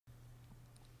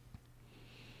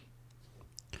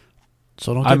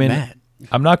So don't get mad.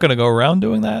 I'm not going to go around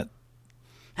doing that,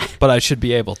 but I should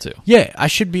be able to. Yeah, I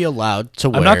should be allowed to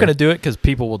wear. I'm not going to do it because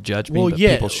people will judge me, but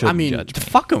people shouldn't judge me.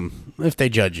 Fuck them if they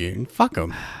judge you. Fuck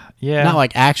them. Yeah. Not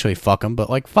like actually fuck them,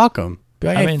 but like fuck them. Be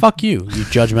like, hey, fuck you, you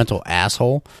judgmental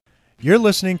asshole. You're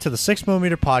listening to the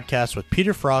 6mm Podcast with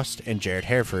Peter Frost and Jared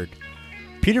Hereford.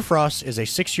 Peter Frost is a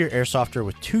 6-year airsofter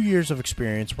with 2 years of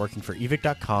experience working for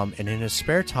evic.com, and in his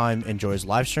spare time enjoys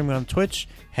live streaming on Twitch,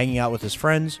 hanging out with his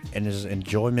friends, and his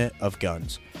enjoyment of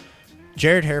guns.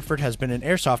 Jared Hereford has been an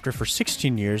airsofter for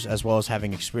 16 years, as well as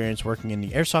having experience working in the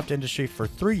airsoft industry for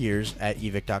 3 years at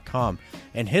evic.com.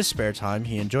 In his spare time,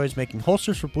 he enjoys making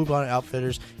holsters for Blue Bonnet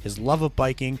Outfitters, his love of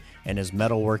biking, and his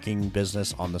metalworking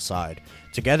business on the side.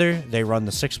 Together, they run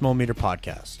the 6mm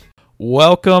Podcast.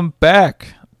 Welcome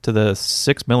back to the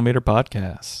 6mm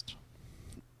Podcast.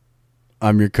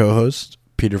 I'm your co-host,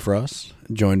 Peter Frost,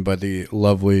 joined by the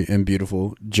lovely and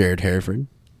beautiful Jared Hereford.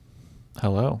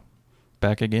 Hello.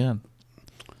 Back again.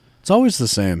 It's always the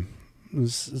same.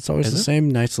 It's always the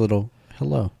same nice little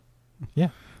hello. Yeah.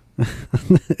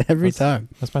 Every time.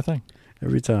 That's my thing.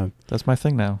 Every time. That's my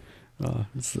thing now.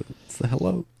 It's the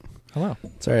hello. Hello.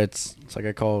 It's all right. It's like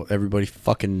I call everybody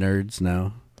fucking nerds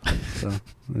now. So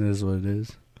it is what it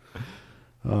is.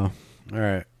 All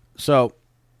right. So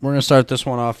we're going to start this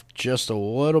one off just a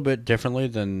little bit differently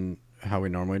than how we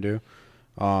normally do.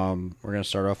 We're going to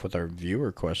start off with our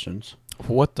viewer questions.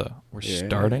 What the? We're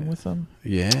starting with them?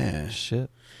 Yeah.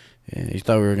 Shit. Yeah. You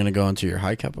thought we were going to go into your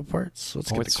high CAPA parts?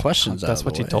 Let's get the questions out of the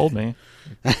way. That's what you told me.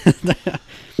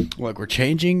 Look, we're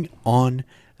changing on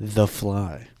the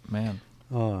fly. Man.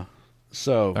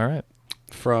 So, all right.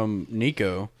 From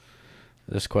Nico,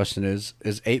 this question is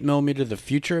 8mm the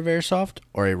future of airsoft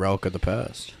or a relic of the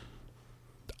past?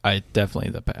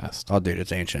 Definitely the past. Oh, dude,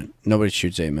 it's ancient. Nobody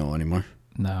shoots 8mm anymore.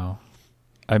 No.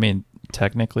 I mean,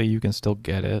 technically you can still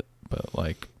get it, but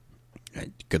like...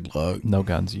 Good luck. No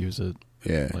guns use it.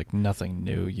 Yeah. Like nothing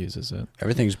new uses it.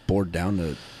 Everything's bored down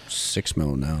to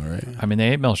 6mm now, right? I mean, the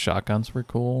 8mm shotguns were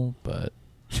cool, but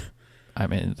I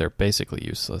mean, they're basically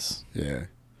useless. Yeah.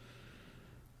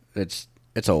 It's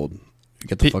old.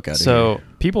 Get the fuck out of here. So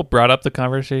people brought up the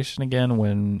conversation again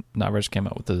when Navraj came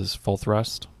out with his full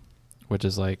thrust, which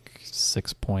is like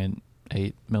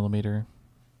 6.8 millimeter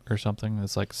or something.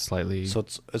 It's like slightly. So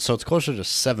it's closer to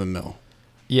 7mm.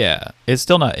 Yeah, it's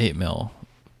still not 8mm,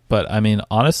 but I mean,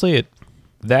 honestly,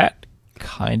 that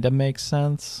kind of makes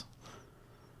sense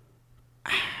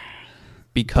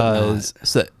because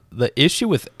the issue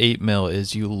with 8mm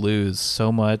is you lose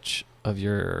so much of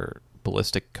your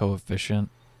ballistic coefficient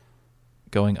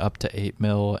going up to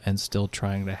 8mm and still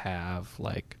trying to have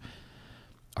like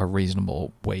a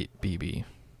reasonable weight BB.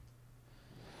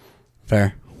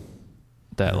 Fair.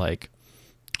 That like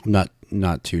I'm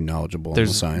not too knowledgeable on the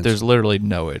science. There's literally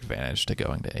no advantage to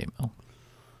going to 8mm.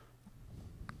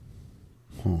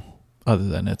 Other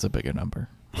than it's a bigger number.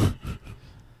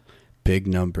 Big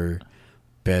number,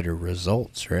 better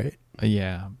results, right?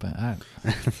 Yeah, but I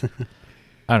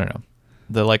don't know.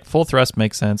 The like full thrust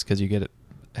makes sense because you get it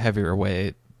heavier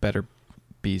weight, better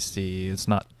BC. It's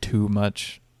not too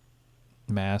much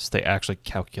mass. They actually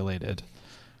calculated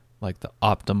like the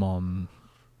optimum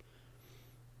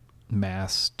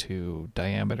mass to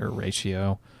diameter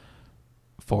ratio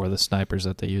for the snipers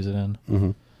that they use it in.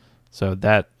 Mm-hmm. So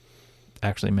that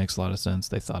actually makes a lot of sense.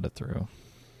 They thought it through.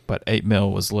 But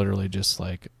 8mm was literally just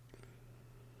like,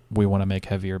 we want to make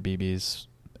heavier BBs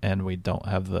and we don't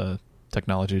have the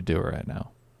technology to do it right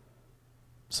now.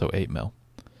 So 8mm.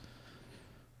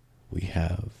 We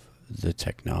have the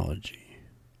technology.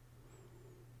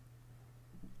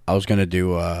 I was gonna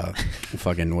do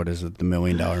fucking what is it, the $1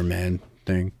 Million Man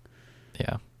thing.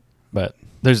 Yeah, but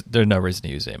there's no reason to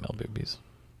use 8mm BBs.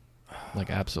 Like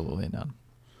absolutely none.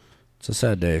 It's a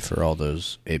sad day for all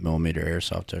those 8mm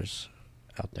airsofters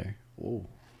out there.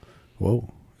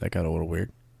 Whoa, that got a little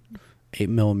weird.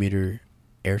 8mm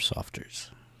airsofters.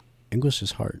 English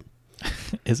is hard.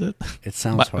 Is it? It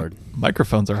sounds hard.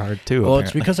 Microphones are hard too. Well,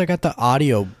 apparently. It's because I got the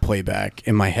audio playback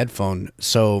in my headphone,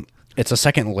 so it's a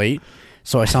second late,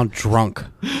 so I sound drunk.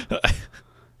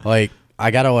 Like I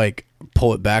gotta like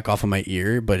pull it back off of my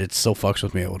ear, but it still fucks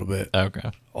with me a little bit. Okay.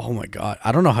 Oh my god,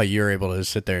 I don't know how you're able to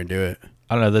sit there and do it.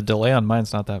 I don't know. The delay on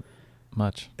mine's not that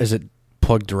much. Is it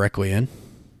plugged directly in?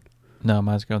 No,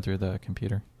 mine's going through the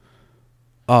computer.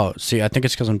 Oh, see, I think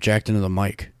it's because I'm jacked into the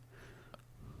mic.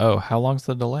 Oh, how long's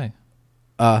the delay?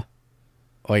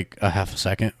 Like a half a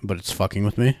second, but it's fucking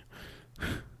with me.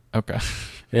 Okay.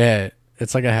 Yeah,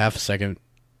 it's like a half a second.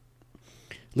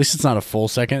 At least it's not a full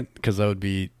second, because that would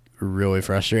be really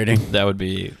frustrating. That would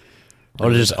be... I'll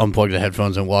just unplug the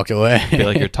headphones and walk away. Feel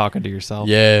like you're talking to yourself.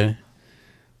 Yeah.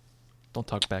 Don't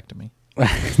talk back to me.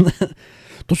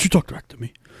 Don't you talk back to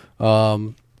me.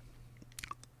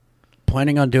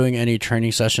 Planning on doing any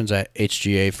training sessions at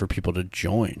HGA for people to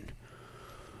join?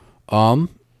 I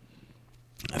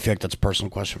feel like that's a personal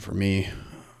question for me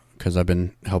because I've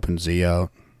been helping Z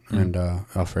out and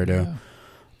Alfredo.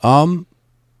 Yeah.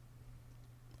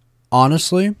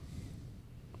 Honestly,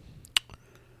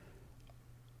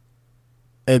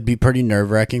 it'd be pretty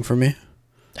nerve-wracking for me.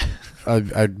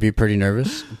 I'd be pretty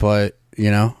nervous, but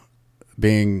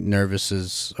being nervous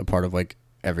is a part of like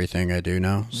everything I do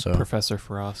now. So Professor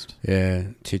Frost. Yeah,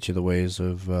 teach you the ways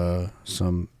of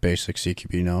some basic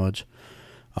CQB knowledge.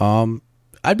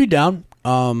 I'd be down.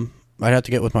 I'd have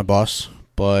to get with my boss,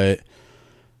 but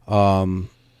yeah,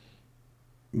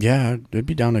 I'd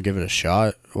be down to give it a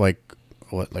shot. Like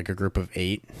like a group of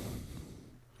 8?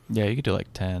 Yeah, you could do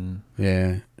like 10.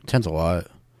 Yeah, 10's a lot.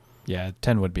 Yeah,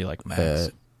 10 would be like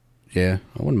max. Yeah,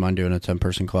 I wouldn't mind doing a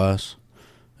 10-person class.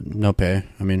 No pay.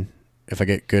 I mean, if I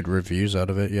get good reviews out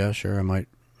of it, yeah, sure, I might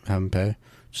have them pay.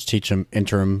 Just teach them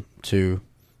interim to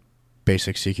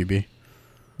basic CQB.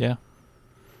 Yeah.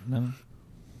 No.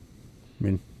 I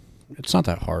mean, it's not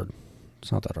that hard.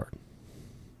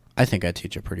 I think I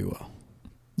teach it pretty well.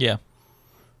 Yeah.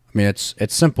 I mean, it's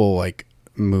simple, like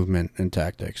movement and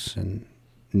tactics and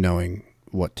knowing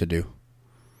what to do.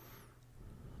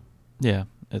 Yeah,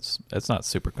 it's not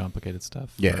super complicated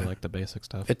stuff. Yeah, or like the basic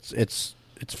stuff. It's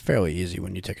fairly easy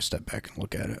when you take a step back and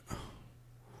look at it.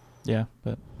 Yeah,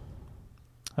 but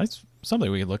that's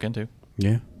something we could look into.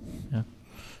 Yeah. Yeah.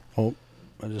 Oh,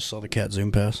 I just saw the cat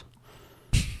zoom pass.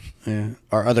 Yeah,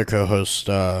 our other co-host,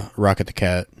 Rocket the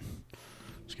Cat,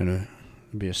 is gonna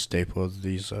be a staple of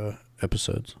these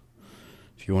episodes.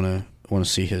 If you wanna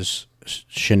see his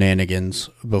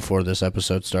shenanigans before this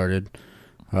episode started,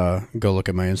 go look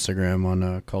at my Instagram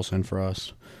on Call Sign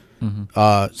Frost.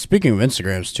 Mm-hmm. Speaking of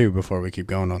Instagrams too, before we keep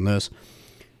going on this,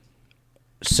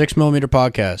 6mm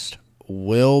Podcast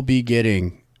will be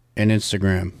getting an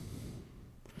Instagram.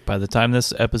 By the time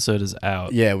this episode is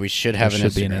out, yeah, we should have an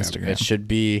Instagram. It should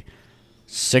be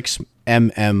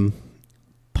 6mm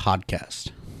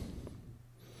Podcast.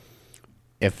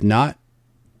 If not,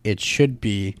 it should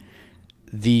be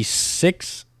the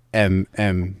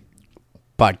 6mm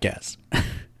Podcast.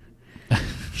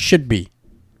 Should be.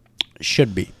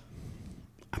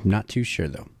 I'm not too sure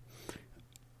though.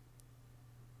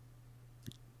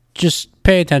 Just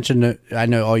pay attention to. I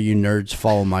know all you nerds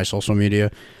follow my social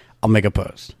media. I'll make a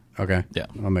post. Okay? Yeah.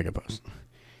 I'll make a post.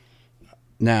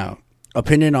 Now,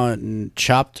 opinion on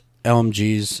chopped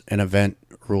LMGs and event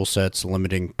rule sets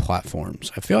limiting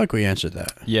platforms. I feel like we answered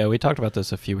that. Yeah, we talked about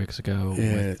this a few weeks ago.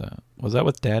 Yeah. Was that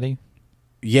with Daddy?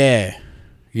 Yeah.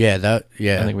 Yeah, I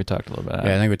think we talked a little bit about it.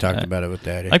 Yeah, I think we talked about it with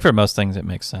Daddy. Like for most things, it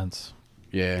makes sense.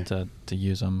 Yeah. To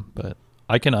use them, but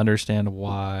I can understand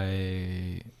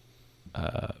why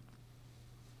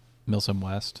milsim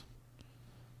West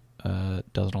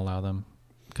doesn't allow them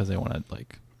because they want it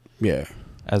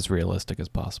as realistic as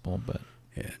possible. But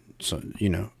yeah, so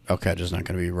LCAT is not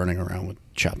going to be running around with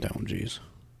chopped LMGs.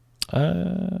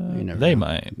 They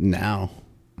might now.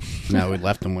 Now we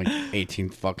left them like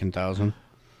 18,000.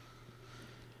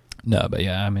 No, but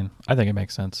yeah, I mean, I think it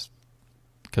makes sense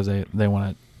because they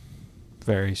want it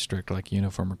very strict, like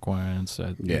uniform requirements.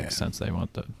 It makes sense. They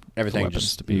want everything the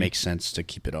just to be makes sense to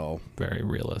keep it all very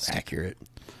realistic, accurate.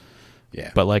 Yeah,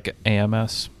 but like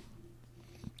AMS,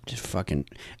 just fucking.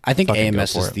 I think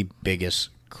AMS is the biggest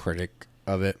critic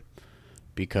of it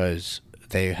because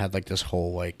they had like this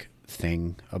whole like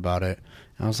thing about it,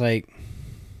 and I was like,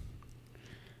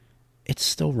 it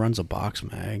still runs a box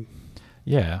mag.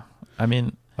 Yeah, I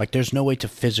mean, like there's no way to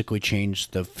physically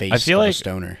change the face of a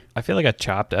stoner. I feel like a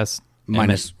chopped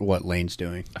minus what Lane's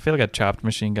doing. I feel like a chopped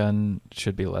machine gun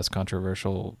should be less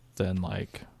controversial than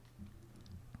like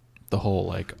the whole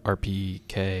like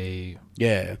RPK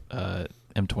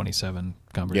M27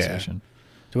 conversation.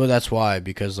 Yeah. Well, that's why,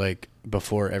 because like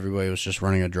before everybody was just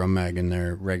running a drum mag in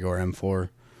their regular M4.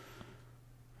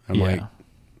 I'm like,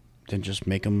 then just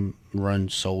make them run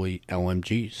solely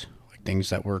LMGs, like things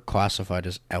that were classified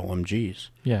as LMGs.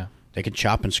 Yeah, they can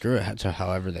chop and screw it to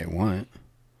however they want.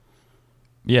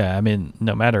 Yeah, I mean,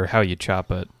 no matter how you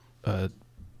chop it, a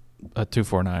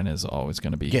 249 is always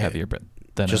going to be heavier, but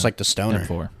than just like the stoner.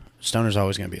 M4. Stoner's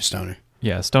always going to be a stoner.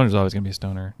 Yeah, stoner's always going to be a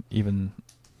stoner. Even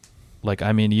like,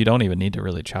 I mean, you don't even need to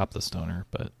really chop the stoner,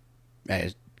 but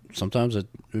sometimes it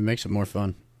makes it more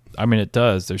fun. I mean, it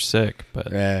does. They're sick,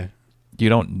 but you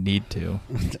don't need to.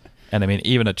 And I mean,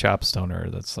 even a chop stoner,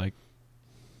 that's like,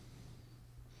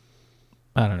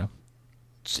 I don't know.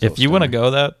 If you want to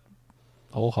go that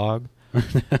whole hog,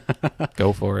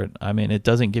 go for it. I mean, it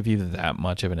doesn't give you that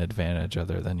much of an advantage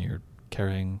other than you're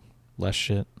carrying less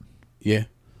shit. Yeah.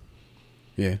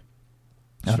 Yeah.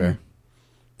 That's fair.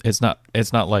 It's not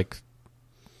like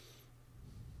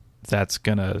that's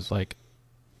gonna like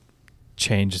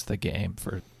change the game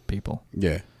for people.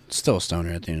 Yeah. It's still a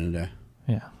stoner at the end of the day.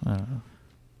 Yeah. I don't know.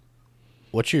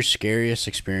 What's your scariest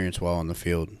experience while on the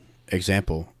field?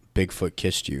 Example, Bigfoot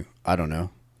kissed you. I don't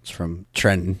know. It's from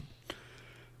Trenton.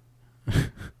 I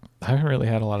haven't really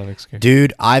had a lot of experience.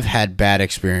 Dude, I've had bad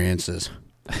experiences.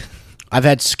 I've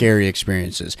had scary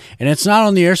experiences. And it's not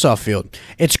on the airsoft field.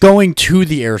 It's going to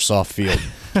the airsoft field.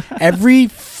 Every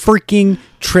freaking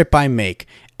trip I make,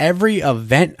 every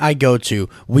event I go to,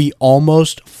 we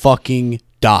almost fucking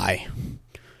die.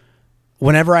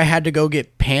 Whenever I had to go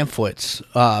get pamphlets,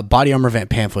 body armor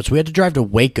event pamphlets, we had to drive to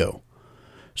Waco.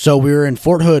 So we were in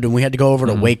Fort Hood and we had to go over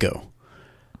to Waco.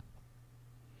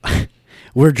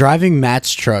 We're driving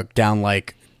Matt's truck down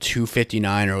like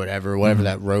 259 or whatever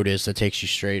that road is that takes you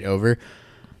straight over.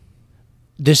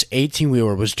 This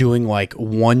 18-wheeler was doing like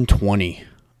 120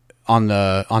 on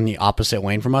the opposite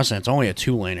lane from us, and it's only a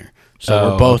 2-laner.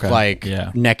 So we're both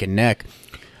neck and neck.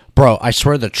 Bro, I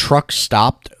swear the truck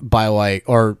stopped by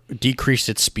or decreased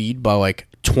its speed by like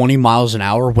 20 miles an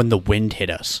hour when the wind hit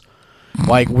us.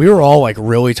 Like, we were all like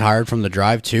really tired from the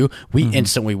drive too. We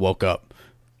instantly woke up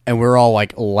and we were all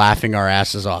like laughing our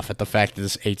asses off at the fact that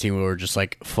this 18-wheeler just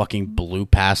like fucking blew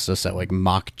past us at like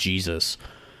Mach Jesus.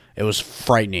 It was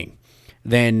frightening.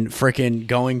 Then freaking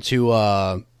going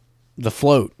to the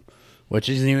float, which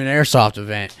isn't even an airsoft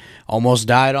event. Almost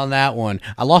died on that one.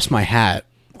 I lost my hat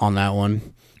on that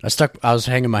one. I was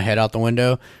hanging my head out the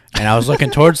window, and I was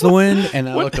looking towards the wind, and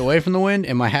I looked away from the wind,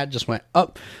 and my hat just went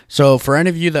up. So for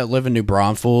any of you that live in New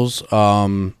Braunfels,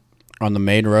 on the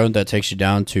main road that takes you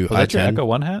down to I-10. Was that your Echo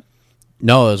One hat?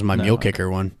 No, it was my Mule Kicker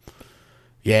one.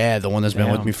 Yeah, the one that's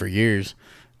been with me for years.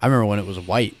 I remember when it was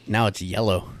white. Now it's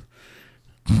yellow.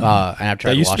 And I've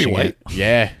tried washing it.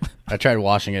 Yeah, I tried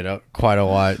washing it up quite a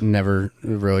lot. Never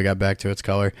really got back to its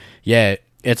color. Yeah,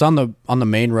 it's on the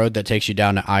main road that takes you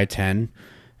down to I-10.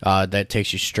 That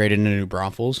takes you straight into New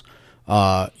Braunfels.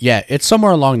 Yeah, it's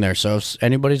somewhere along there. So if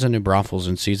anybody's in New Braunfels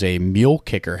and sees a Mule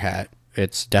Kicker hat,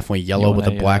 it's definitely yellow with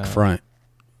a black front.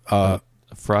 A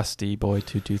Frosty Boy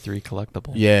 223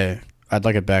 collectible. Yeah, I'd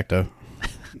like it back though.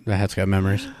 The hat's got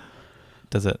memories.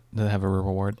 Does it have a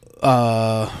reward?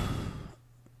 Yeah,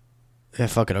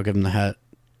 fuck it. I'll give him the hat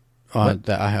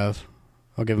that I have.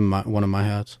 I'll give him one of my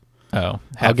hats. Oh,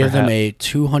 I'll give them a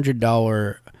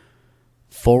 $200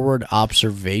 Forward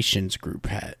Observations Group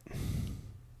hat.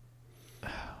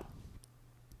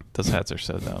 Those hats are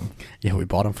so dumb. Yeah, we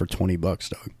bought them for $20,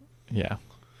 dog. Yeah.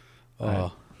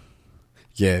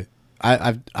 Yeah.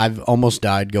 I've almost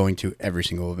died going to every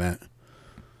single event.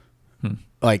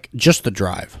 Like, just the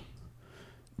drive.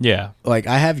 Yeah. Like,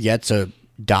 I have yet to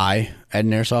die at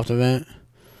an airsoft event.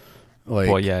 Like,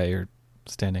 well, yeah, you're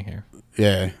standing here.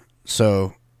 Yeah.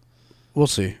 So, we'll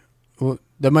see. Well,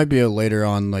 that might be a later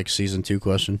on, like, season 2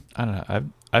 question. I don't know.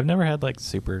 I've never had like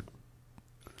super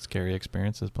scary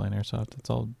experiences playing airsoft. It's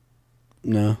always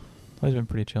been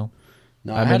pretty chill.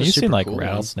 No, I mean, you've seen like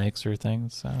rattlesnakes or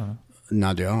things. I don't know.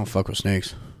 Nah, dude, I don't fuck with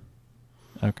snakes.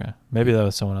 Okay, maybe that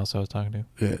was someone else I was talking to.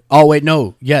 Yeah. Oh wait,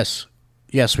 no. Yes,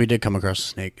 we did come across a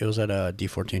snake. It was at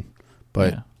D14,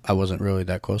 but I wasn't really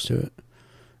that close to it.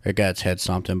 It got its head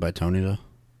stomped in by Tony though.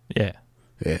 Yeah.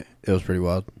 Yeah, it was pretty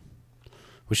wild.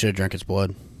 We should have drank its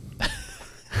blood.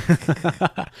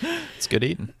 It's good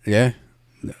eating. Yeah.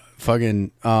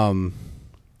 Fucking,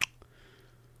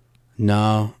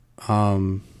 no.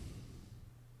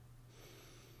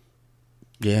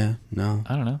 Yeah, no.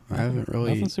 I don't know. I haven't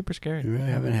really. Nothing super scary. I really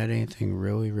haven't had anything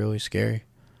really, really scary.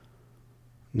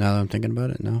 Now that I'm thinking about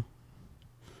it, no.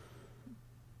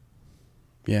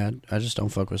 Yeah, I just don't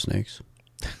fuck with snakes.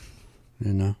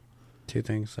 You know, 2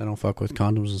 things. I don't fuck with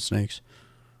condoms and snakes.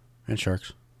 And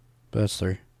sharks. But that's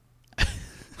 3.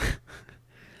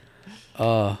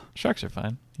 Sharks are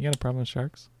fine. You got a problem with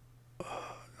sharks?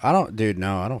 I don't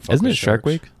fuck Isn't with it Shark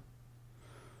Week?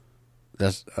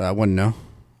 I wouldn't know.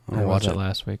 I don't watch it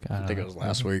last week. I think it was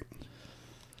last week.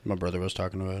 My brother was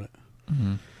talking about it.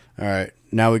 Mm-hmm. All right.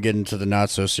 Now we get into the not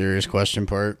so serious question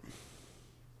part.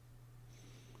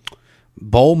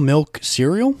 Bowl milk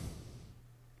cereal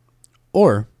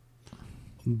or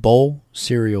bowl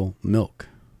cereal milk?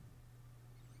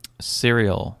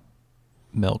 Cereal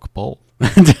milk bowl.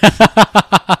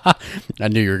 I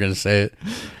knew you were going to say it.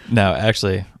 No,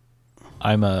 actually,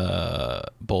 I'm a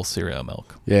bowl cereal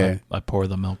milk. Yeah. I pour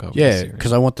the milk over the Yeah, cereal.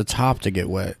 because I want the top to get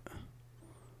wet.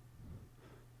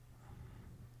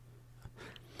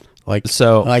 Like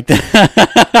So like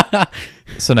that.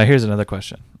 So now here's another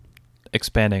question.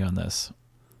 Expanding on this.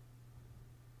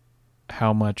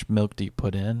 How much milk do you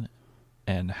put in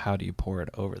and how do you pour it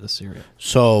over the cereal?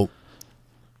 So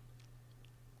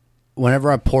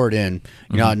whenever I pour it in,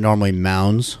 you know how it normally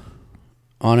mounds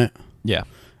on it? Yeah.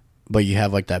 But you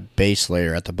have like that base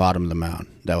layer at the bottom of the mound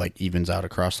that like evens out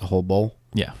across the whole bowl.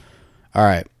 Yeah. All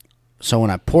right. So when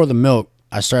I pour the milk,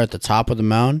 I start at the top of the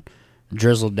mound,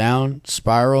 drizzle down,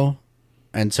 spiral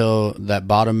until that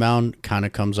bottom mound kind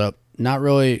of comes up. Not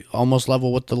really almost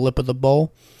level with the lip of the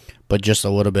bowl, but just a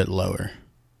little bit lower.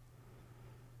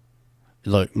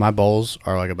 Look, my bowls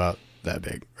are like about that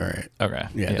big. All right. Okay.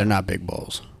 Yeah, they're not big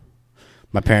bowls.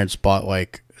 My parents bought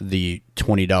like the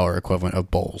 $20 equivalent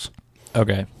of bowls.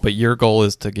 Okay. But your goal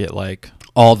is to get like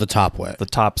All the top wet. the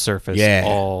top surface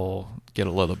all get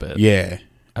a little bit. Yeah.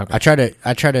 Okay. I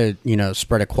try to,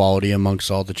 spread equality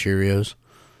amongst all the Cheerios.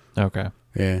 Okay.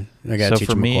 Yeah. I got to So teach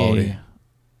for them me, equality.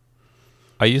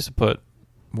 I used to put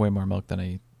way more milk than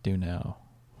I do now.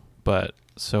 But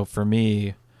so for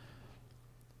me,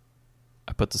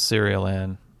 I put the cereal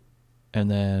in and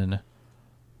then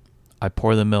I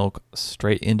pour the milk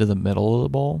straight into the middle of the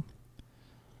bowl.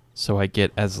 So I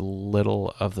get as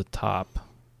little of the top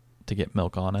to get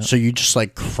milk on it. So you just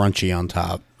like crunchy on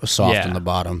top, soft on the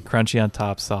bottom. Crunchy on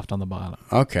top, soft on the bottom.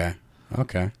 Okay.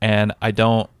 And I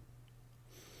don't...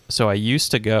 So I used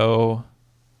to go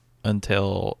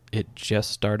until it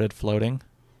just started floating,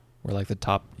 where like the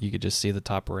top, you could just see the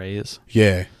top raise.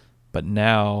 Yeah. But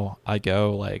now I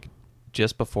go like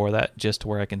just before that, just to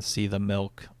where I can see the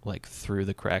milk like through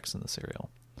the cracks in the cereal.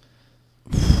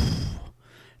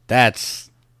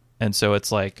 And so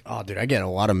it's like... Oh, dude, I get a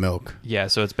lot of milk. Yeah,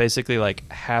 so it's basically like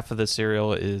half of the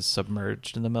cereal is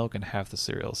submerged in the milk and half the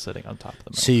cereal is sitting on top of the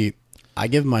milk. See, I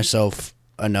give myself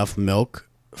enough milk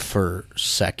for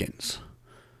seconds.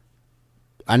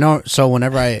 I know. So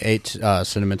whenever I ate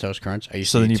Cinnamon Toast Crunch, I used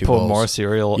So to then eat you 2 pour bowls. more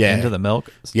cereal into the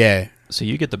milk? Yeah. So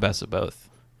you get the best of both.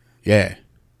 Yeah.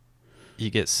 You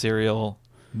get cereal,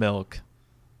 milk,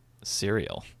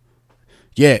 cereal.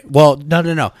 Yeah. Well,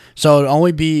 no. So it'd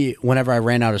only be whenever I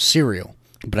ran out of cereal,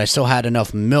 but I still had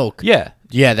enough milk. Yeah.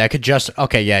 Yeah, that could just...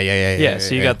 Okay, yeah.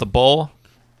 So you got the bowl,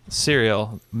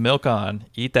 cereal, milk on,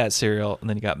 eat that cereal, and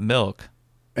then you got milk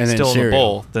and then still in cereal. the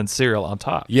bowl, then cereal on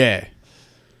top. Yeah.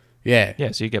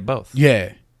 Yeah, so you get both.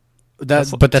 Yeah.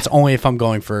 But that's only if I'm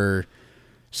going for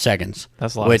seconds.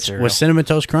 That's a lot of cereal. With Cinnamon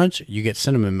Toast Crunch, you get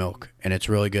cinnamon milk, and it's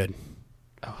really good.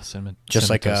 Oh, cinnamon Just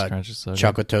cinnamon like Toast Crunch is so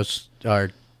chocolate toast or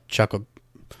chocolate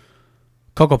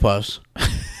Cocoa Puffs.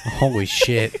 Holy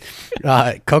shit.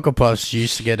 Cocoa Puffs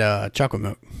used to get chocolate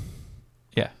milk. good.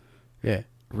 Yeah. Yeah.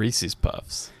 Reese's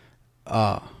Puffs.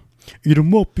 Eat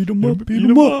 'em up, eat 'em up, eat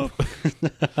 'em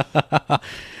up.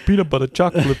 Peanut butter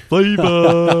chocolate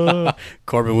flavor.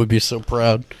 Corbin would be so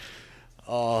proud.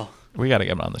 We got to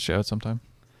get him on the show sometime.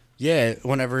 Yeah,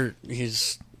 whenever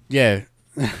he's... Yeah.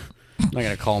 I'm not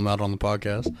going to call him out on the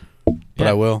podcast, but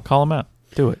I will. Call him out.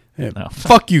 Do it. Yeah. No.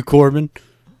 Fuck you, Corbin.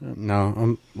 No,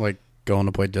 I'm like going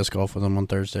to play disc golf with him on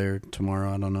Thursday or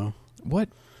tomorrow. I don't know. What?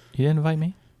 You didn't invite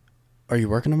me? Are you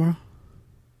working tomorrow?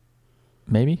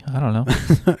 Maybe. I don't know.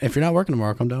 If you're not working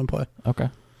tomorrow, come down and play. Okay.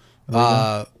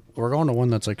 We're going to one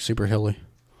that's like super hilly.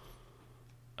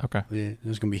 Okay. Yeah,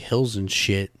 there's gonna be hills and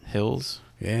shit. Hills?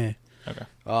 Yeah.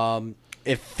 Okay.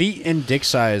 If feet and dick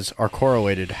size are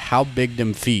correlated, how big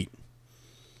them feet?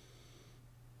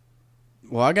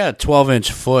 Well, I got a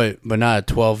 12-inch foot, but not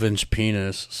a 12-inch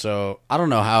penis, so I don't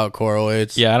know how it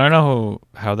correlates. Yeah, I don't know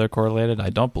how they're correlated. I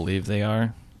don't believe they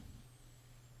are,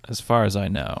 as far as I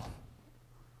know.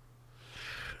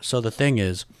 So the thing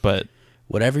is, But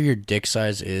whatever your dick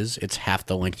size is, it's half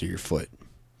the length of your foot.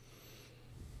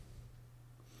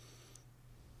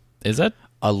 is that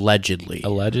Allegedly.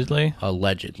 allegedly?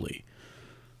 Allegedly.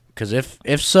 Because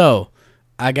if so,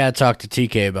 I gotta talk to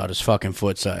TK about his fucking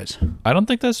foot size. I don't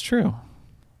think that's true.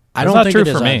 I That's don't not think true it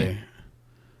is for me. either.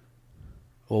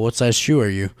 Well, what size shoe are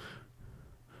you?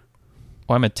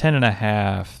 Well, I'm a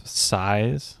 10.5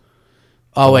 size,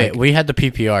 Oh, So, wait. like- We had the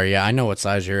PPR. Yeah, I know what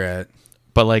size you're at.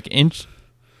 but like inch.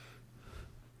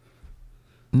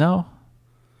 No,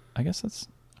 I guess that's.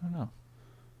 I don't know.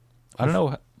 I don't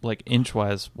know, like inch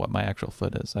wise, what my actual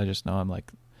foot is. I just know I'm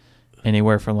like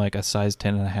anywhere from like a size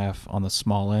 10.5 on the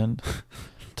small end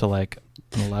to like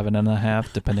an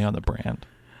 11.5, depending on the brand.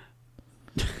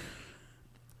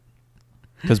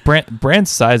 Because brand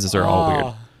sizes are all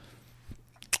weird.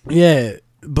 Yeah,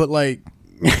 but like,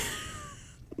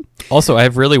 Also, I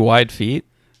have really wide feet.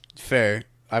 fair.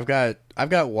 I've got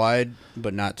wide,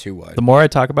 but not too wide. The more I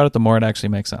talk about it, the more it actually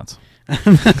makes sense.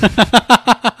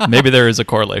 Maybe there is a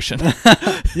correlation.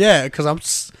 Yeah, because I'm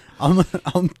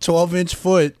 12-inch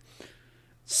foot,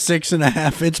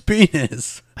 6.5-inch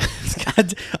penis.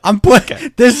 God,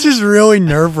 this is really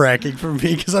nerve wracking for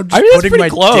me because I'm just putting my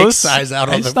dick size out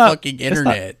on the fucking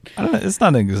internet. It's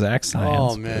not an exact science.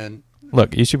 Oh man,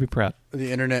 look, you should be proud.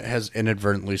 The internet has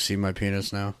inadvertently seen my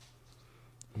penis now.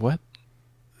 What?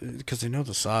 Because they know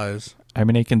the size. I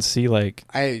mean, they can see like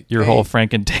your whole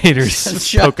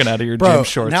Franken-taters poking out of your gym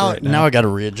shorts right now. Now I got to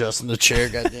readjust in the chair.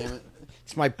 God damn it!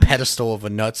 It's my pedestal of a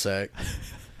nutsack.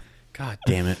 God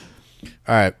damn it!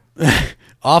 All right,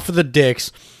 off of the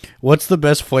dicks. What's the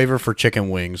best flavor for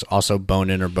chicken wings? Also, bone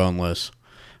in or boneless?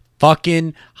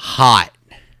 Fucking hot.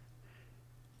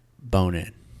 Bone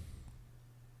in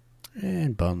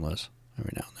and boneless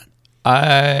every now and then.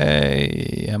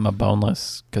 I am a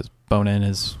boneless because bone in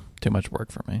is too much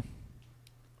work for me.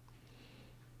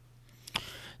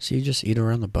 So you just eat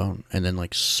around the bone and then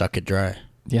like suck it dry.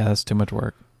 Yeah, that's too much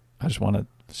work. I just want to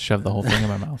shove the whole thing in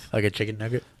my mouth. Like a chicken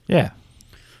nugget? Yeah.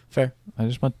 Fair. I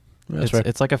just want... That's fair.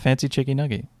 It's like a fancy chicky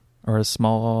nugget or a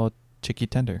small chicky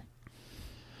tender.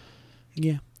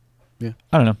 Yeah. Yeah.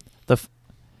 I don't know.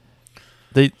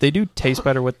 They do taste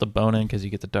better with the bone in because you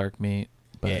get the dark meat.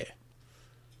 But yeah.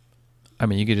 I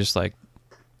mean, you could just like...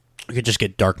 You could just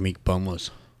get dark meat boneless.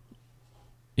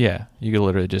 Yeah. You could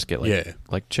literally just get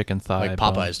like chicken thigh. Like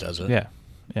Popeyes does it.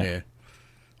 Yeah.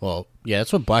 Well, yeah,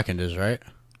 that's what blackened is, right?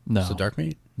 No. It's the dark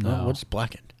meat? No. What's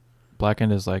blackened?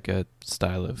 Blackened is like a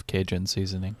style of Cajun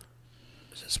seasoning.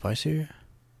 Is it spicier?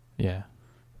 Yeah.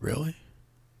 Really?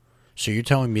 So you're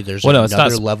telling me there's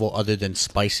another level other than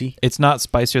spicy? It's not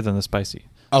spicier than the spicy.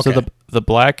 Okay. So the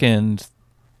blackened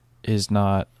is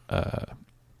not... I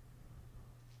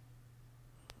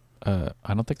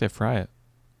don't think they fry it.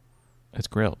 It's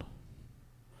grilled.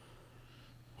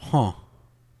 Huh.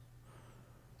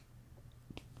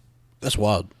 That's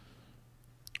wild.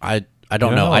 I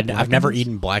don't know. I've never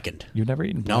eaten blackened. You've never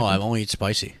eaten blackened? No, I've only eaten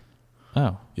spicy.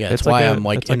 Oh. Yeah, that's why I'm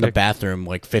like in the bathroom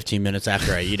like 15 minutes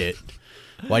after I eat it.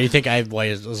 Why do you think I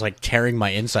was like tearing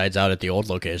my insides out at the old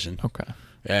location? Okay.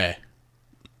 Yeah.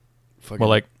 Well,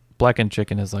 like blackened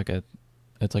chicken is like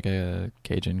it's like a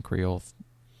Cajun Creole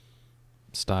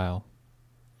style.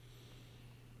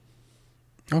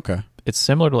 Okay. It's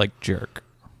similar to like jerk.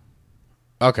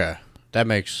 Okay. That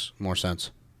makes more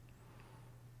sense.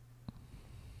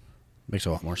 Makes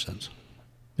a lot more sense.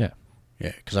 Yeah.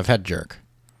 Yeah, because I've had jerk.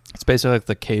 It's basically like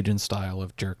the Cajun style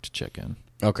of jerked chicken.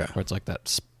 Okay. Where it's like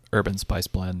that urban spice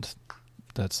blend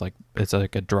that's like, it's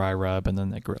like a dry rub and then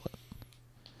they grill it.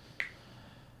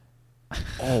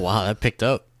 Oh, wow. That picked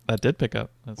up. That did pick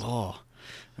up. All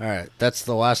right. That's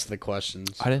the last of the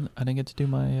questions. I didn't get to do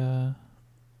my,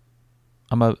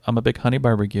 I'm a big honey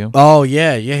barbecue. Oh,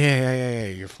 yeah.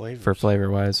 Your flavor. For flavor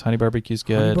wise. Honey barbecue's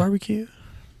good. Honey barbecue?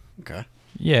 Okay.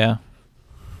 Yeah.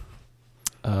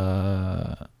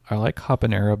 I like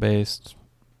habanero based.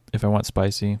 If I want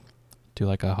spicy, do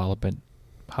like a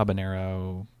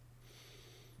habanero,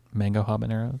 mango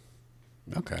habanero.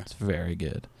 Okay. It's very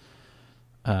good.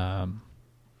 And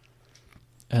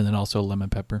then also lemon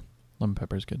pepper. Lemon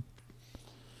pepper is good.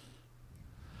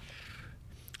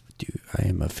 Dude, I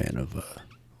am a fan of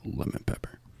lemon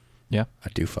pepper. Yeah? I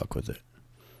do fuck with it.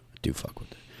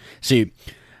 See,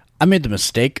 I made the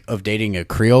mistake of dating a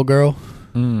Creole girl.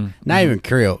 Not even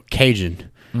Creole,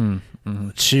 Cajun.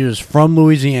 She was from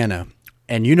Louisiana.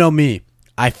 And you know me,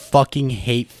 I fucking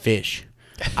hate fish.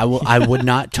 I would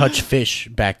not touch fish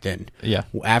back then. Yeah.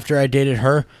 After I dated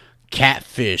her,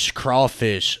 catfish,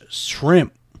 crawfish,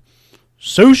 shrimp,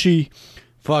 sushi,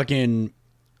 fucking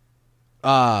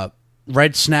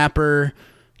red snapper,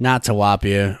 not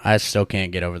tilapia. I still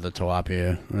can't get over the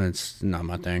tilapia. It's not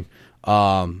my thing.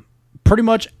 Pretty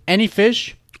much any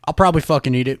fish, I'll probably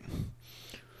fucking eat it.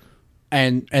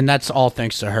 And that's all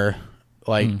thanks to her.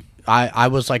 Like I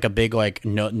was like a big like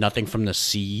nothing from the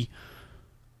sea.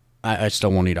 I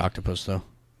still won't eat octopus though.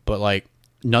 But like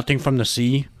nothing from the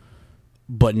sea.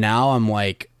 But now I'm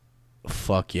like,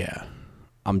 fuck yeah,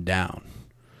 I'm down.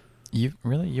 You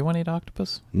want to eat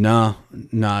octopus? No,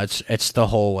 it's the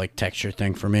whole like texture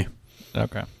thing for me.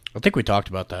 Okay. I think we talked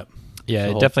about that. Yeah,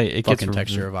 it gets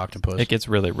texture of octopus. It gets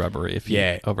really rubbery if you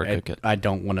overcook it. I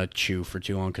don't want to chew for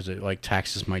too long because it like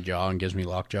taxes my jaw and gives me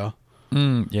lockjaw.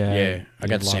 Yeah. I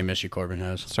got the same issue Corbin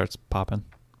has. Starts popping.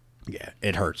 Yeah,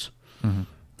 it hurts. And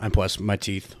plus, my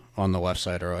teeth on the left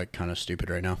side are like kind of stupid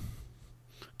right now.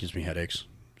 Gives me headaches,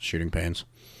 shooting pains.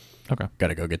 Okay. Got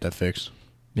to go get that fixed.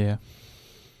 Yeah.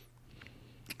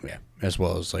 Yeah, as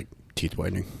well as like teeth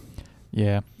whitening.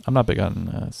 Yeah, I'm not big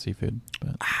on seafood,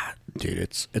 but dude,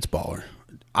 it's baller.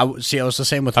 I was the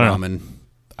same with ramen.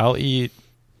 I'll eat.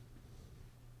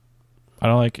 I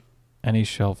don't like any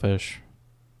shellfish,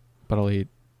 but I'll eat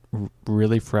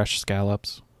really fresh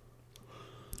scallops.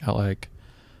 I like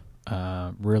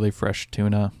really fresh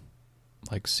tuna,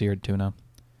 like seared tuna.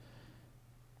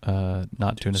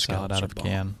 Not tuna salad out of a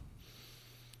can.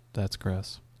 That's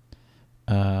gross.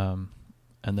 And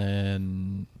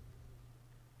then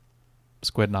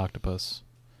squid and octopus,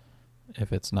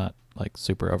 if it's not like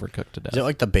super overcooked to death. Is it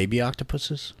like the baby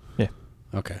octopuses? Yeah.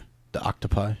 Okay. The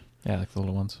octopi? Yeah, like the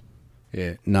little ones.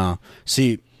 Yeah. No.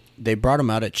 See, they brought them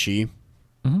out at Chi,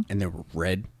 Mm-hmm. and they were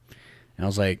red. And I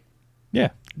was like, Yeah.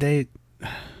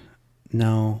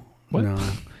 No. What? No.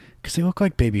 Because they look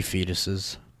like baby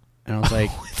fetuses. And I was like,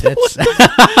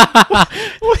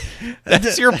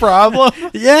 That's your problem?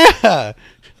 yeah.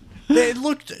 They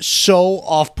looked so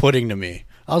off-putting to me.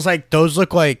 I was like, those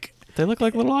look like... They look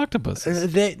like little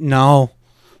octopuses. No.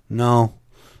 And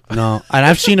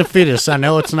I've seen a fetus. I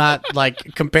know it's not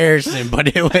like comparison,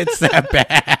 but it's that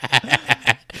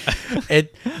bad.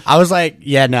 I was like,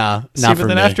 yeah, no. See, not but for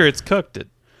then me. after it's cooked, it.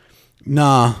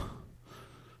 No.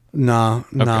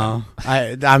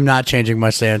 I'm not changing my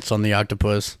stance on the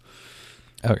octopus.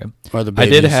 Okay. Or the I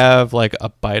babies. did have like a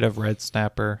bite of red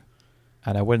snapper,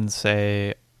 and I wouldn't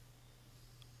say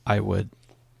I would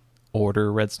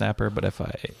order red snapper, but if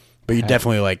I... But you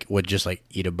definitely like would just like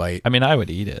eat a bite. I mean, I would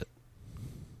eat it.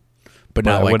 But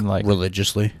I not like wouldn't, like-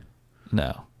 religiously.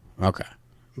 No. Okay.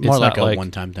 More It's like not a like-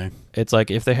 one-time thing. It's like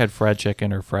if they had fried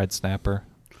chicken or fried snapper,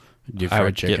 Do I fried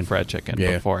would chicken. get fried chicken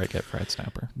Yeah. before I get fried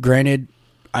snapper. Granted,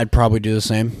 I'd probably do the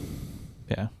same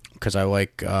Yeah. because I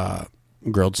like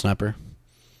grilled snapper.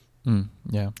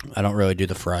 Yeah. I don't really do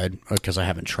the fried because I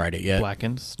haven't tried it yet.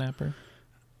 Blackened snapper?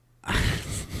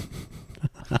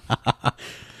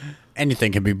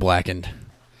 Anything can be blackened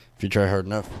if you try hard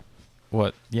enough.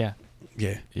 What? Yeah.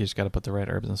 Yeah. You just got to put the right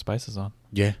herbs and spices on.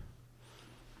 Yeah.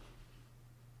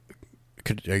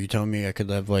 Are you telling me I could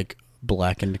have like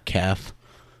blackened calf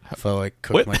if I like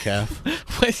cook What? my calf?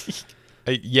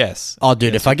 Yes. Oh,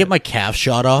 dude, Yes, if I you get could. my calf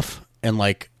shot off in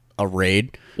like a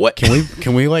raid, What?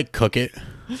 can we like cook it?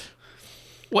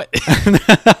 What?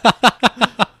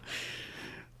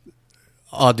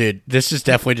 Oh, dude, this is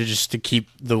definitely just to keep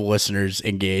the listeners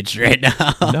engaged right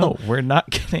now. No, we're not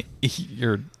going to eat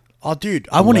your... Oh, dude,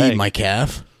 I want to eat leg. my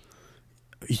calf.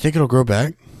 You think it'll grow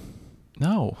back?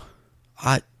 No.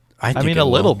 I think mean, it a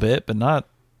little will. bit, but not...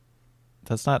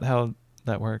 That's not how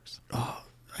that works. Oh,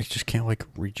 I just can't like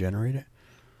regenerate it.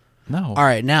 No. All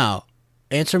right, now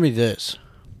answer me this.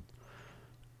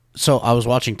 So I was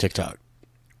watching TikTok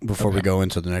before we Okay. go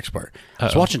into the next part. I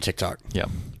was Uh-oh. watching TikTok. Yeah.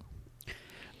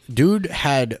 Dude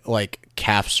had like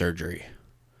calf surgery,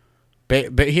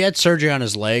 but he had surgery on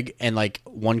his leg, and like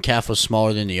one calf was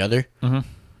smaller than the other. Mm-hmm.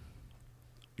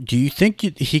 Do you think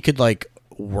he could like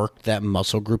work that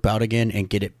muscle group out again and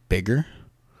get it bigger?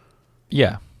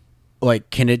 Yeah. Like,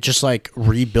 can it just like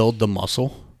rebuild the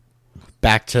muscle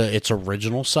back to its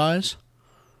original size?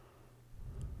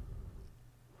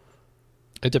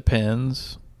 It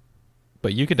depends.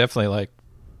 But you could definitely like...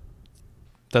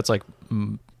 That's like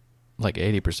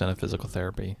 80% of physical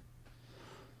therapy.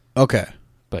 Okay.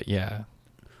 But yeah.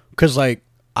 Because, like,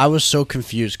 I was so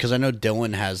confused because I know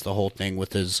Dylan has the whole thing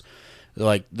with his,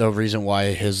 like, the reason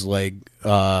why his leg,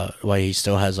 why he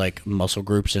still has, like, muscle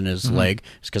groups in his leg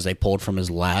is because they pulled from his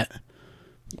lat,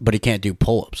 but he can't do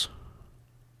pull-ups.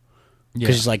 Yeah.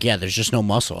 Because he's like, yeah, there's just no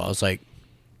muscle. I was like,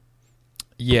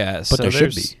 Yeah. but so there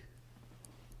should be,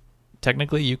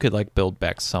 Technically, you could like build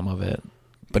back some of it.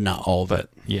 but not all of it.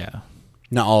 Yeah.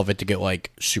 Not all of it to get,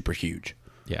 like, super huge.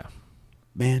 Yeah.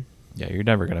 Man, Yeah, you're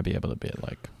never going to be able to be at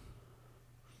like...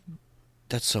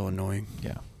 that's so annoying.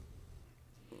 Yeah.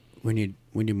 We need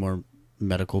more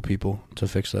medical people to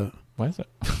fix that. Why is it?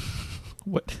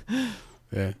 What?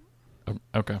 Yeah.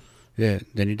 Okay. Yeah,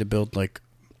 they need to build, like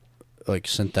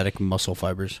synthetic muscle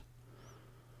fibers.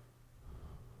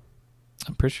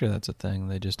 I'm pretty sure that's a thing.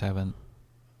 They just haven't...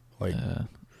 Like,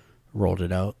 rolled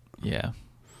it out. Yeah.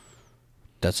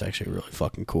 That's actually really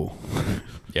fucking cool.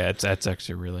 Yeah, that's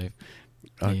actually really...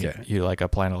 neat. Okay. You like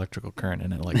apply an electrical current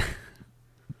and it like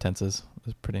tenses.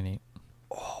 It's pretty neat.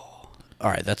 All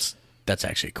right, that's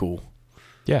actually cool.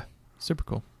 Yeah. Super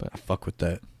cool. But I fuck with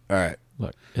that. All right,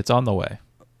 look, it's on the way.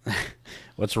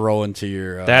 let's roll into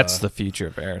your... That's the future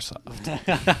of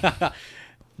airsoft.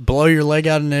 blow your leg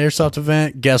out in an airsoft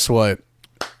event. Guess what?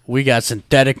 We got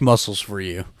synthetic muscles for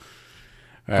you.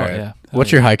 All right. yeah.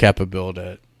 What's your high CAPA build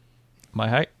at? My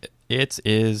height, it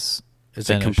is... Is finished.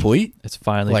 it complete? It's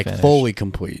finally Like finished. fully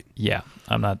complete? Yeah.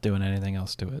 I'm not doing anything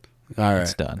else to it. All right.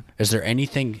 It's done. Is there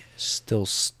anything still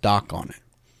stock on it?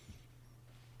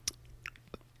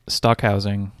 stock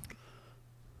housing,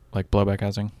 like blowback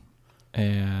housing,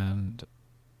 and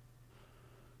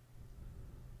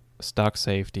stock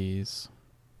safeties,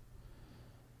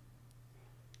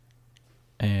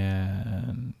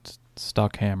 and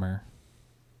stock hammer,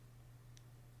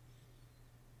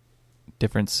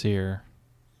 different sear,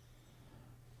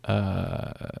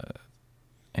 and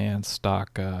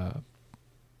stock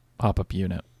hop-up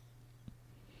unit.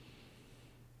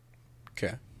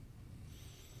 Okay.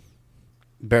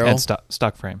 Barrel? And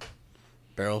stock frame.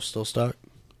 Barrel still stock?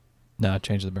 No,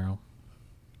 change the barrel.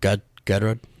 Guide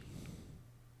rod?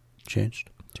 Changed?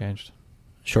 Changed.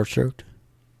 Short stroked?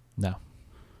 No.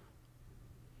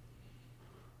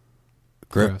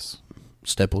 Grip? Gross.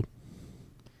 Stippled?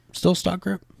 Still stock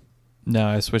grip? No,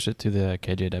 I switched it to the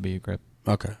KJW grip.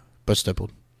 Okay. But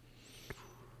stippled?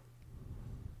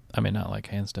 I mean, not like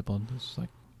hand stippled. It's like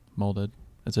molded.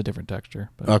 It's a different texture.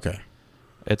 But Okay.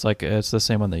 it's the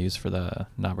same one they use for the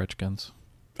not rich guns.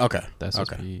 Okay. The SSP.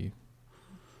 Okay.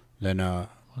 Then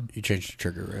you changed the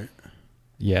trigger, right?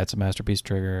 Yeah, it's a Masterpiece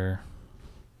trigger.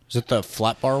 Is it the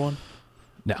flat bar one?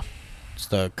 No. It's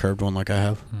the curved one like I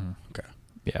have? Okay.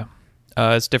 Yeah.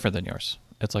 It's different than yours.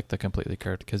 It's like the completely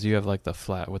curved because you have like the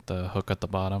flat with the hook at the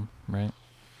bottom, right?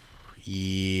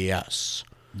 Yes.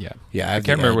 Yeah. Yeah, I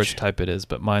can't remember which type it is,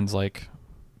 but mine's like,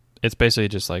 it's basically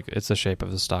just like, it's the shape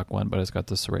of the stock one, but it's got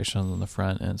the serrations on the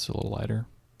front and it's a little lighter.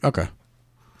 Okay.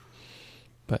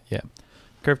 But yeah,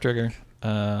 curved trigger,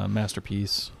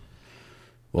 Masterpiece.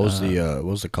 What was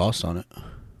the cost on it?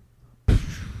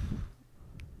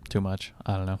 Too much.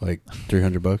 I don't know. Like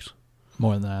 $300?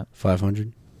 More than that.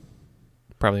 500?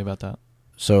 Probably about that.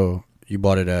 So you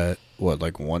bought it at what,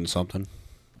 like one something?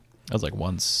 It was like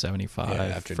 $175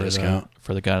 after for discount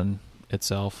for the gun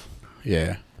itself.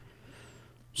 Yeah.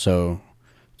 So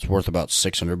it's worth about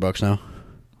 $600 now.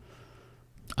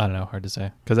 I don't know, hard to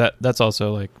say. Because that's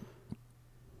also like,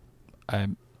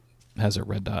 has a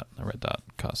red dot. A red dot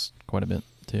costs quite a bit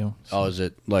too. So. Oh, is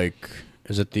it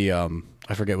the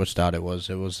I forget which dot it was.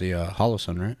 It was the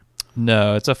Holosun, right?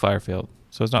 No, it's a Firefield,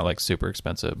 so it's not like super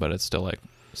expensive, but it's still like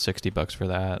 $60 for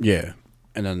that. Yeah,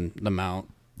 and then the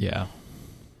mount. Yeah,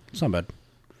 it's not bad.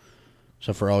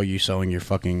 So for all you selling your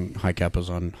fucking high capas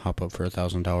on Hop Up for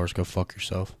 $1,000, go fuck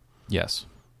yourself. Yes.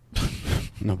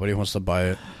 Nobody wants to buy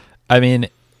it. I mean,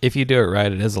 if you do it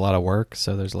right, it is a lot of work,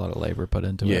 so there's a lot of labor put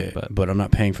into it. But I'm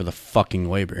not paying for the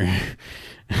fucking labor.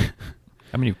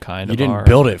 I mean, you didn't are.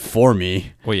 build it for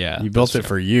me. Well, yeah. You built it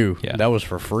for you. Yeah. That was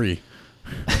for free.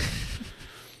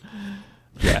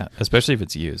 Yeah, especially if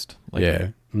it's used. Like, yeah,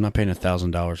 I'm not paying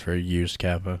 $1,000 for a used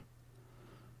Kappa.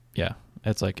 Yeah,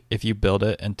 it's like if you build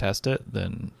it and test it,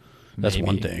 then that's maybe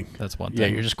one thing. That's one thing. Yeah,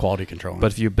 you're just quality controlling.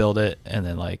 But if you build it and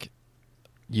then like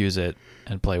use it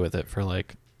and play with it for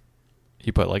like,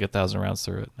 you put like 1,000 rounds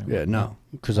through it. Yeah, no,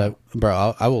 because I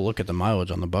will look at the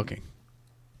mileage on the bucking.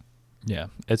 Yeah,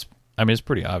 it's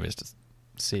pretty obvious to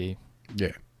see.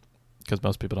 Yeah, because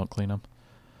most people don't clean them.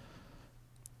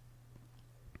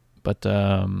 But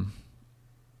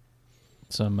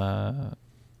some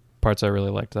parts I really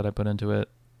liked that I put into it.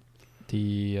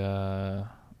 The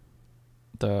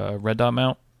red dot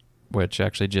mount, which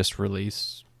actually just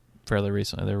released fairly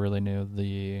recently. They're really new.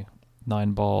 The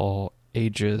 9-ball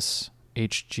Aegis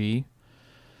HG,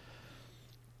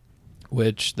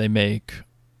 which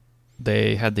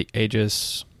they had the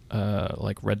Aegis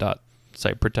like red dot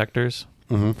sight protectors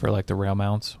for like the rail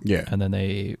mounts. Yeah, and then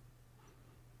they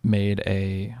made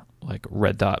a like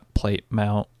red dot plate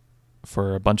mount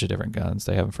for a bunch of different guns.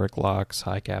 They have them for Glocks,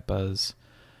 high capas,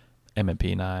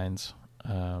 M&P 9s,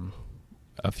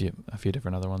 a few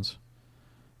different other ones,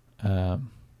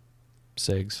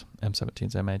 SIGs,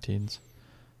 M17s, M18s,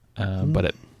 but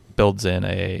it builds in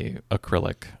a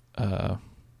acrylic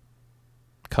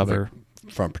cover,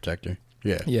 like front protector.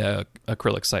 Yeah,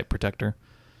 acrylic sight protector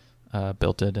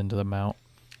built it into the mount,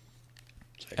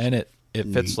 and it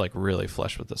fits like really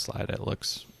flush with the slide. It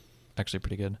looks actually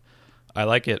pretty good. I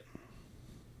like it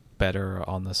better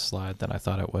on the slide than I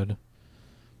thought it would.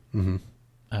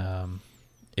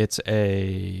 It's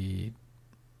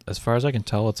as far as I can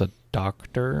tell, it's a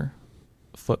doctor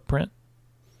footprint.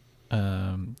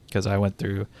 Because I went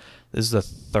through, this is the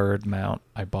third mount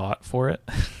I bought for it,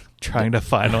 trying to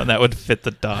find one that would fit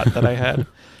the dot that I had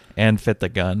and fit the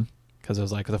gun. Because it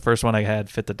was like the first one I had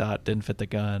fit the dot, didn't fit the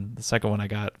gun. The second one I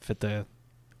got fit the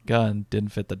gun,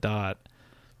 didn't fit the dot.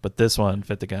 But this one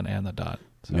fit the gun and the dot.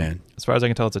 So, man, as far as I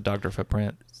can tell, it's a doctor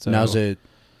footprint. So now is it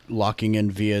locking in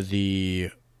via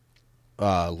the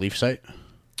leaf sight?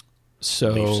 So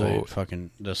leaf sight,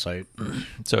 fucking the sight.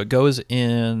 So it goes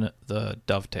in the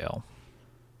dovetail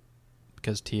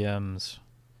because TM's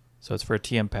So it's for a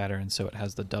TM pattern, so it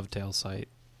has the dovetail sight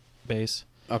base.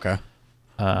 Okay.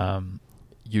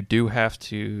 You do have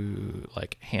to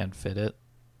like hand fit it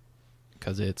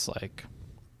because it's like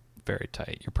very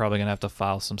tight. You're probably gonna have to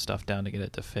file some stuff down to get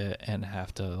it to fit and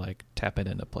have to like tap it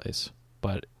into place,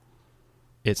 but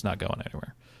it's not going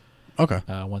anywhere. Okay.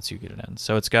 Once you get it in,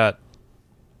 so it's got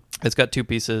 2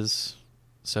 pieces.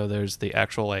 So there's the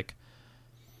actual like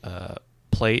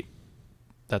plate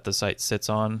that the sight sits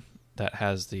on that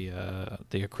has the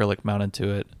acrylic mounted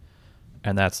to it,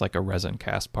 and that's like a resin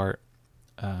cast part.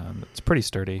 It's pretty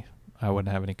sturdy. I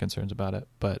wouldn't have any concerns about it,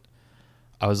 but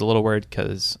I was a little worried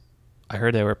because I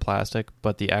heard they were plastic,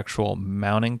 but the actual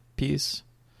mounting piece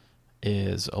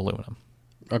is aluminum.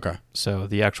 Okay. So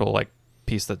the actual like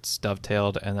piece that's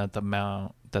dovetailed and that the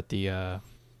mount that the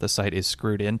sight is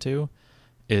screwed into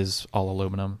is all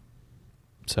aluminum.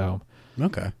 So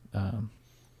Okay.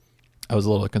 I was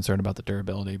a little concerned about the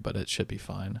durability, but it should be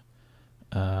fine.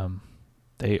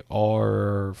 They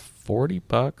are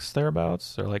 $40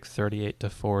 thereabouts. They're like 38 to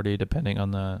 40 depending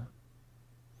on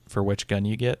for which gun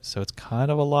you get. So it's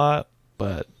kind of a lot,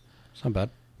 but it's not bad.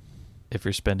 If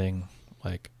you're spending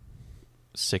like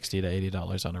 $60 to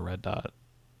 $80 on a red dot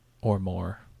or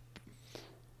more,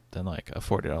 then like a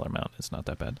 $40 mount, it's not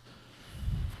that bad.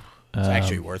 It's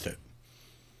actually worth it.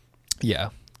 Yeah,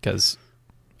 because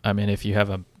I mean, if you have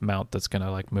a mount that's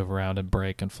gonna like move around and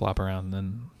break and flop around,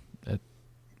 then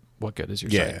what good is your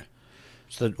sight?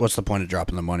 So what's the point of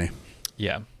dropping the money?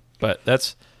 Yeah, but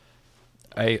that's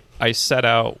I set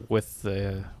out with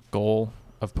the goal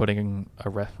of putting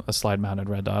a slide mounted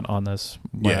red dot on this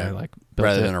when I like built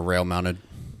rather it. than a rail mounted.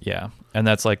 Yeah, and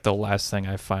that's like the last thing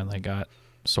I finally got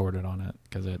sorted on it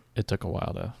because it took a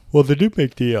while to. Well, they do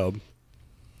make the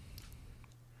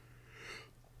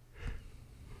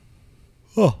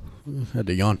I had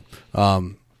to yawn.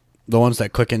 The ones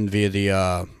that click in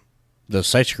via the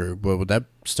sight screw, would that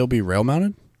still be rail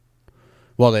mounted?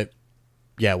 Well, it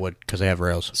would, because they have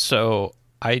rails. So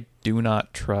I do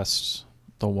not trust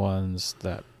the ones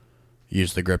that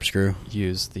Use the grip screw.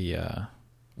 use the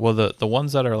the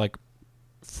ones that are like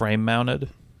frame mounted,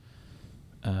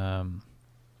 like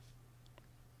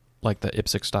the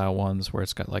IPSC style ones where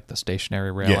it's got like the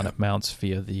stationary rail and it mounts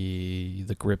via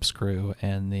the grip screw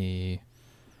and the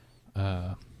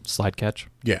slide catch.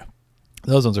 Yeah.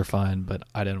 Those ones are fine, but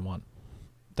I didn't want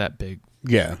that big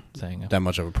thing. That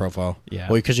much of a profile. Yeah.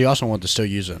 Well, because you also want to still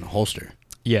use it in a holster.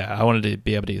 Yeah, I wanted to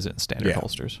be able to use it in standard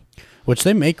holsters. Which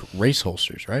they make race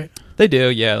holsters, right? They do,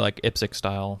 yeah, like IPSC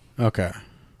style. Okay.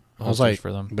 I was holsters like,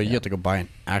 for them. but you have to go buy an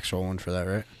actual one for that,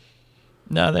 right?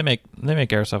 No, they make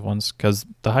airsoft ones because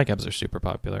the high caps are super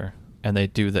popular, and they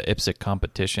do the IPSC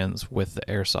competitions with the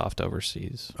airsoft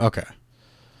overseas. Okay.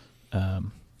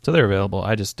 So they're available.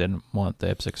 I just didn't want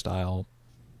the IPSC style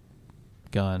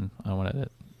gun. I wanted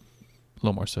it a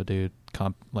little more subdued,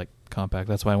 compact.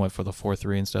 That's why I went for the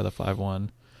 4.3 instead of the 5.1.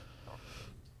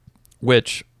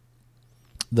 Which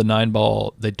the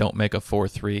 9-ball, they don't make a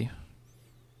 4.3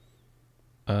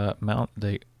 mount.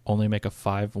 They only make a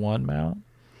 5.1 mount,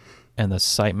 and the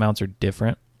sight mounts are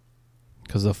different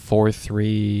because the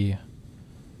 4.3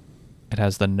 it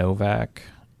has the Novak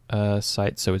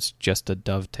sight, so it's just a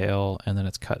dovetail and then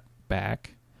it's cut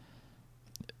back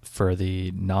for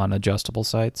the non-adjustable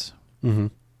sights. Mm-hmm.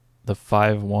 The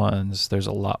 5.1s, there's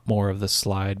a lot more of the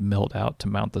slide milled out to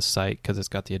mount the sight because it's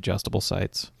got the adjustable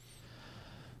sights.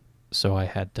 So I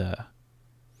had to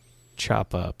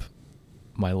chop up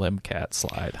my Limcat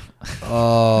slide.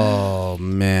 Oh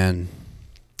man!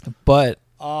 But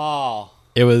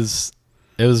it was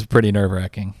pretty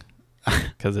nerve-wracking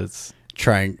because it's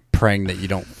praying that you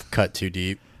don't cut too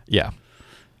deep. Yeah,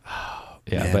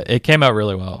 man. But it came out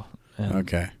really well. And,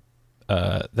 okay.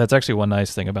 That's actually one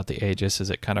nice thing about the Aegis is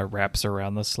it kind of wraps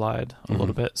around the slide a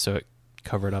little bit, so it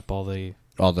covered up all the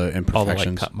imperfections, all the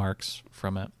like cut marks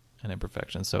from it and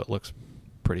imperfections, so it looks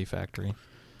pretty factory.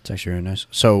 It's actually really nice.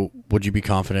 So, would you be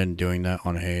confident in doing that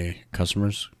on a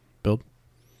customer's build?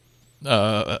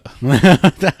 I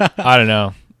don't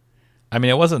know. I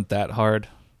mean, it wasn't that hard.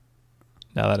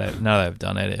 Now that I've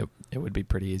done it, it would be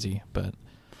pretty easy. But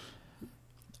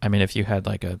I mean, if you had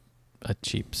like a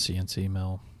cheap CNC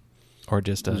mill or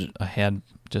just a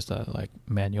like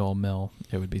manual mill,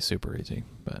 it would be super easy.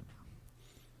 But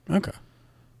okay,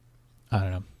 I don't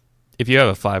know. If you have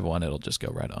a 5.1, it'll just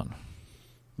go right on.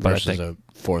 But versus a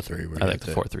 4.3. I think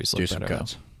the 4.3s look better.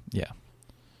 Cuts. Yeah.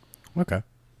 Okay.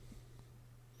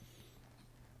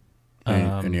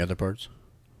 Any other parts?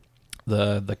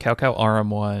 The Cow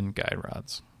RM1 guide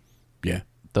rods. Yeah.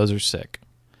 Those are sick.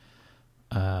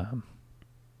 I've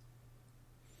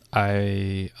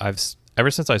ever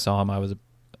since I saw them, I was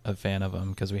a fan of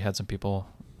them because we had some people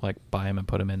like buy them and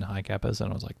put them in high capas, and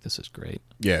I was like, this is great.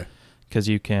 Yeah. Because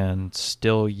you can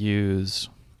still use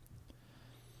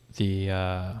you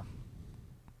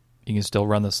can still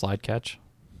run the slide catch.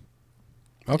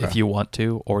 Okay. If you want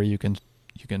to, or you can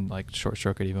like short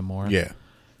stroke it even more. Yeah.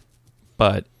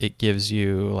 But it gives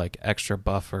you like extra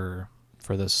buffer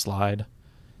for the slide,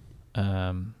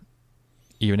 even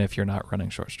if you're not running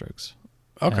short strokes.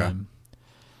 Okay.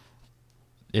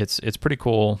 It's pretty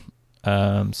cool.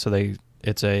 Technically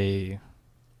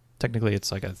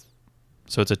it's like it's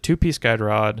a 2-piece guide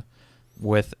rod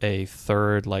with a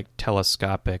third like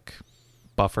telescopic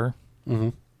buffer. Mm-hmm.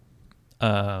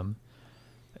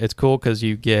 It's cool because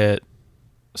you get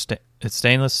it's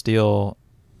stainless steel,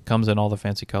 comes in all the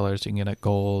fancy colors. You can get it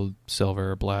gold,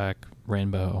 silver, black,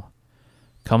 rainbow.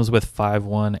 Comes with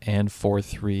 5.1 and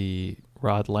 4.3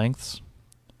 rod lengths.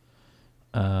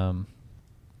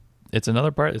 It's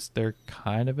another part. They're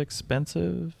kind of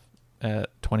expensive at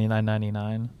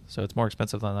 $29.99, so it's more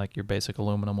expensive than like your basic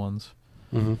aluminum ones.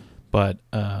 Mm-hmm. But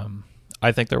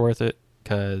I think they're worth it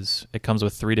because it comes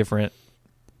with 3 different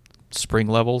spring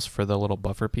levels for the little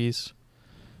buffer piece,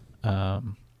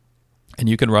 and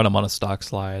you can run them on a stock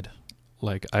slide.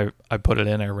 Like I put it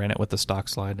in, I ran it with the stock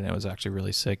slide, and it was actually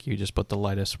really sick. You just put the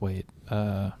lightest weight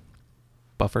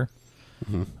buffer,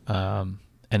 Mm-hmm.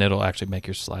 And it'll actually make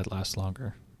your slide last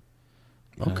longer.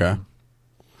 Okay.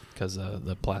 Because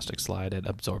the plastic slide, it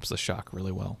absorbs the shock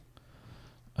really well,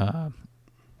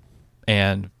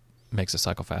 and makes the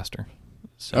cycle faster.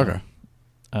 So, Okay.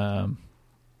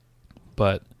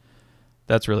 But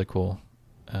that's really cool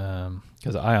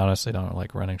because I honestly don't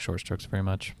like running short strokes very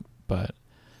much, but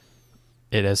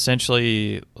it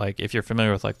essentially, like if you're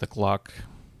familiar with like the Glock,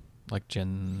 like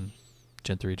Gen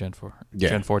 3, Gen 4, Yeah.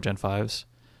 Gen 4, Gen 5s,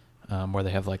 where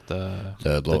they have like the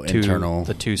little two, internal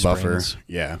the 2 buffer. springs.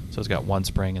 Yeah. So it's got 1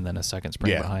 spring and then a second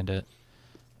spring Yeah. behind it,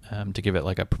 to give it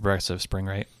like a progressive spring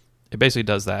rate. It basically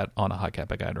does that on a high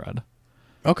CAPA guide rod.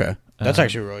 Okay. That's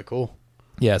actually really cool.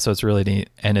 Yeah, so it's really neat,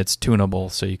 and it's tunable,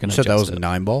 so you can You said adjust that was it. a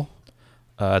 9-ball?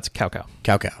 It's a Cow. Cow.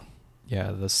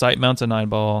 Yeah, the sight mount's a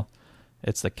 9-ball.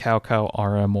 It's the Cow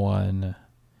RM1.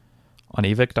 On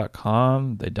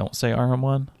evic.com, they don't say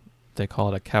RM1. They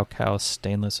call it a Cow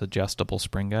stainless adjustable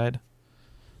spring guide.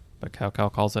 But Cow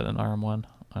calls it an RM1.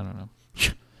 I don't know.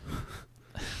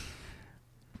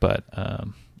 But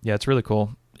yeah, it's really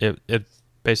cool. It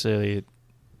basically,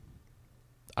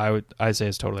 I say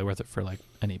it's totally worth it for like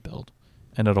any build,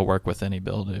 and it'll work with any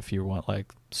build if you want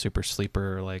like super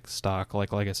sleeper, like stock.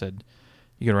 Like I said,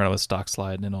 you can run it with stock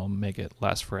slide and it'll make it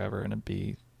last forever and it'd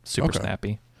be super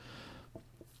snappy.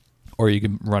 Or you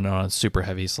can run it on a super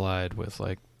heavy slide with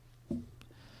like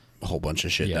A whole bunch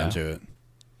of shit done to it.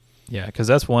 Yeah, because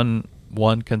that's one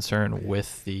concern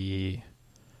with the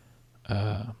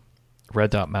red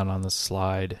dot mount on the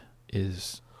slide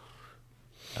is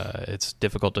it's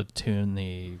difficult to tune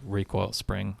the recoil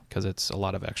spring because it's a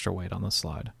lot of extra weight on the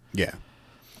slide. Yeah.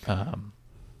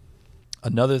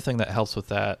 Another thing that helps with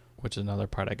that, which is another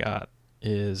part I got,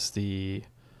 is the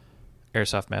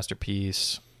Airsoft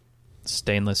Masterpiece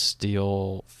stainless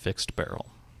steel fixed barrel.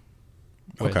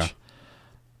 Which, Okay.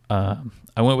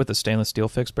 I went with the stainless steel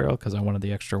fixed barrel because I wanted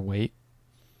the extra weight.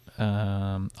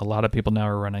 A lot of people now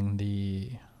are running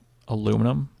the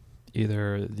aluminum.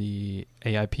 Either the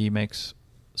AIP makes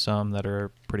some that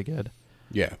are pretty good,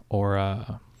 Yeah. or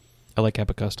LA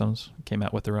CAPA Customs came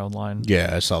out with their own line. Yeah,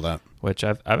 I saw that. Which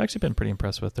I've actually been pretty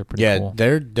impressed with. They're pretty cool.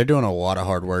 They're doing a lot of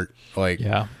hard work. Like,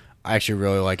 Yeah. I actually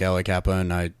really like LA CAPA,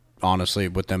 and I honestly,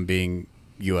 with them being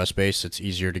US based, it's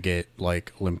easier to get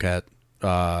like Limcat,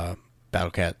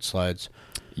 Battlecat slides.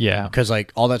 Yeah. Because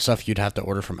like all that stuff you'd have to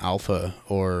order from Alpha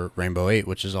or Rainbow 8,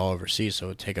 which is all overseas, so it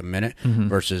would take a minute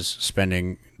versus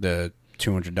spending the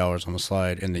 $200 on the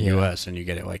slide in the US and you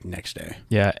get it like next day.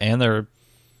 Yeah, and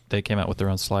they came out with their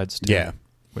own slides too. Yeah.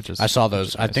 Which is I saw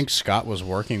those. nice. I think Scott was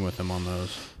working with them on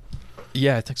those.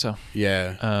 Yeah, I think so.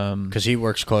 Yeah. Because he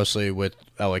works closely with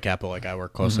LA Capital, like I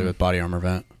work closely with Body Armor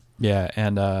Vent. Yeah,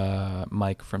 and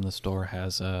Mike from the store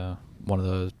has one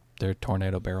of their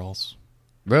tornado barrels.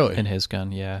 Really? In his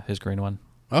gun, yeah, his green one.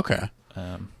 Okay.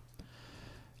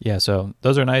 Yeah, so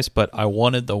those are nice, but I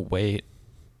wanted the weight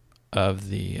of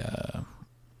the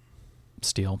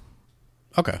steel.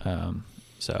 Okay.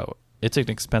 So it's an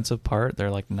expensive part.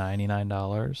 They're like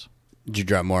 $99. Did you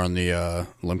drop more on the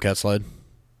Limcat slide?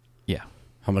 Yeah.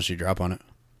 How much did you drop on it?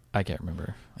 I can't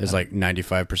remember. It's like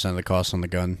 95% of the cost on the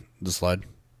gun, the slide.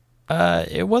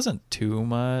 It wasn't too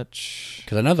much.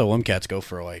 Because I know the Limcats go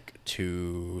for like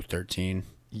 $213.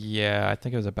 Yeah, I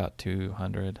think it was about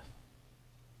 $200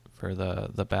 for the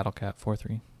Battlecat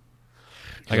 4.3.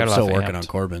 I got I'm it still off working Amped. on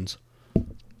Corbin's.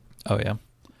 Oh yeah.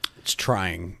 It's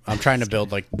trying. I'm trying to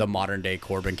build like the modern day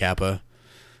Corbin Kappa,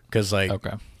 because like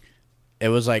Okay. it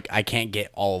was like I can't get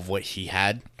all of what he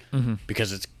had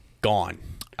because it's gone.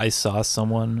 I saw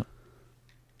someone.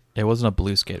 It wasn't a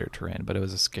blue skater terrain, but it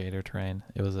was a skater terrain.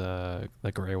 It was the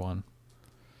gray one.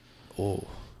 Oh,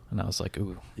 And I was like,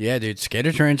 ooh, yeah, dude.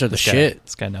 Skater trains are the this guy- shit.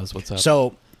 This guy knows what's up.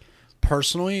 So,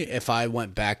 personally, if I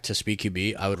went back to Speed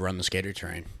QB, I would run the skater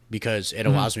terrain because it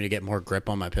allows me to get more grip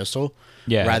on my pistol.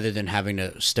 Yeah. Rather than having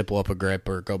to stipple up a grip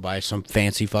or go buy some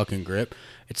fancy fucking grip.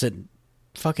 It's a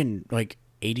fucking like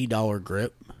 $80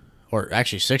 grip, or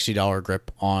actually $60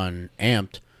 grip on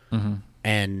Amped,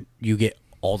 and you get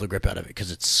all the grip out of it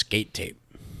because it's skate tape.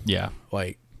 yeah.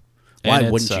 Like, And why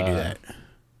it's, wouldn't you do that?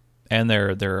 And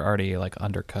they're already like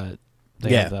undercut.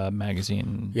 They Yeah. have the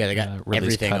magazine. Yeah, they got release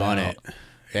everything cut on out. it.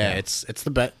 Yeah, it's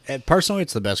the best. Personally,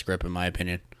 it's the best grip in my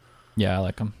opinion. Yeah, I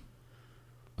like them.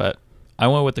 But I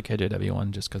went with the KJW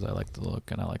one just because I like the look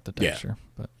and I like the Yeah. texture.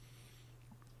 But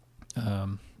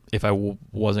if I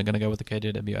wasn't going to go with the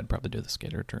KJW, I'd probably do the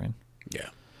skater terrain. Yeah.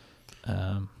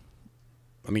 Um,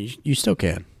 I mean, you still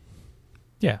can.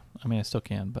 yeah, I mean, I still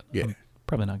can, but Yeah. I'm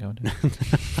probably not going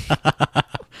to.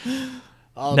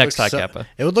 Oh, Next high Kappa.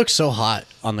 It would look so hot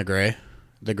on the gray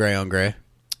on gray.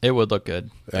 It would look good.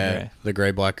 the gray. The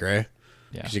gray, black, gray.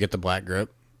 Yeah. Because you get the black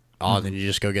grip. Oh, then you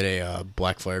just go get a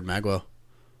black flared magwell.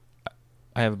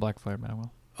 I have a black flared magwell.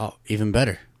 Oh, even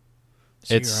better.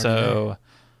 It's you're already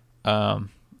so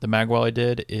the magwell I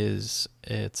did it's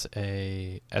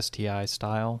a STI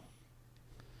style.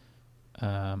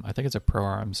 I think it's a Pro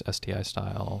Arms STI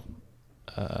style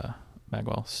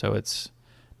magwell. So it's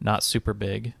not super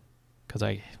big because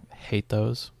I hate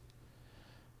those.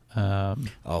 Oh,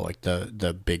 like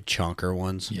the big chunker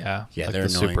ones. Yeah, Yeah, like they're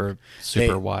the annoying.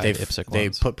 super wide IPSC They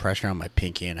ones. put pressure on my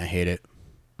pinky, and I hate it.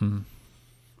 Mm.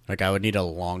 Like, I would need a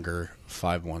longer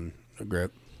 5-1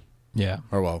 grip. Yeah,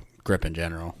 Or, well, grip in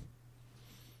general.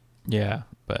 yeah,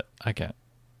 but I can't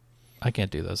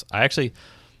do those.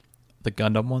 The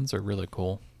Gundam ones are really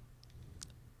cool.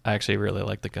 I actually really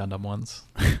like the Gundam ones.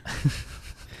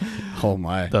 Oh,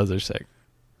 my. Those are sick.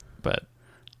 But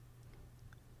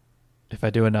if I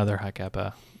do another high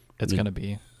Kappa, it's going to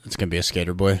be It's going to be a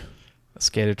skater boy. a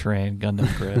skater terrain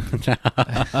Gundam grip.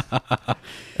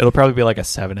 It'll probably be like a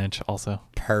 7-inch also.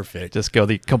 Perfect. Just go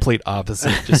the complete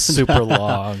opposite. Just super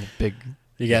long, big.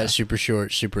 You got super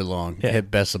short, super long. Yeah.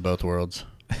 Hit best of both worlds.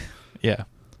 Yeah.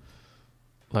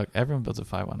 Look, everyone builds a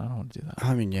 5-1. I don't want to do that.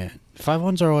 I mean, yeah.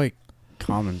 5-1s are, like,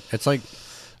 common. It's like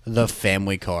the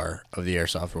family car of the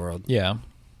airsoft world. Yeah.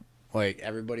 Like,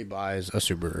 everybody buys a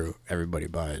Subaru. Everybody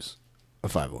buys a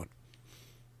 5-1.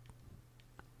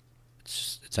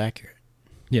 It's accurate.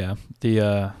 Yeah.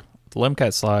 The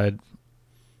Limcat slide,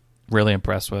 really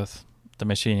impressed with. The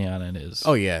machining on it is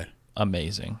Oh, yeah.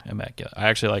 amazing. Immaculate. I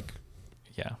actually like,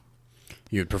 yeah.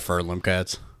 You would prefer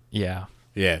Limcats? Yeah.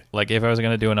 Yeah. Like, if I was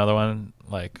going to do another one,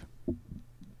 like,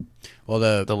 Well,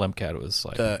 the Limcat was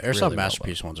like the Airsoft really well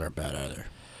Masterpiece done. ones aren't bad either.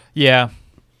 Yeah.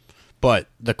 But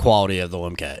the quality of the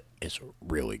Limcat is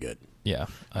really good. Yeah.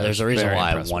 There's a was reason very why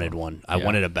I impressed wanted with it. one. I Yeah.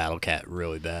 wanted a Battle Cat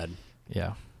really bad.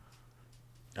 Yeah.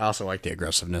 I also like the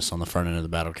aggressiveness on the front end of the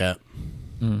Battle Cat.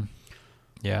 Mm.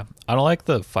 Yeah. I don't like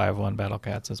the 5-1 Battle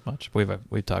Cats as much. We've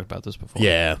talked about this before.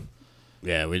 Yeah.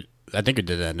 Yeah, I think we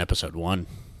did that in episode 1.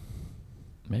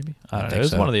 Maybe. I don't know. think It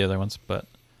was so. one of the other ones, but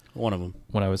One of them.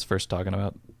 when I was first talking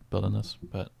about building this,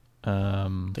 but I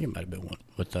think it might have been one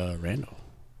with Randall.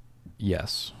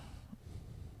 yes.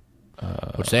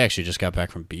 Which they actually just got back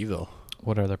from Beeville.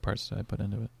 What other parts did I put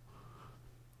into it?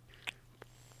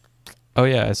 Oh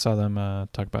yeah, I saw them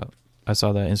talk about. I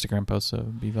saw the Instagram post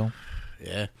of Beeville.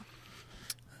 Yeah.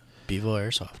 Beeville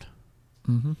Airsoft.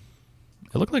 Mm-hmm.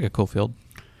 It looked like a cool field.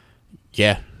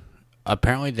 Yeah.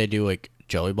 Apparently they do like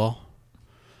jelly ball.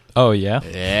 Oh yeah.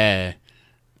 Yeah.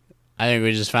 I think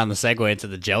we just found the segue into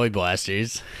the jelly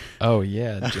blasters. Oh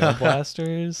yeah. Gel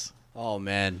blasters. Oh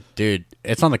man, dude,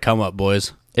 it's on the come up,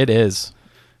 boys. It is.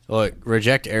 Look,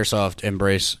 reject airsoft,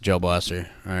 embrace gel blaster.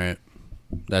 All right,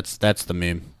 that's the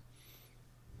meme.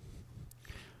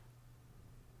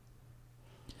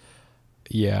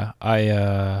 Yeah.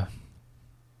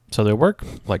 So they work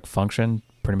like function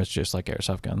pretty much just like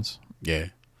airsoft guns. Yeah.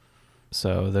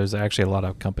 So there's actually a lot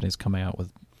of companies coming out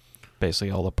with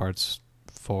basically all the parts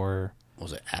for. What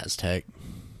was it Aztec?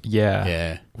 Yeah.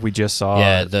 Yeah. We just saw.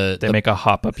 Yeah, they make a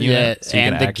hop up unit. Yeah, so you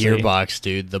and can the actually gearbox,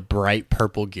 dude, the bright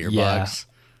purple gearbox. Yeah.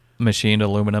 Machined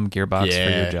aluminum gearbox for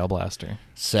Yeah. your gel blaster.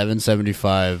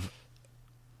 775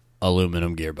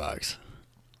 aluminum gearbox.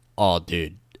 Oh,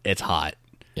 dude, it's hot.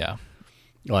 Yeah.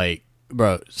 Like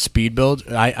bro, speed build.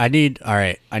 I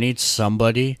need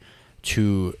somebody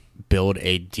to build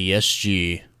a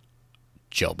DSG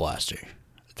gel blaster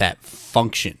that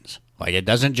functions. Like, it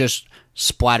doesn't just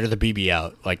splatter the BB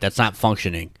out. Like, that's not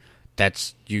functioning.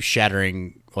 That's you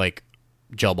shattering, like,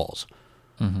 gel balls.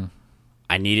 Mm-hmm.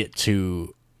 I need it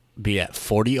to be at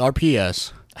 40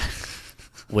 RPS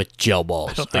with gel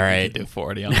balls. I don't think we can do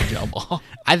 40 on a gel ball.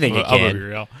 I think it I'll can. be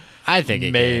real. I think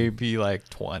it maybe like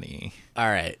 20. All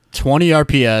right, 20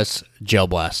 RPS gel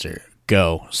blaster.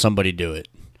 Go. Somebody do it,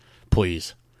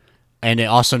 please. And it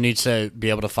also needs to be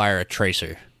able to fire a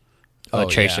tracer.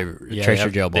 Tracer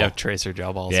gel ball. They have tracer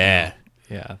gel balls. Yeah.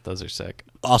 Now. Yeah, those are sick.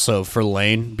 Also, for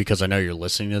Lane, because I know you're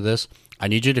listening to this, I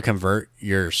need you to convert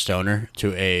your stoner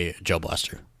to a gel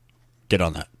blaster. Get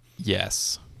on that.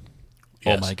 Yes.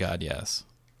 Yes. Oh my god, yes.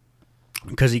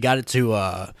 Because he got it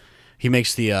to, he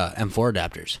makes the M4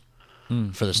 adapters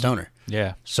for the stoner.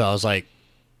 Yeah. So I was like,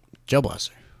 gel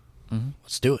blaster. Mm-hmm.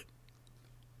 Let's do it.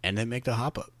 And then make the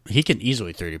hop up. He can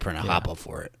easily 3D print a hop up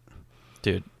for it.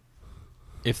 Dude,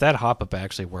 if that hop up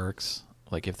actually works,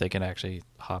 like if they can actually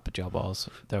hop gel balls,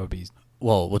 that would be...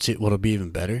 Well, what'll be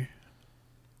even better?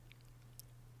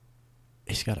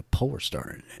 He's got a polar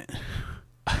star in it.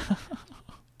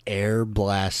 Air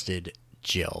blasted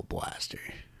gel blaster.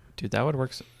 Dude, that would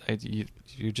work.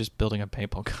 You're just building a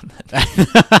paintball gun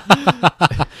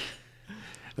then.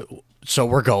 So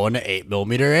we're going to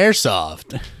 8mm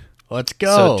airsoft. Let's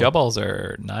go. So gel balls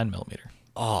are 9mm.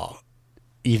 Oh,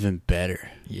 even better.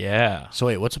 Yeah. So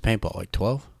wait, what's a paintball? Like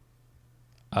 12?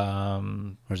 Or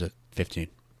is it 15?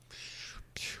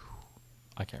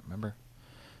 I can't remember.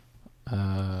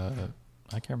 I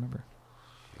can't remember.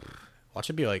 Watch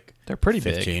it be like they're pretty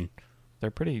 15. Big.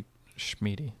 They're pretty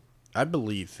schmeedy. I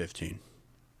believe 15.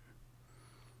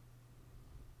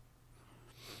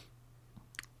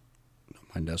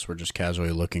 Mind us, we're just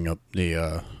casually looking up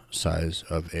the size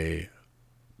of a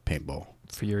paintball.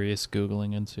 Furious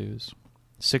Googling ensues.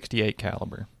 68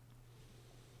 caliber.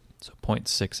 So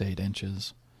 0.68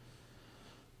 inches.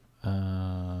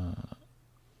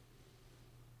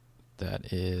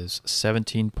 That is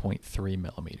 17.3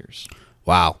 millimeters.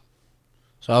 Wow.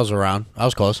 So I was around. I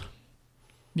was close.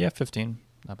 Yeah, 15.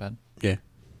 Not bad. Yeah.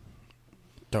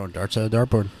 Throwing darts at a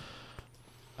dartboard.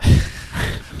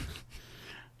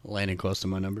 Landing close to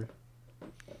my number.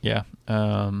 Yeah.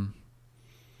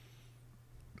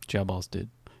 Gel balls, dude.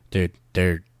 Dude,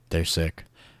 they're sick.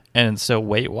 And so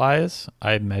weight-wise,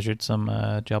 I measured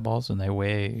some gel balls, and they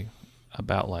weigh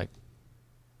about like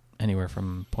anywhere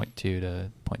from 0.2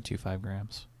 to 0.25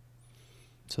 grams.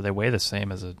 So they weigh the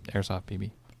same as an airsoft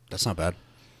BB. That's not bad.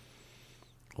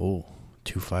 Oh,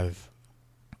 2.5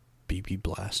 BB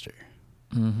blaster.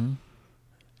 Mm-hmm.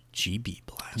 GB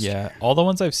blaster. Yeah, all the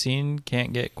ones I've seen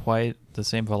can't get quite the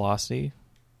same velocity.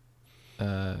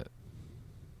 This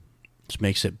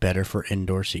makes it better for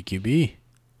indoor CQB.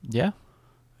 Yeah.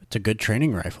 It's a good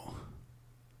training rifle.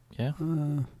 Yeah.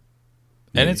 And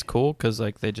it's cool because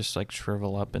like they just like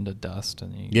shrivel up into dust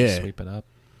and you just sweep it up.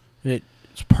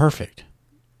 It's perfect.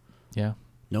 Yeah.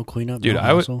 No cleanup. Dude,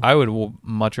 no I would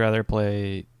much rather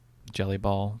play jelly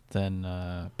ball than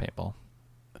paintball.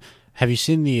 Have you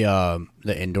seen the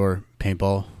indoor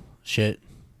paintball shit?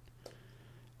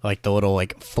 Like the little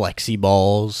like flexi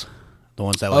balls, the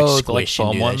ones that like squish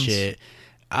and do that shit.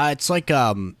 It's like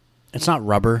it's not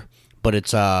rubber, but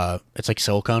it's like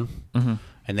silicone,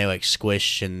 and they like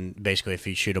squish, and basically if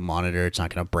you shoot a monitor, it's not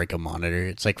gonna break a monitor.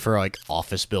 It's like for like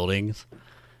office buildings.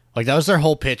 Like that was their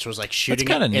whole pitch, was like shooting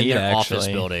it in their office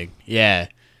building. Yeah,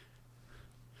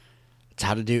 it's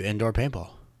how to do indoor paintball.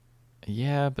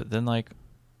 Yeah, but then like,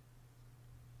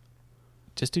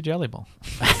 just do jelly ball.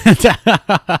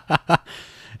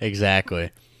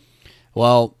 Exactly.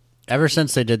 Well, ever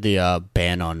since they did the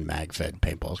ban on mag-fed,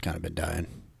 paintball's kind of been dying.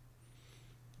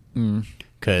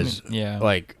 Because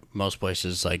like most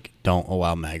places like don't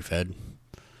allow mag-fed,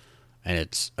 and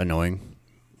it's annoying.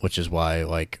 Which is why,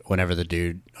 like, whenever the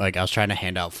dude, like, I was trying to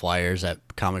hand out flyers at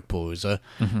Comic Palooza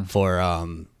for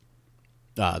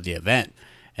the event,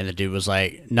 and the dude was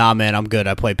like, "Nah, man, I'm good.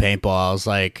 I play paintball." I was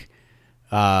like,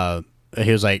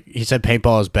 he said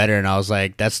paintball is better, and I was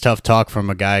like, that's tough talk from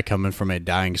a guy coming from a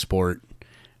dying sport.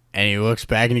 And he looks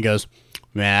back and he goes,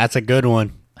 "Man, that's a good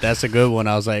one. That's a good one."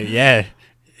 I was like, yeah.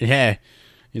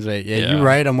 He's like, yeah, you're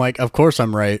right. I'm like, of course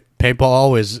I'm right.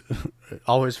 Paintball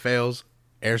always fails.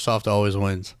 Airsoft always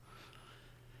wins.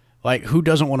 Like, who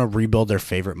doesn't want to rebuild their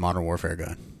favorite Modern Warfare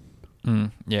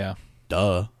gun? Yeah.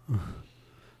 Duh.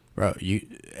 Bro,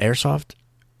 Airsoft,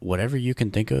 whatever you can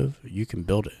think of, you can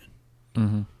build it.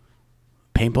 Mm-hmm.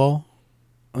 Paintball?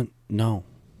 No.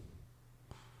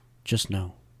 Just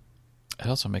no. It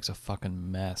also makes a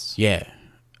fucking mess. Yeah.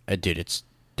 Dude, it's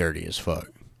dirty as fuck.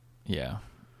 Yeah.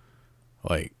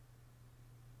 Like,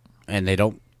 and they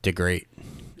don't degrade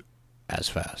as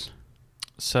fast.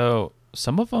 So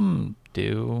some of them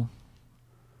do.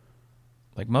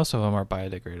 Like most of them are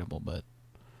biodegradable, but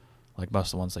like most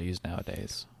of the ones they use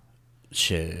nowadays.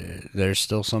 Shit, there's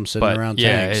still some sitting around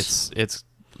yeah, tanks. it's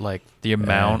like the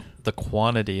amount, the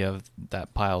quantity of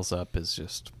that piles up is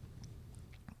just.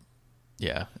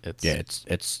 Yeah,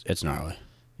 it's gnarly.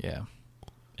 Yeah,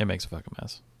 it makes a fucking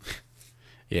mess.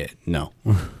 Yeah, no,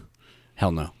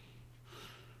 hell no.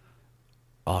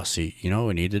 Oh, see, you know what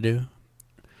we need to do?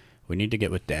 We need to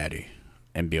get with Daddy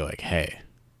and be like, hey,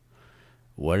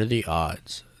 what are the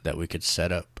odds that we could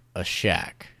set up a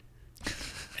shack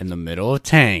in the middle of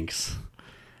tanks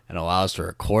and allow us to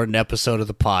record an episode of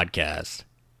the podcast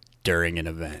during an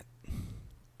event?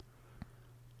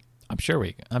 I'm sure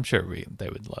they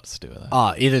would let us do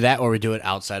that. Either that or we do it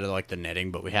outside of like the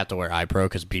netting, but we have to wear iPro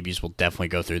because BBs will definitely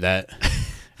go through that.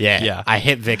 Yeah. I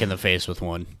hit Vic in the face with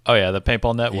one. Oh yeah, the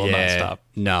paintball net will not stop.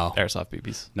 No. Airsoft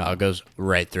BBs. No, it goes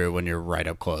right through when you're right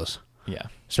up close. Yeah.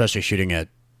 Especially shooting at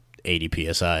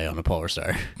 80 PSI on a Polar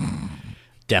Star.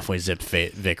 Definitely zipped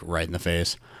Vic right in the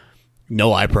face.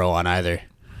 No iPro on either.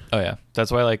 Oh yeah.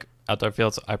 That's why like outdoor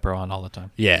fields, iPro on all the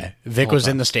time. Yeah. Vic was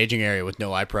in the staging area with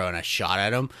no iPro and I shot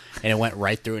at him and it went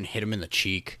right through and hit him in the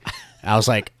cheek. I was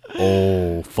like,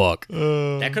 oh, fuck.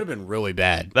 That could have been really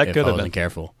bad if I wasn't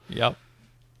careful. Yep.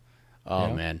 Oh,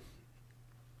 yeah. Man.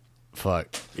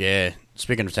 Fuck. Yeah.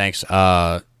 Speaking of tanks,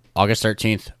 August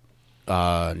 13th,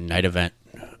 night event.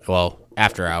 Well,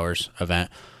 after hours event.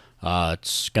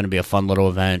 It's going to be a fun little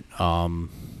event.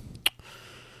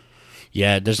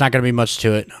 Yeah, there's not going to be much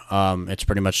to it. It's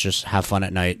pretty much just have fun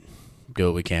at night, do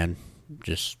what we can,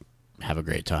 just have a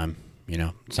great time. You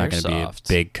know, it's not going to be a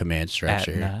big command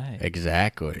structure. At night.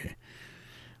 Exactly.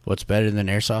 What's better than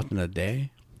airsoft in the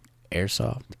day?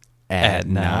 Airsoft at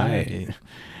night.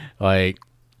 Like,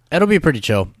 it'll be pretty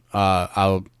chill.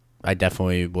 I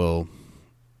definitely will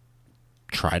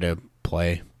try to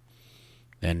play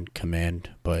and command,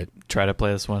 but try to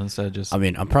play this one instead of just. I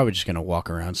mean, I'm probably just gonna walk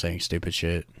around saying stupid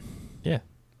shit. Yeah,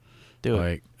 do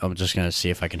it. I'm just gonna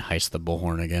see if I can heist the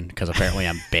bullhorn again because apparently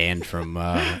I'm banned from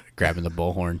grabbing the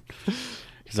bullhorn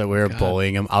because we were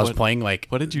bullying him. I was playing like.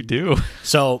 What did you do?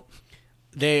 So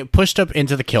they pushed up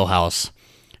into the kill house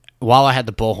while I had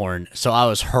the bullhorn, so I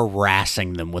was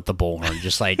harassing them with the bullhorn,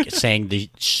 just like saying the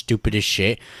stupidest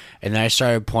shit. And then I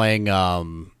started playing,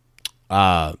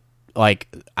 like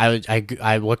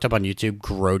I looked up on YouTube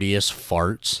 "grodiest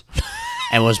farts"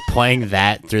 and was playing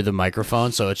that through the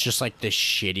microphone. So it's just like the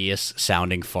shittiest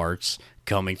sounding farts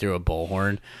coming through a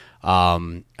bullhorn.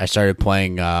 I started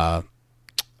playing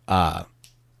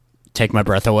 "Take My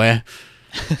Breath Away"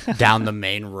 down the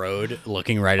main road,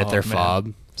 looking right at their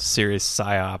fob. Serious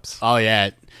psyops. Oh yeah,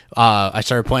 I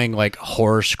started playing like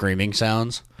horror screaming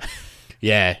sounds.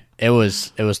 Yeah, it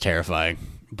was terrifying,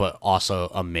 but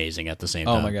also amazing at the same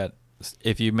time. Oh my god!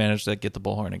 If you manage to get the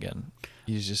bullhorn again,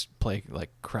 you just play like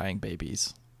crying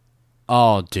babies.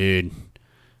 Oh dude,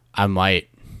 I might.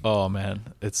 Oh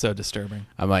man, it's so disturbing.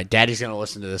 I might. Daddy's gonna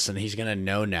listen to this and he's gonna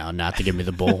know now not to give me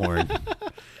the bullhorn.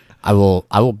 I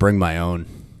will bring my own.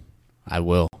 I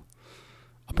will.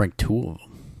 I'll bring two of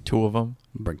them. Two of them.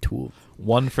 Bring two of them.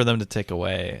 One for them to take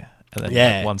away, and then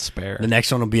like one spare. The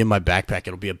next one will be in my backpack.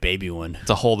 It'll be a baby one. It's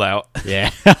a holdout.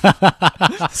 Yeah.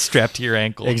 Strapped to your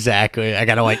ankle. Exactly. I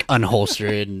gotta like unholster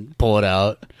it and pull it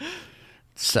out.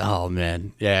 So, oh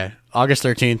man, yeah. August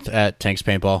 13th at Tanks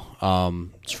Paintball.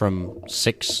 It's from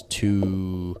 6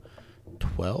 to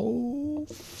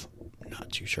 12.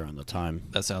 Not too sure on the time.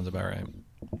 That sounds about right.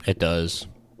 It does.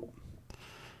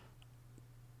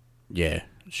 Yeah,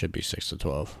 it should be 6 to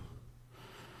 12.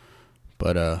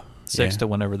 But 6 to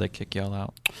whenever they kick y'all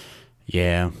out.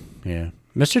 Yeah.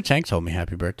 Mr. Tank told me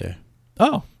happy birthday.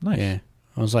 Oh, nice. Yeah.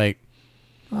 I was like,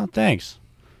 oh, thanks.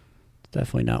 It's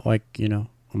definitely not like,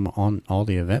 I'm on all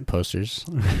the event posters.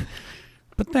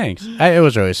 But thanks. It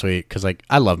was really sweet because, like,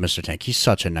 I love Mr. Tank. He's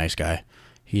such a nice guy.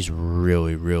 He's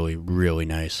really, really, really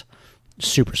nice.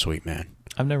 Super sweet, man.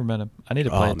 I've never met him. I need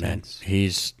to play Tanks.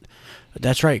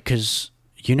 That's right, because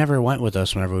you never went with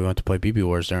us whenever we went to play BB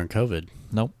Wars during COVID.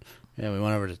 Nope. Yeah, we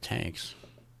went over to Tanks.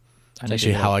 That's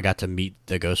actually how I got to meet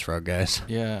the Ghost Frog guys.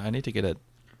 Yeah, I need to get a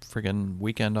friggin'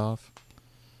 weekend off.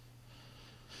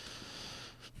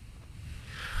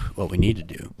 What we need to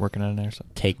do. Working on an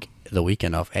airsoft. Take the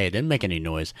weekend off. Hey, it didn't make any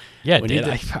noise. Yeah, it did.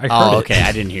 I heard it. Okay.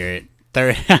 I didn't hear it.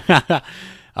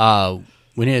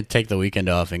 We need to take the weekend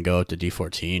off and go up to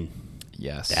D14.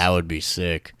 Yes. That would be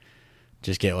sick.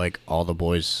 Just get, like, all the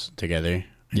boys together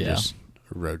and just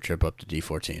road trip up to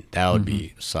D14. That would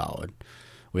be solid.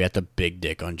 We had the big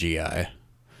dick on GI.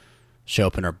 Show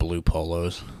up in our blue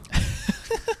polos.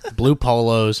 Blue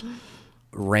polos,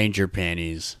 Ranger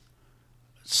panties,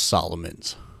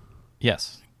 Solomon's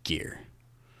Yes. gear.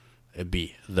 It'd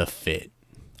be the fit.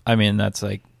 I mean, that's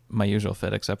like my usual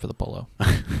fit except for the polo.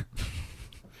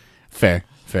 Fair.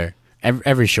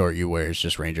 Every short you wear is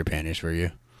just Ranger panties for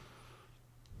you.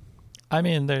 I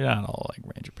mean, they're not all like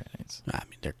Ranger panties. I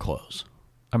mean, they're clothes.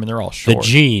 I mean, they're all short. The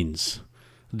jeans,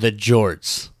 the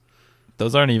jorts.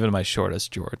 Those aren't even my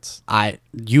shortest jorts.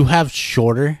 You have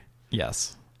shorter?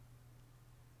 Yes.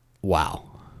 Wow.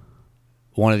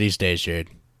 One of these days, Jared.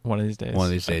 One of these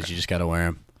days. You just got to wear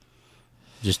them.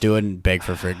 Just do it and beg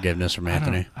for forgiveness from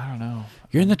Anthony. I don't know.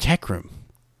 You're in the tech room.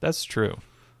 That's true.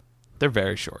 They're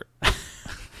very short.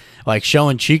 Like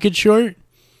showing cheekage short?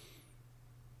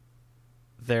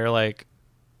 They're like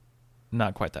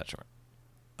not quite that short.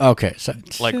 Okay. So,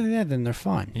 Like- yeah, then they're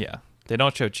fine. Yeah. They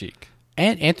don't show cheek.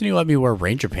 And Anthony let me wear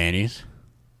Ranger panties.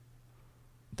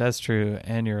 That's true.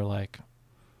 And you're like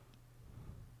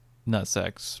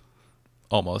nutsack's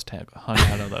almost hung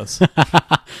out of those.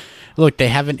 Look, they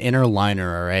have an inner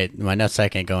liner, all right? My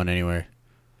nutsack ain't going anywhere.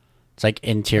 It's like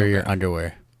interior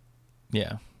underwear.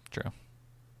 Yeah, true.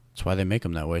 That's why they make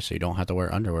them that way, so you don't have to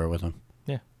wear underwear with them.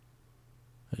 Yeah.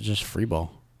 It's just free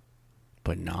ball.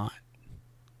 But not.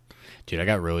 Dude, I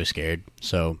got really scared.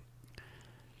 So,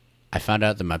 I found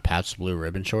out that my Pabst Blue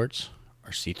Ribbon shorts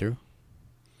are see-through.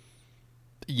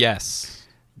 Yes.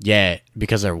 Yeah,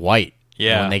 because they're white.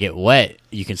 Yeah. And when they get wet,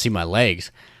 you can see my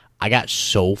legs. I got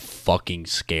so fucking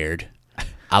scared.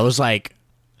 I was like,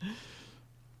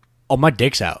 oh, my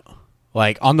dick's out.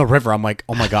 Like, on the river, I'm like,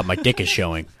 oh my God, my dick is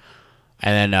showing.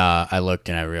 And then I looked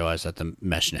and I realized that the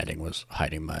mesh netting was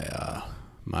hiding my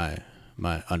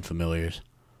my unfamiliars.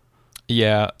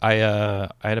 Yeah, I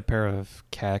had a pair of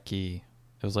khaki.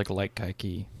 It was like light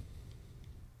khaki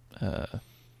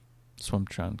swim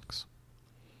trunks.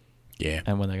 Yeah.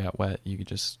 And when they got wet, you could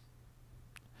just...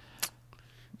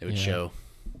 It would show.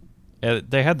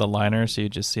 They had the liner, so you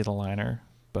just see the liner,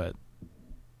 but...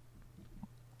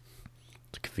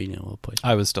 It's a convenient little place.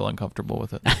 I was still uncomfortable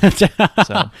with it.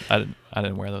 So I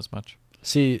didn't wear those much.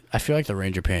 See, I feel like the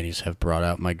Ranger panties have brought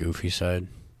out my goofy side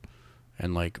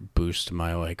and, like, boost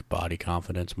my, like, body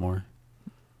confidence more.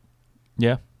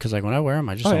 Yeah. Because, like, when I wear them,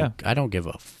 I just I don't give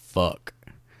a fuck.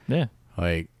 Yeah.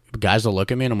 Like, guys will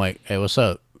look at me and I'm like, hey, what's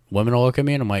up? Women will look at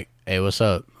me and I'm like, hey, what's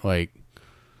up? Like,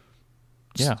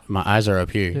 yeah. My eyes are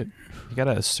up here. Dude, you got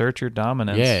to assert your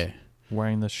dominance. Yeah.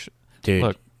 Wearing the... Dude,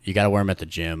 look, you got to wear them at the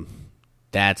gym.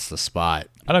 That's the spot.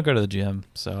 I don't go to the gym,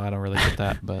 so I don't really get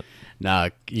that, but... Nah,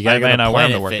 you got to go to I wear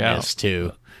them to Planet work Fitness, out.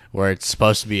 too, where it's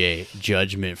supposed to be a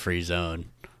judgment-free zone.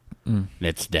 Mm. And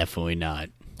it's definitely not.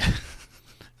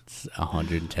 It's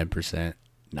 110%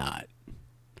 not.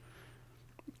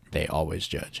 They always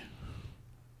judge.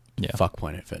 Yeah. Fuck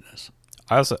Planet Fitness.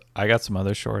 I got some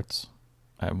other shorts.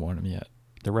 I haven't worn them yet.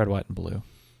 They're red, white, and blue.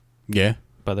 Yeah.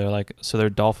 But they're like... So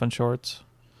they're dolphin shorts,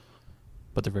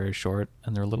 but they're very short,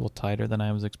 and they're a little tighter than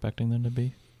I was expecting them to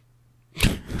be.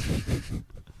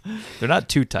 They're not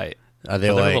too tight. Are they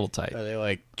They're like a little tight. Are they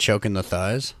like choking the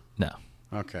thighs? No.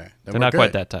 Okay. They're not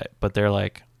quite that tight, but they're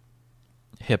like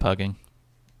hip hugging.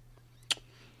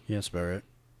 Yeah, that's about right.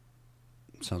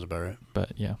 Sounds about right.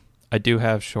 But yeah. I do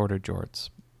have shorter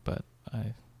jorts, but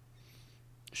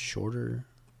Shorter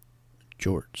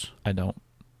jorts.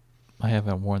 I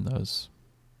haven't worn those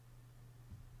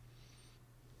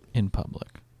in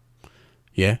public.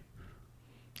 Yeah?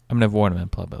 I mean, I've worn them in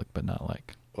public, but not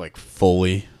like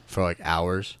fully for like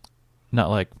hours? not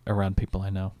like around people I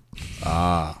know.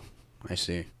 Ah, I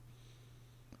see.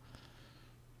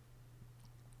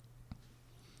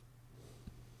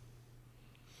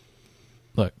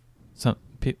 Look, some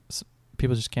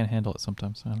people just can't handle it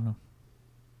sometimes. I don't know.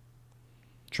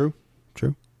 True.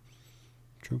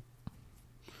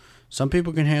 Some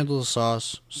people can handle the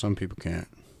sauce. Some people can't.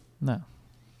 No.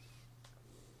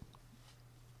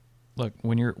 Look,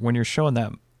 when you're showing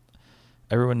that,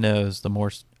 everyone knows the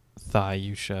more thigh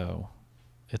you show,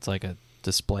 it's like a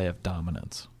display of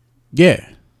dominance. Yeah.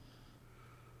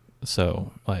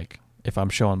 So, like, if I'm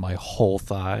showing my whole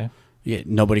thigh, Yeah,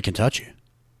 nobody can touch you.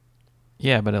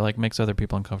 yeah, but it like makes other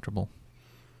people uncomfortable.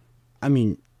 I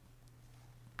mean,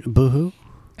 boo-hoo.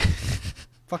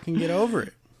 Fucking get over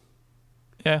it.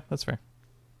 Yeah, that's fair.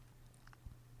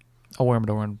 I'll wear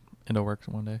them into work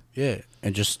one day. Yeah,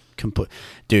 and just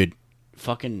dude,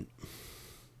 fucking.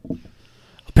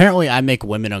 Apparently, I make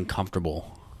women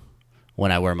uncomfortable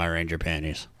when I wear my Ranger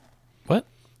panties. What?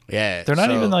 Yeah, They're not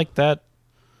even like that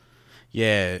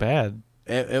yeah bad.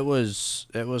 it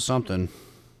was something.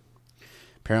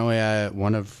 Apparently,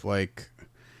 one of like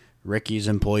Ricky's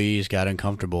employees got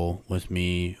uncomfortable with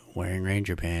me wearing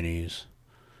ranger panties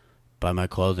by my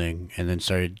clothing, and then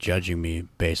started judging me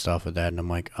based off of that. And I'm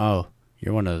like, oh,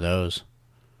 you're one of those.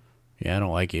 Yeah, I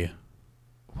don't like you.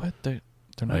 What? They're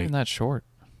not even that short.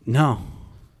 No.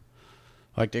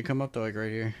 Like they come up to like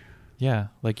right here. Yeah,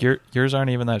 like yours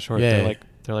aren't even that short. Yeah.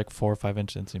 They're like 4 or 5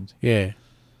 inches, it seems. Yeah.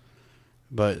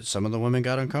 But some of the women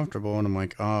got uncomfortable, and I'm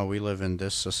like, oh, we live in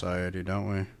this society,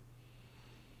 don't we?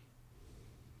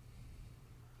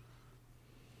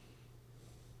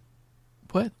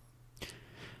 What?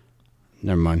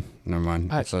 Never mind.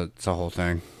 It's a whole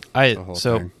thing. This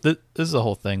is the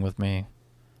whole thing with me.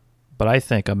 But I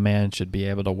think a man should be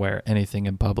able to wear anything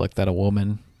in public that a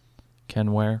woman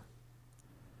can wear.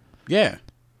 Yeah.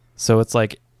 So it's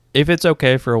like, if it's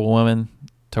okay for a woman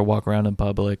to walk around in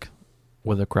public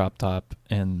with a crop top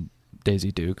and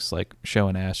Daisy Dukes, like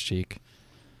showing ass cheek.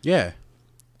 Yeah.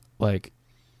 Like,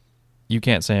 you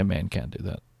can't say a man can't do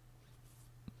that.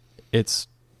 It's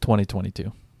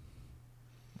 2022.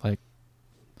 Like,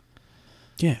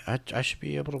 yeah, I should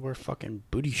be able to wear fucking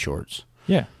booty shorts.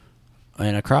 Yeah.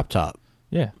 And a crop top.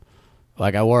 Yeah.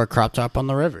 Like I wore a crop top on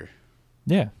the river.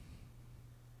 Yeah.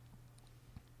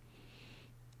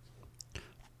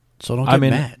 So don't get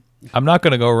mad. I'm not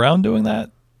going to go around doing that,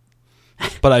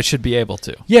 but I should be able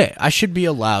to. Yeah, I should be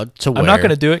allowed to wear. I'm not going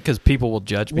to do it because people will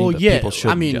judge me, well, but yeah, people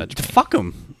shouldn't judge me. Fuck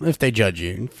them if they judge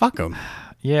you. Fuck them.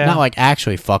 Yeah. Not like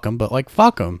actually fuck them, but like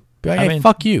fuck them. Be like, hey,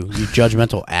 fuck you, you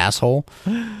judgmental asshole.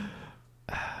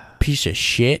 Piece of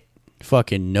shit.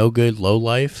 Fucking no good, low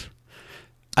life.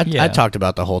 I talked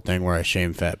about the whole thing where I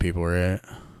shame fat people, right?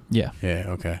 Yeah. Yeah,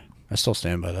 okay. I still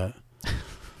stand by that.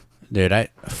 Dude, I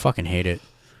fucking hate it.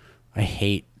 I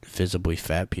hate visibly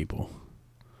fat people.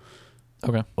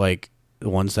 Okay. Like, the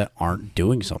ones that aren't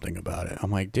doing something about it.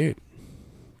 I'm like, dude,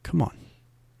 come on.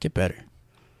 Get better.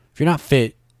 If you're not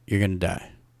fit, you're going to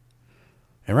die.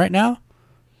 And right now,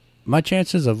 my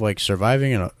chances of, like,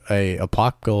 surviving a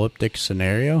apocalyptic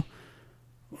scenario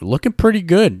are looking pretty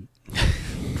good.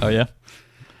 Oh, yeah?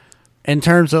 In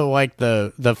terms of, like,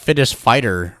 the fittest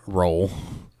fighter role.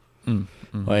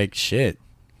 Mm-hmm. Like, shit.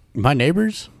 My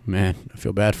neighbors, man, I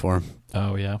feel bad for them.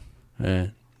 Oh, yeah?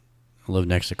 I live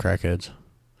next to crackheads.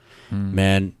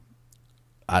 Man,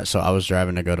 I was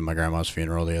driving to go to my grandma's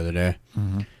funeral the other day.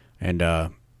 Mm-hmm.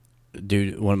 And,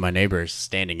 dude, one of my neighbors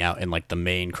standing out in, like, the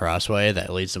main crossway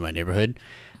that leads to my neighborhood.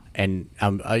 And,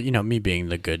 me being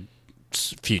the good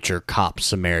future cop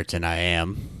Samaritan I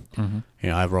am,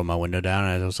 I rolled my window down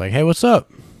and I was like, hey, what's up?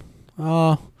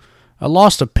 I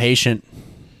lost a patient,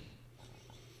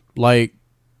 like,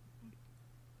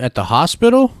 at the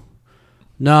hospital?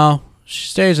 No, she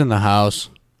stays in the house.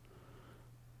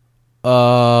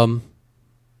 Okay.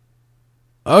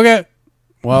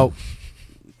 Well,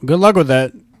 good luck with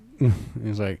that.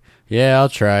 He's like, yeah, I'll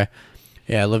try.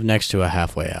 Yeah, I live next to a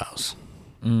halfway house.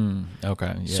 Okay.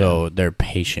 Yeah. So they're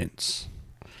patients.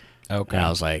 Okay. And I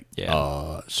was like,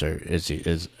 sir,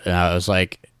 and I was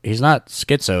like, he's not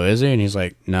schizo, is he? And he's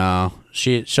like, no,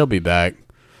 she'll be back.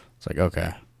 It's like,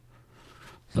 okay.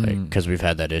 Like, because we've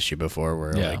had that issue before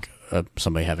where, like,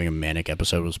 somebody having a manic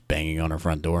episode was banging on her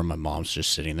front door and my mom's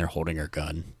just sitting there holding her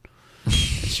gun. And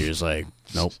she was like,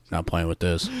 nope, not playing with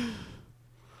this.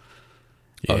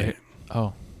 Yeah.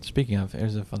 Oh, speaking of,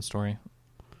 here's a fun story.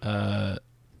 So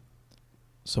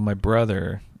my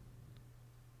brother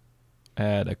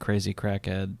had a crazy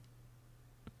crackhead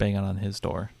banging on his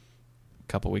door a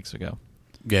couple weeks ago.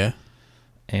 Yeah.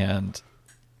 And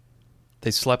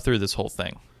they slept through this whole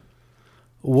thing.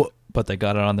 What? But they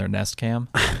got it on their Nest Cam.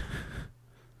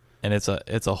 And it's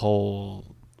a whole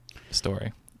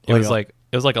story. It was like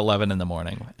 11 in the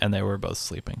morning and they were both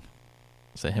sleeping.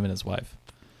 So him and his wife.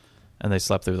 And they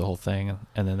slept through the whole thing,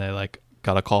 and then they like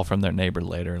got a call from their neighbor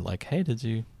later like, "Hey,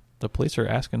 the police are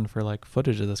asking for like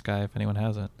footage of this guy if anyone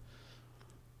has it."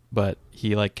 But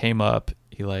he like came up,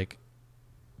 he like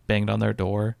banged on their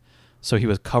door. So he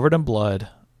was covered in blood,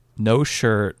 no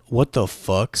shirt, what the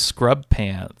fuck? Scrub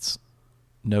pants,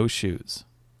 no shoes.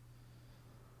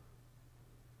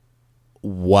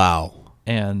 Wow.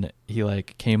 And he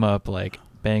like came up, like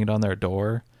banged on their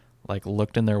door, like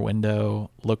looked in their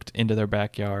window, looked into their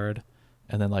backyard,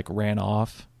 and then like ran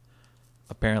off.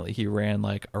 Apparently he ran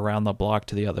like around the block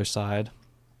to the other side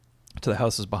to the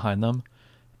houses behind them,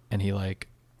 and he like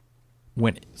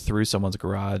went through someone's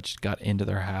garage, got into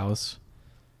their house,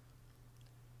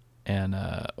 and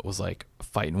was like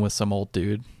fighting with some old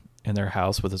dude in their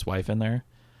house with his wife in there.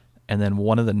 And then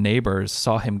one of the neighbors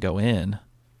saw him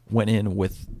went in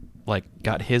with like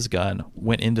got his gun,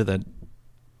 went into the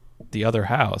the other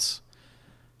house,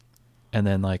 and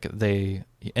then like they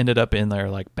ended up in their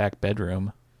like back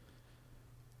bedroom,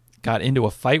 got into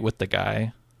a fight with the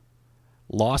guy,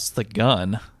 lost the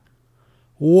gun.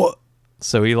 What?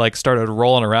 So he like started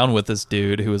rolling around with this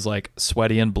dude who was like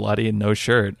sweaty and bloody and no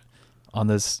shirt on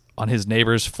his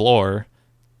neighbor's floor.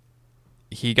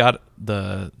 He got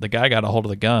the guy got a hold of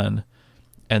the gun,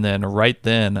 and then right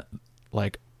then,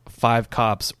 like 5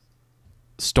 cops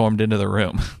stormed into the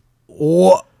room.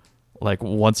 What? Like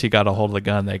once he got a hold of the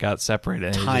gun, they got separated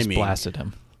and he just blasted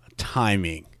him.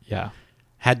 Timing. Yeah.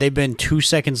 Had they been 2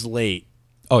 seconds late,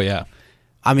 Oh yeah.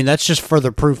 I mean, that's just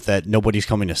further proof that nobody's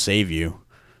coming to save you.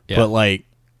 Yeah. But, like,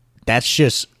 that's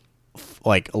just,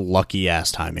 like, lucky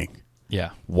ass timing.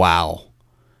 Yeah. Wow.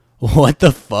 What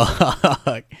the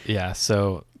fuck? Yeah.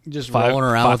 So Just rolling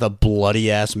around with a bloody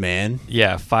ass man.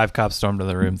 Yeah, 5 cops stormed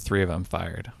into the room. 3 of them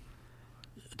fired.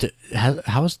 How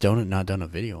has Donut not done a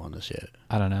video on this yet?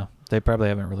 I don't know. They probably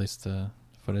haven't released the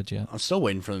footage yet. I'm still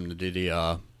waiting for them to do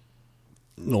the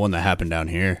one that happened down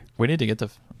here. We need to get the.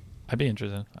 I'd be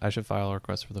interested. I should file a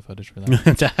request for the footage for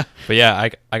that. But yeah,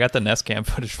 I got the Nest Cam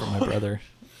footage from my brother.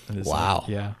 Wow.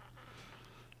 Yeah.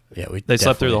 Yeah, They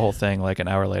slept through the whole thing. Like an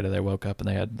hour later, they woke up and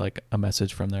they had like a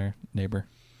message from their neighbor.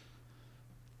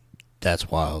 That's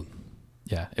wild.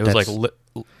 Yeah, it was like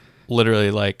literally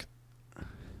like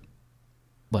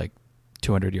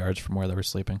 200 yards from where they were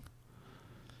sleeping.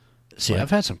 See, Like,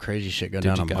 I've had some crazy shit go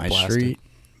down on my blasted. street,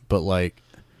 but like,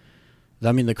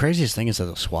 I mean, the craziest thing is that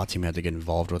the SWAT team had to get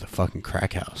involved with a fucking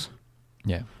crack house.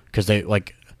 Yeah, because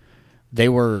they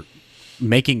were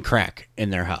making crack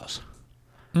in their house,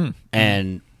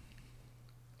 and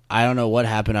I don't know what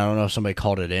happened. I don't know if somebody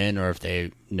called it in or if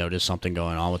they noticed something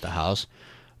going on with the house,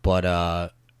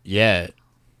 but yeah,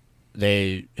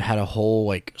 they had a whole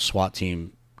like SWAT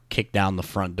team kick down the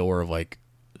front door of like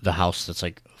the house that's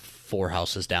like 4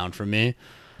 houses down from me.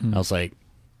 I was like,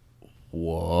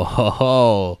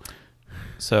 whoa.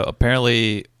 So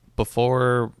apparently,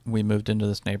 before we moved into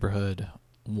this neighborhood,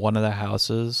 one of the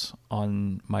houses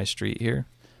on my street here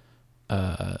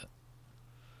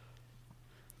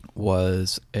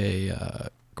was a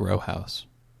grow house.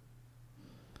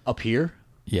 Up here?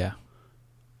 Yeah,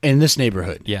 In this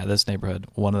neighborhood? yeah. This neighborhood,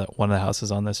 one of the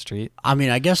houses on this street. I mean,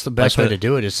 I guess the best Like way to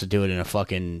do it is to do it in a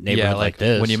fucking neighborhood Yeah, like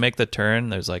this. when you make the turn,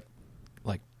 there's like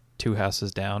 2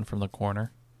 houses down from the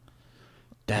corner.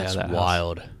 That's that house.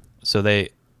 wild. So they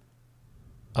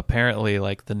apparently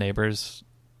like the neighbors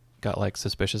got like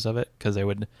suspicious of it because they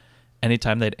would,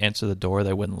 anytime they'd answer the door,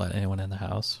 they wouldn't let anyone in the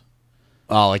house.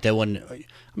 Oh, like they wouldn't. I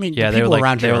mean, Yeah, the they were people like-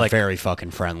 around they here were are like- very fucking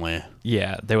friendly.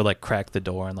 Yeah, they would like crack the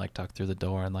door and like talk through the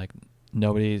door, and like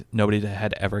nobody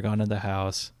had ever gone into the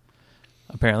house.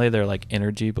 Apparently their like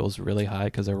energy bill was really high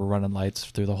because they were running lights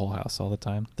through the whole house all the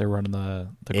time. They were running the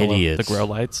grow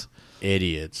lights.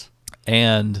 Idiots.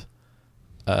 And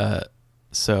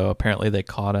so apparently they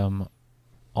caught him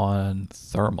on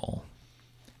thermal.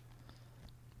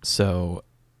 So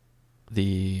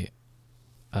the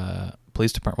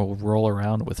police department will roll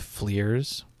around with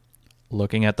FLIRs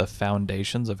looking at the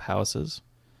foundations of houses.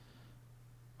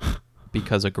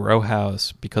 Because a grow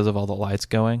house, because of all the lights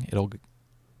going, it'll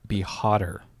be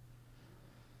hotter.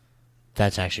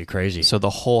 That's actually crazy. So the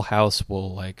whole house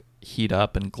will like heat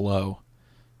up and glow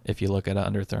if you look at it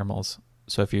under thermals.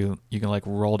 So if you can like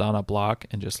roll down a block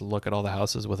and just look at all the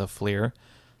houses with a FLIR,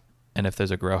 and if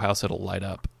there's a grow house, it'll light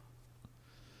up.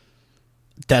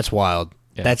 That's wild.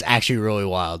 Yeah. That's actually really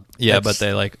wild. Yeah, That's- but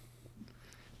they like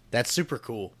that's super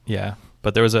cool. yeah,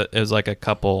 but it was like a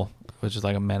couple, which is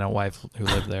like a man and wife who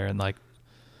lived there, and like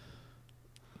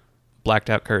blacked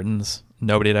out curtains.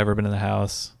 Nobody had ever been in the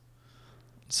house.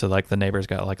 So like the neighbors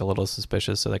got like a little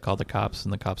suspicious, so they called the cops,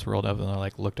 and the cops rolled up and they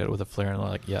like looked at it with a FLIR and they're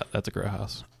like, "Yeah, that's a grow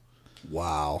house."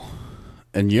 Wow.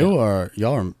 And y'all are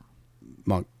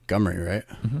Montgomery, right?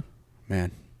 Mm-hmm.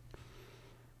 Man.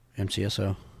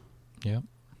 MCSO.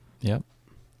 Yep.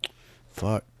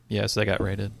 Fuck. Yeah, so they got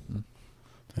raided.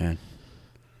 Man.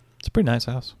 It's a pretty nice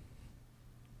house.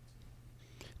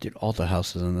 Dude, all the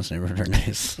houses in this neighborhood are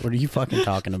nice. What are you fucking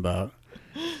talking about?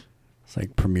 It's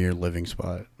like premier living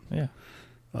spot. Yeah.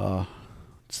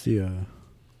 It's the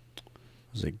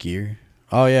was it gear?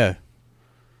 Oh yeah.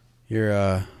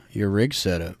 Your rig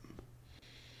setup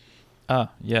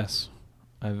Yes.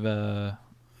 I've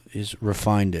is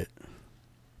refined it.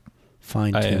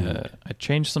 Fine-tuned. I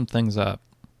changed some things up.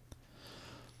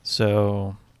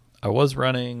 So I was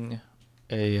running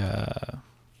the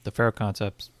Ferro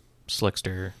Concepts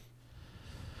Slickster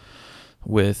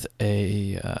with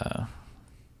it's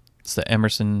the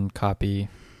Emerson copy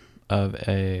of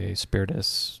a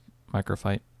Spiritus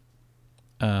Microfight,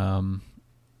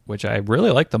 which I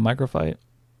really like the microfight.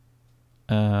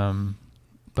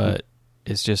 But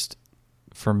it's just,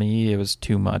 for me, it was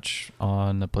too much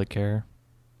on the plate carrier.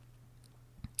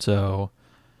 So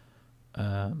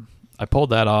I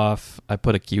pulled that off. I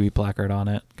put a Kiwi placard on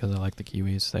it because I like the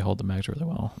Kiwis. They hold the mags really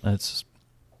well. And it's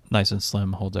nice and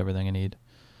slim, holds everything I need.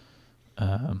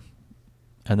 And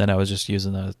then I was just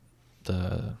using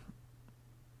the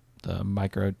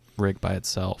micro rig by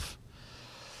itself.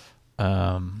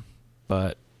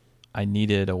 But I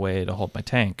needed a way to hold my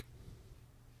tank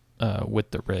with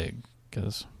the rig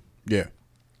because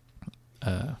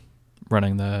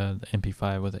running the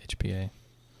MP5 with HPA.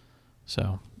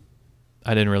 So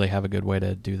I didn't really have a good way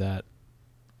to do that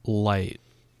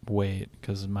lightweight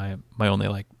because my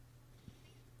only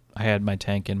I had my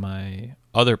tank in my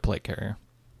other plate carrier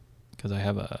because I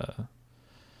have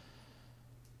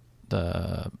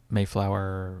the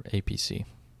Mayflower APC.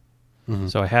 Mm-hmm.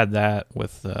 So I had that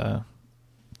with the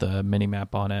mini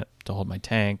map on it to hold my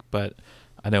tank, but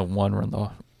I didn't want to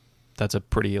run that's a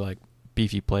pretty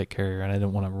beefy plate carrier, and I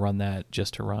didn't want to run that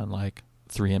just to run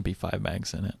 3 MP5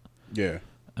 mags in it. Yeah.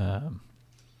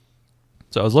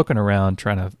 So I was looking around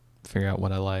trying to figure out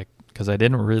what I like because I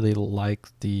didn't really like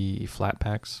the flat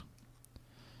packs.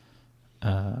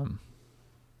 I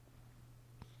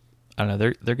don't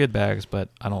know. They're good bags, but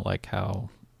I don't like how.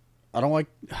 I don't like.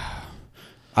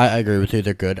 I agree with you.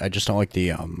 They're good. I just don't like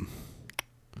the.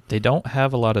 They don't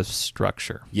have a lot of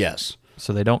structure. Yes.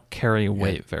 So they don't carry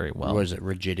weight very well. What is it?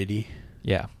 Rigidity.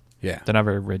 Yeah. Yeah. They're not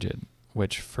very rigid,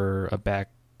 which for a bag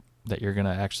that you're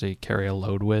gonna actually carry a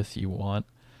load with, you want.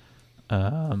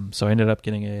 So I ended up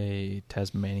getting a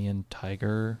Tasmanian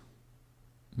Tiger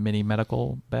mini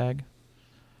medical bag.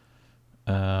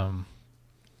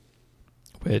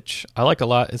 Which I like a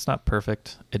lot. It's not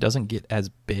perfect. It doesn't get as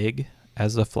big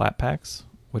as the flat packs,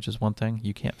 which is one thing.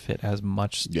 You can't fit as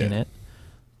much in it,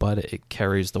 but it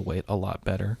carries the weight a lot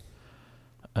better.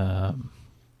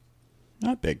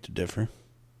 Not big to differ.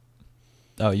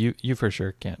 Oh, you for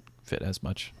sure can't fit as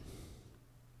much.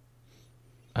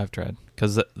 I've tried.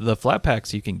 Because the flat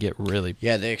packs you can get really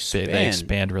they expand. big. They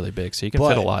expand really big, so you can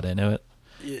fit a lot into it.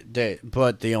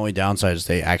 But the only downside is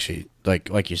they actually,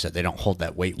 like you said, they don't hold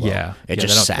that weight well. Yeah, it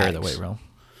just they don't sags. carry the weight well.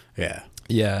 Yeah.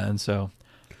 Yeah, and so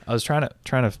I was trying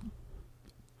to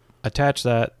attach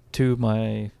that to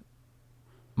my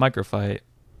microfight,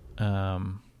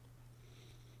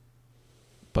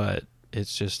 but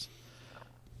it's just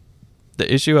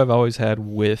the issue I've always had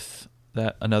with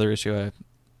that. Another issue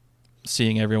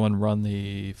seeing everyone run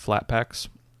the flat packs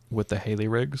with the Haley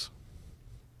rigs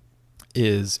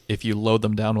is if you load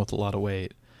them down with a lot of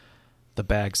weight, the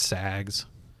bag sags.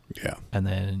 Yeah. And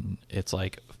then it's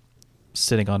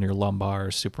sitting on your lumbar,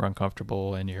 super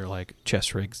uncomfortable, and your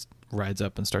chest rides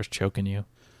up and starts choking you.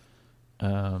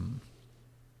 And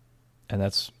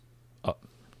that's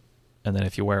and then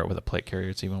if you wear it with a plate carrier,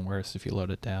 it's even worse if you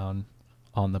load it down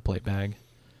on the plate bag.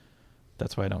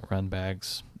 That's why I don't run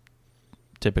bags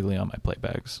typically on my plate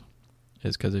bags,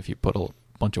 is because if you put a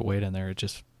bunch of weight in there,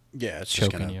 it's it's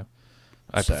choking you.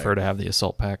 I prefer to have the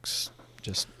assault packs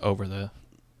just over the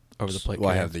plate. Well,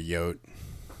 I have the yote.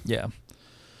 Yeah.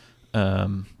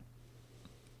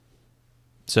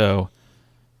 So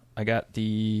I got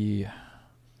the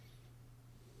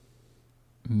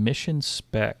Mission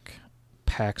Spec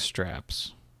pack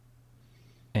straps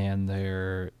and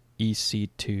their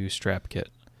EC2 strap kit.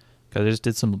 Because I just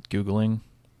did some Googling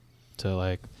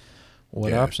to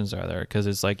what options are there. Because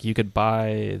it's you could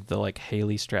buy the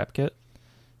Haley strap kit,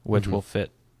 which will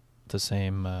fit the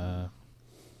same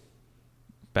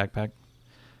backpack.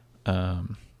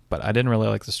 But I didn't really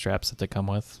like the straps that they come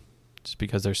with, just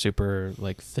because they're super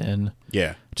thin.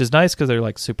 Yeah. Which is nice because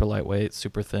they're super lightweight,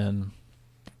 super thin.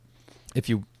 If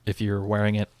you're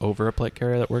wearing it over a plate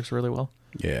carrier, that works really well.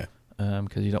 Yeah.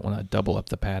 Because you don't want to double up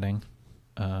the padding.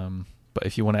 But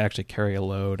if you want to actually carry a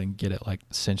load and get it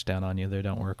cinched down on you, they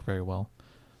don't work very well,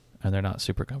 and they're not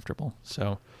super comfortable.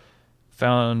 So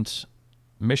found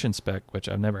Mission Spec, which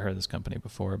I've never heard of this company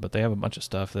before, but they have a bunch of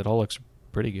stuff that all looks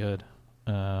pretty good.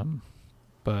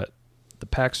 But the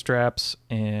pack straps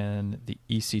and the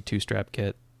EC2 strap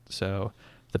kit. So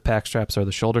the pack straps are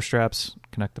the shoulder straps,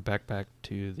 connect the backpack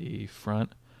to the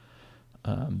front.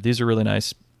 These are really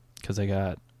nice because they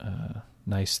got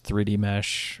nice 3D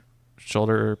mesh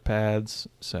shoulder pads.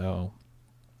 So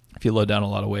if you load down a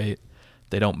lot of weight,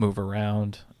 they don't move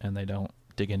around and they don't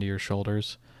dig into your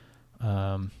shoulders.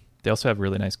 They also have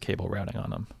really nice cable routing on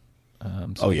them.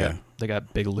 They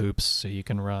got big loops, so you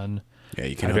can run. Yeah,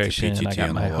 you can hydration. I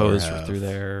got my hose through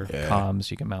there. Yeah.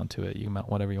 Comms, you can mount to it. You can mount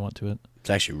whatever you want to it. It's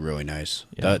actually really nice.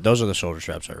 Yeah. Those are the shoulder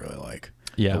straps I really like.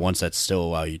 Yeah. The ones that still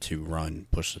allow you to run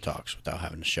push-to-talks without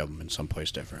having to shove them in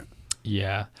someplace different.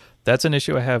 Yeah. That's an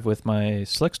issue I have with my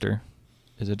Slickster,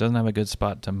 is it doesn't have a good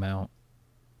spot to mount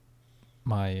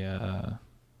my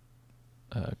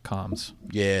comms.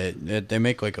 Yeah, they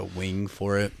make like a wing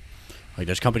for it. Like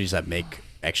there's companies that make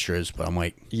extras, but I'm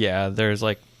like, Yeah, there's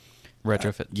like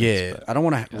retrofit. yeah, but, I don't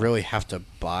want to really have to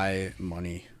buy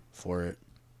money for it.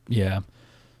 Yeah.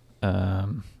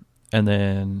 And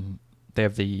then they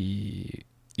have the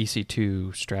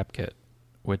EC2 strap kit,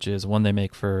 which is one they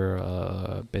make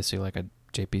for basically like a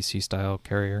JPC style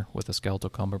carrier with a skeletal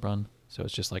cummerbund. So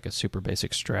it's just like a super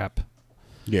basic strap.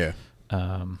 Yeah.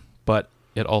 But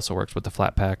it also works with the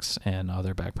flat packs and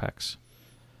other backpacks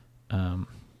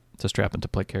to strap into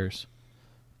plate carriers.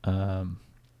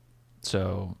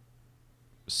 So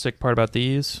sick part about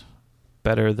these,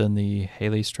 better than the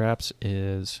Haley straps,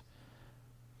 is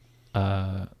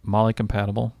Molly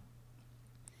compatible.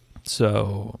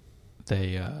 So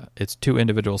they it's 2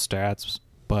 individual straps,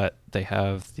 but they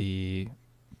have the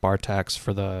bar tacks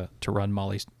to run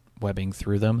Molly webbing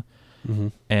through them,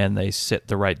 and they sit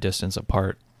the right distance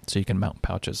apart so you can mount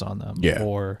pouches on them. Yeah.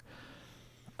 Or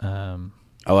I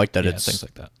like that it's things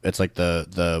like that. It's like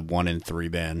the 1 in 3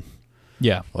 band.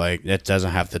 Yeah. Like it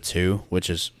doesn't have the 2, which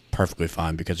is perfectly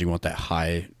fine because you want that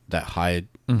high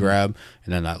grab,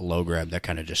 and then that low grab that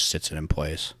kind of just sits it in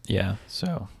place. Yeah.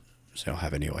 So you don't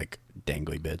have any like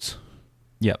dangly bits.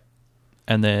 Yep.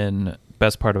 And then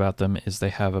best part about them is they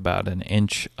have about an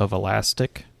inch of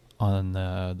elastic on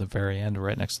the very end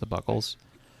right next to the buckles.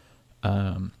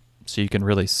 So you can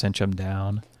really cinch them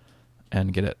down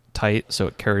and get it tight so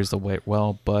it carries the weight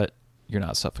well, but you're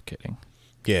not suffocating.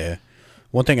 Yeah.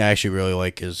 One thing I actually really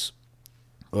like is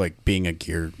like being a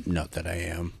gear nut that I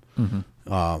am.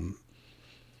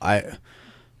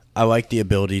 I like the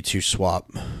ability to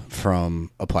swap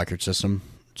from a placard system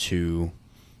to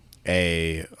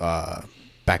a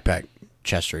backpack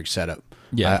chest rig setup.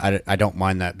 Yeah. I don't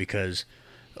mind that because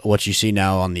what you see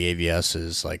now on the AVS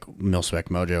is like Milspec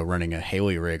Mojo running a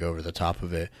Haley rig over the top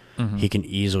of it. He can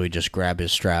easily just grab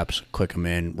his straps, click them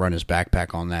in, run his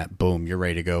backpack on that. Boom, you're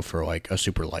ready to go for like a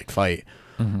super light fight.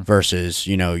 Versus,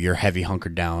 your heavy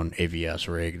hunkered down AVS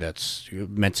rig that's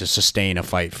meant to sustain a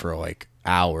fight for like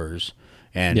hours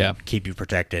and keep you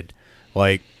protected.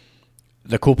 Like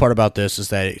the cool part about this is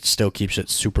that it still keeps it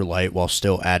super light while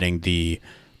still adding the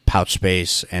pouch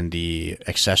space and the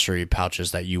accessory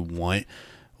pouches that you want,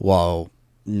 while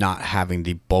not having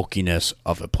the bulkiness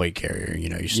of a plate carrier.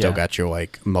 You still got your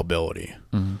like mobility.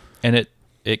 And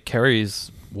it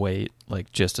carries weight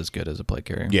like just as good as a plate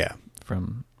carrier. Yeah.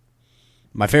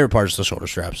 My favorite part is the shoulder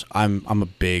straps. I'm a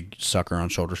big sucker on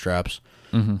shoulder straps.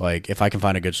 Like if I can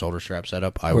find a good shoulder strap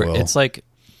setup, I will. It's like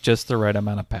just the right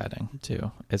amount of padding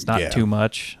too. It's not too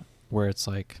much where it's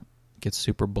like gets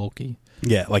super bulky.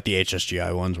 Yeah, like the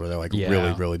HSGI ones where they're like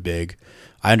really, really big.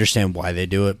 I understand why they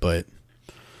do it, but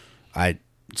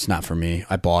it's not for me.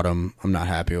 I bought them. I'm not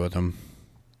happy with them.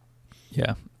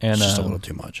 Yeah, and it's just a little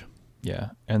too much.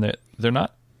 Yeah, and they're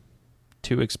not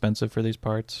too expensive for these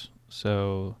parts.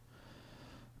 So,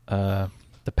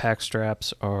 the pack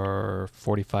straps are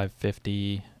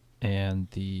 $45.50, and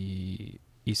the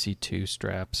EC2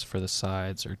 straps for the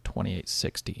sides are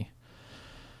 $28.60.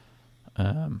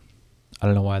 I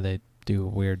don't know why they do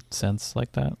weird cents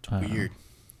like that. Weird.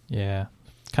 Yeah,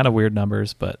 kind of weird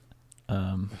numbers, but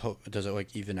does it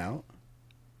like even out?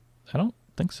 I don't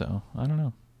think so. I don't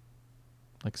know.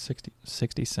 Like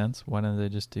 60 cents. Why don't they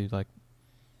just do like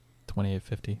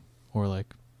 $28.50 or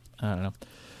like I don't know.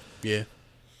 Yeah.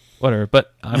 Whatever.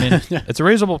 But I mean, it's a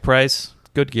reasonable price.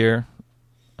 Good gear.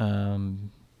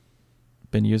 Been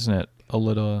using it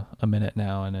a minute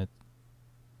now, and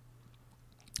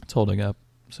it's holding up.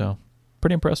 So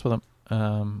pretty impressed with them.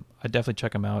 I'd definitely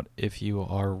check them out if you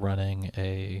are running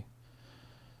a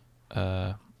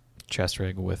chest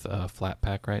rig with a flat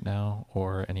pack right now,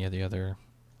 or any of the other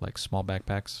like small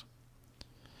backpacks.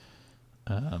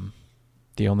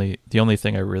 The only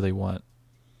thing I really want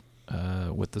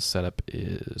with the setup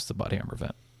is the body armor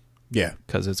vent. Yeah,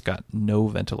 because it's got no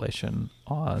ventilation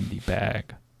on the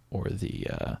bag or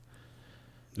the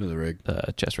rig,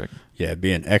 chest rig. Yeah,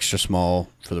 being extra small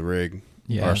for the rig.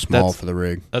 Yeah, or small for the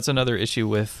rig. That's another issue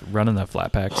with running the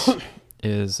flat packs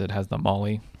is it has the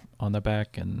molly on the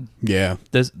back, and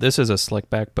this is a slick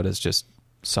back, but it's just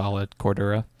solid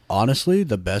Cordura. Honestly,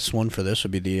 the best one for this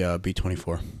would be the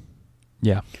B24.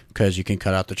 Yeah, because you can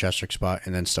cut out the chest rig spot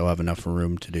and then still have enough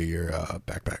room to do your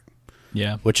backpack.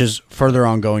 Yeah, which is further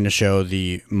on going to show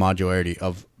the modularity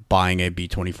of buying a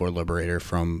B24 Liberator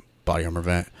from Body Armor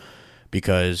Vent,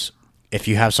 because if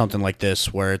you have something like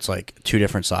this where it's like 2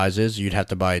 different sizes, you'd have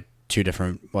to buy two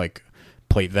different like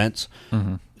plate vents.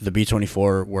 Mm-hmm. The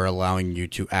B24 were allowing you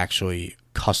to actually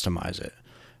customize it.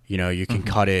 You know, you can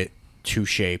cut it to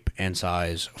shape and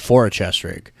size for a chest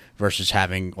rig versus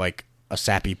having like a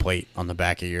sappy plate on the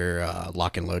back of your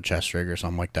lock and load chest rig or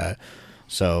something like that.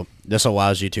 So this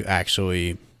allows you to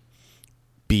actually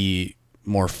be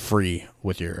more free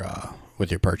with your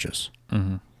purchase.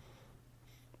 Mm-hmm.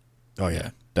 Oh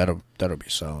yeah, that'll be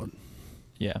solid.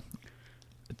 Yeah,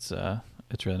 it's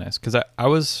really nice because I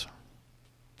was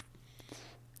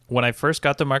when I first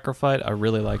got the microfight, I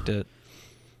really liked it.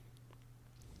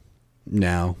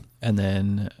 Now, and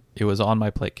then it was on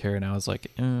my plate carrier, and I was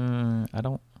like, I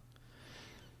don't.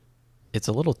 It's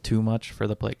a little too much for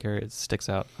the plate carrier. It sticks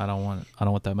out. I don't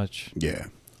want that much. Yeah.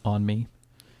 On me.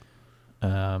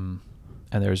 And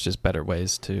there's just better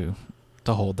ways to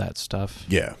hold that stuff.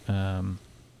 Yeah.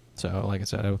 So like I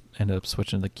said, I ended up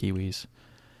switching to the Kiwis,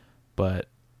 but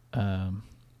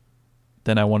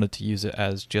then I wanted to use it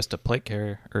as just a plate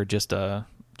carrier or just a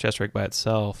chest rig by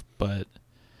itself, but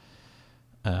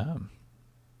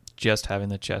just having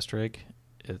the chest rig,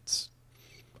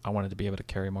 I wanted to be able to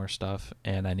carry more stuff,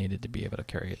 and I needed to be able to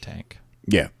carry a tank.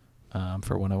 Yeah.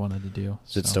 For what I wanted to do.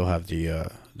 Does it still have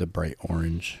the bright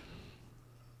orange?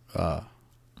 Oh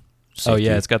safety?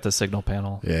 yeah, it's got the signal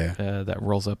panel. Yeah. That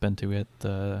rolls up into it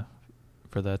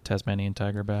for the Tasmanian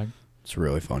tiger bag. It's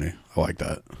really funny. I like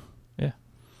that. Yeah.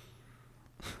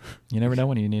 You never know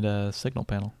when you need a signal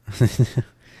panel. It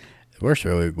works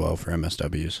really well for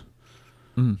MSWs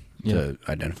Yeah. to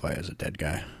identify as a dead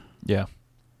guy. Yeah.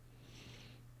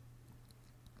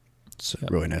 It's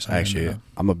really nice.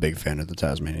 I'm a big fan of the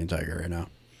Tasmanian tiger right now.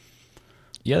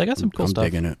 Yeah, they got some cool stuff. I'm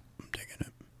digging it.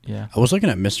 Yeah. I was looking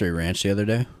at Mystery Ranch the other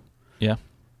day. Yeah.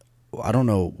 I don't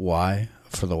know why,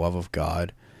 for the love of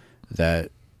God,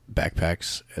 that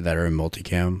backpacks that are in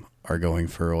multicam are going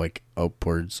for like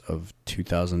upwards of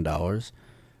 $2,000,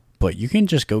 but you can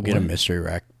just go get a Mystery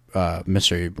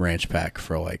Ranch pack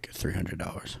for like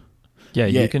 $300. Yeah,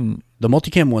 you can. The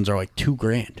multicam ones are like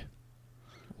 $2,000.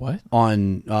 What?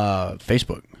 On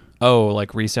Facebook. Oh,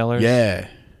 like resellers? Yeah.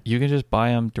 You can just buy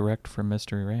them direct from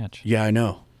Mystery Ranch. Yeah, I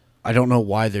know. I don't know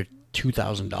why they're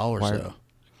 $2,000 though.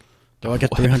 They're like a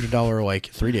 $300 like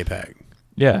 3-day pack.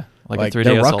 Yeah, like a 3-day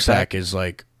their assault rucksack pack. is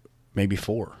like maybe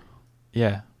 $4.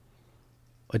 Yeah,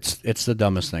 it's the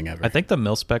dumbest thing ever. I think the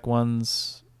mil-spec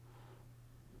ones,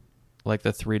 like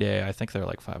the 3-day, I think they're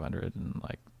like $500 and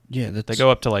like they go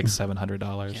up to like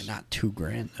 $700. Yeah, not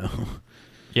 $2,000 though.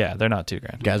 Yeah, they're not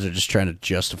 $2,000. Guys are just trying to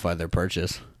justify their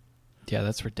purchase. Yeah,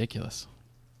 that's ridiculous.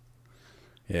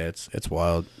 Yeah, it's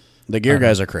wild. The gear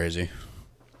guys are crazy.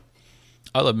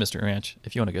 I love Mystery Ranch.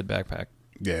 If you want a good backpack,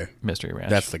 yeah, Mystery Ranch.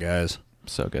 That's the guys.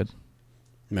 So good.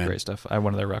 Man. Great stuff. I have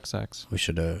one of their rucksacks. We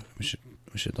should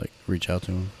like reach out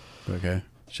to them. Okay.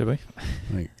 Should we?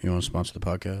 Like, you want to sponsor the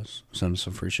podcast? Send us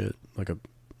some free shit, like a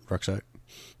rucksack,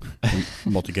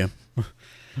 multicam.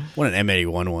 Want an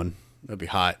M81 one? That'd be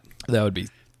hot. That would be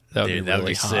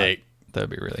really hot. Sick. That'd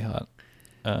be really hot.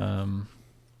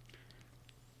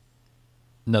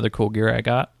 Another cool gear I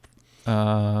got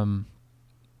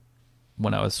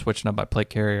when I was switching up my plate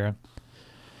carrier,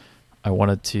 I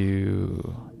wanted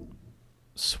to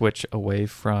switch away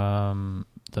from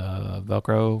the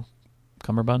Velcro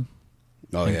cummerbund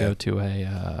and go to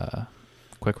a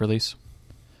quick release.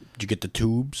 Did you get the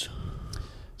tubes?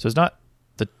 So it's not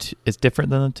it's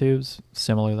different than the tubes.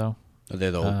 Similar though. Are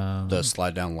they the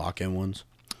slide down lock in ones?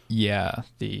 Yeah,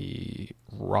 the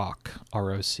ROC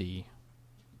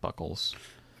buckles.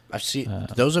 I've seen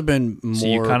those have been more so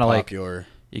you kinda popular.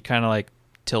 You kind of like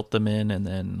tilt them in and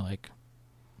then like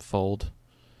fold.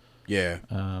 Yeah.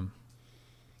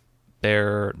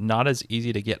 They're not as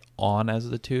easy to get on as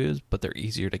the tubes, but they're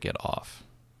easier to get off.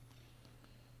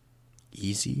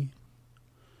 Easy?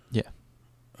 Yeah.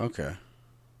 Okay.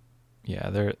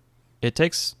 Yeah, it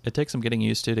takes some getting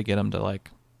used to get them to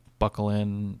like buckle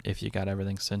in if you got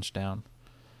everything cinched down.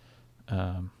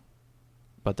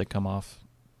 But they come off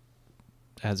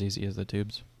as easy as the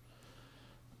tubes.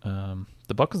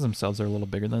 The buckles themselves are a little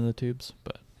bigger than the tubes,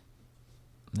 but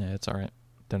yeah, it's all right.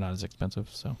 They're not as expensive,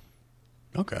 so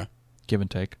okay, give and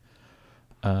take.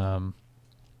 But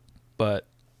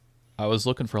I was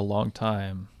looking for a long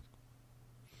time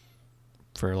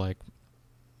for like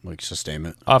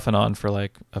sustainment off and on for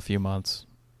like a few months,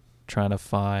 trying to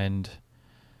find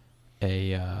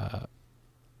a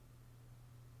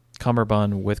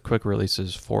cummerbund with quick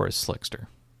releases for a slickster.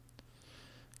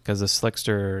 Because the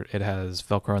slickster, it has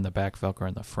Velcro in the back, Velcro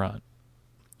in the front.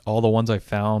 All the ones I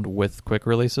found with quick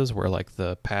releases were like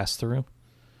the pass-through.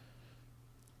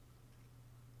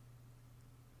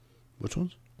 Which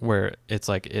ones? where it's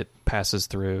like it passes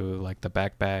through like the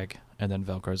back bag and then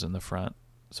Velcro's in the front,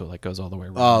 so it like goes all the way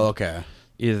around. Oh, okay.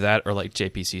 Either that or like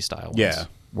JPC style ones, Yeah.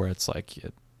 where it's like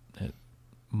it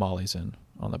mollies in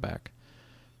on the back.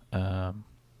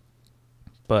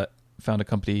 But found a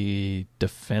company,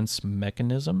 Defense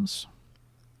Mechanisms.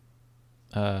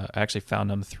 I actually found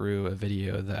them through a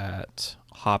video that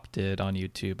Hop did on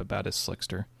YouTube about his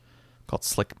slickster called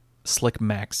Slick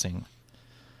Maxing.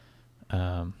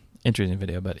 Interesting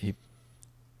video, but he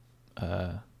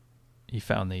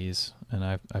found these, and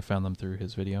I found them through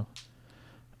his video.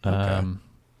 Okay.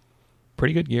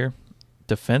 Pretty good gear.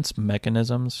 Defense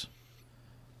Mechanisms.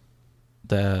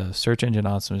 The search engine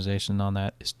optimization on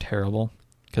that is terrible,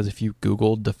 because if you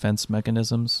Google Defense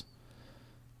Mechanisms,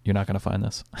 you're not going to find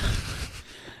this.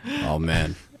 Oh,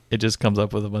 man. It just comes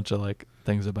up with a bunch of like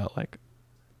things about like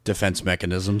Defense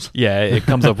mechanisms. Yeah, it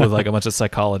comes up with like a bunch of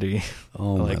psychology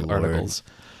My articles.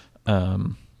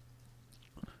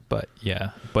 But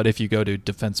if you go to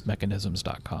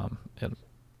defensemechanisms.com, it'll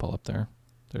pull up their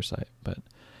site. But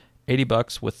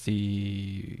 $80 with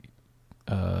the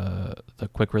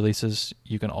quick releases.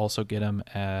 You can also get them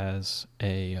as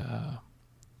a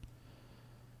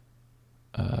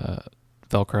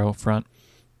Velcro front.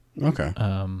 Okay.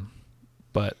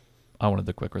 But I wanted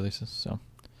the quick releases, so,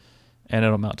 and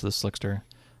it'll mount to the slickster.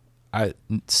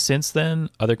 Since then,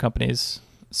 other companies,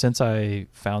 since I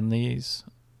found these,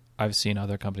 I've seen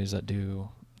other companies that do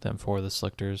them for the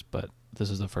slickers, but this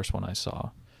is the first one I saw.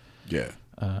 Yeah.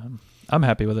 I'm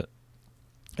happy with it.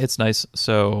 It's nice.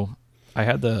 So I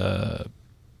had I've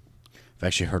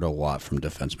actually heard a lot from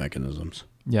Defense Mechanisms.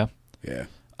 Yeah.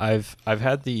 I've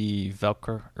had the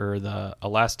Velcro or the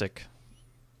elastic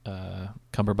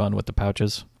cummerbund with the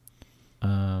pouches.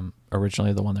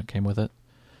 Originally the one that came with it.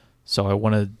 So I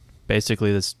wanted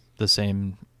basically the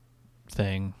same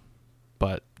thing,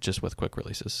 but just with quick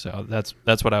releases. So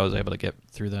that's what I was able to get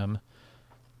through them.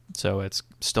 So it's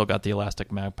still got the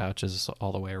elastic mag pouches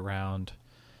all the way around,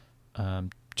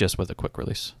 just with a quick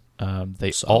release.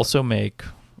 They also make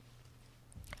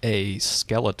a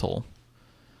skeletal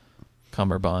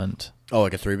cummerbund. Oh,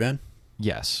 like a 3-band?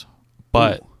 Yes,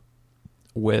 but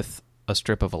with a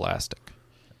strip of elastic.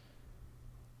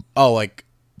 Oh, like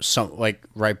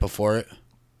right before it?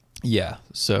 Yeah.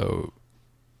 So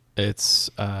it's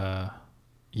so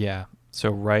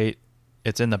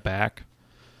it's in the back.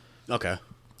 Okay.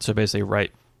 So basically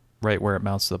right where it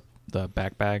mounts the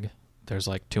back bag, there's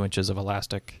like 2 inches of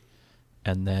elastic,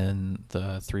 and then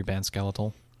the 3-band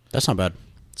skeletal. That's not bad.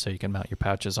 So you can mount your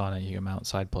pouches on it. You can mount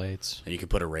side plates. And you can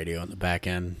put a radio on the back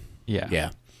end. Yeah.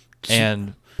 Yeah.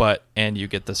 And you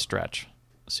get the stretch,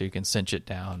 so you can cinch it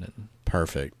down and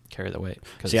perfect. Carry the weight.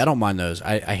 See, I don't mind those.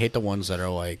 I hate the ones that are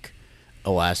like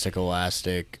elastic,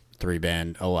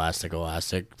 3-band, elastic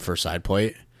for side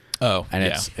plate. Oh, and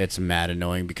yeah. it's mad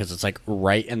annoying because it's like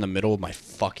right in the middle of my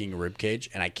fucking rib cage,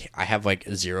 and I have like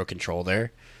zero control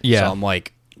there. Yeah. So I'm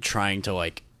like trying to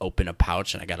like open a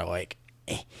pouch, and I gotta like.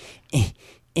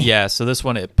 Yeah. So this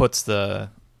one, it puts the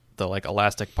like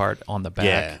elastic part on the back,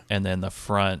 Yeah. and then the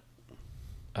front,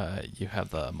 you have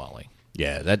the molly.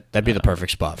 Yeah, that'd be the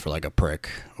perfect spot for like a prick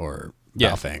or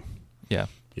Baofeng. Yeah.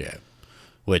 Yeah.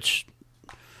 Which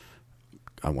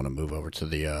I want to move over to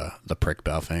the prick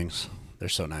Baofengs. They're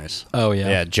so nice. Oh yeah.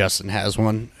 Yeah, Justin has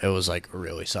one. It was like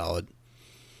really solid.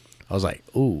 I was like,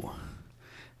 ooh,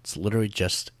 it's literally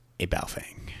just a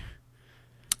Baofeng.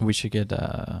 We should get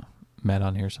Matt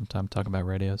on here sometime talk about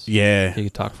radios. Yeah. He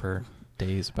could talk for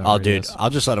days about radios. Dude,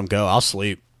 I'll just let him go. I'll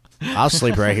sleep. I'll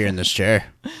sleep right here in this chair.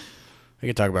 We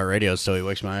can talk about radios till he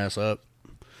wakes my ass up.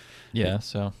 Yeah,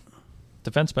 so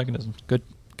Defense Mechanisms, good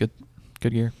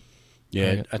gear.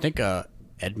 Yeah, I think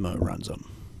Edma runs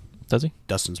them. Does he?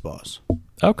 Dustin's boss.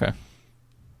 Okay.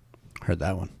 Heard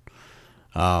that one.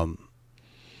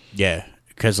 Yeah,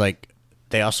 because like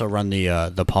they also run the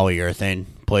polyurethane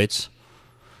plates.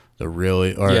 The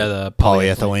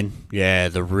polyethylene. Yeah,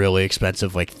 the really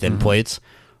expensive like thin plates.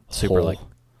 Super like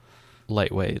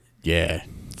lightweight. Yeah.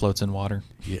 Floats in water.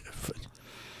 Yeah.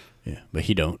 Yeah, but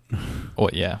he don't. Oh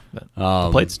yeah, but the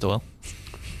plates still will.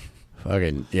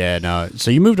 Fucking yeah, no.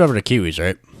 So you moved over to Kiwis,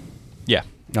 right? Yeah.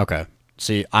 Okay.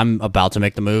 See, I'm about to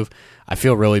make the move. I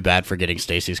feel really bad for getting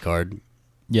Stacy's card.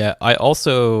 Yeah, I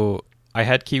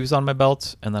had Kiwis on my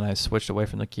belt, and then I switched away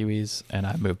from the Kiwis, and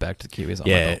I moved back to Kiwis on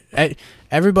my belt.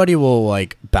 Everybody will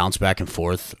like bounce back and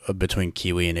forth between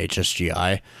Kiwi and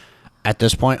HSGI. At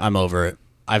this point, I'm over it.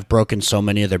 I've broken so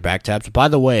many of their back tabs. By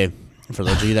the way, for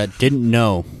those of you that didn't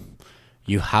know,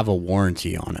 you have a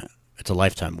warranty on it. It's a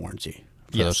lifetime warranty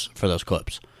for those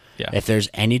clips. Yeah. If there's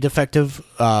any defective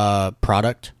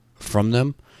product from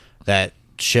them that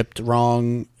shipped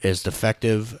wrong, is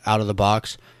defective out of the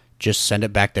box, just send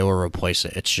it back. They will replace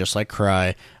it. It's just like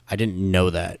Cry. I didn't know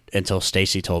that until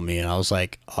Stacy told me, and I was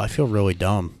like, oh, I feel really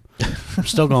dumb. I'm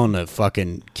still going to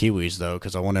fucking Kiwis though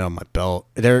because I want it on my belt.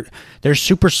 They're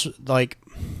super like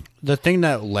the thing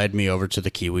that led me over to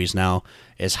the Kiwis now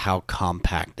is how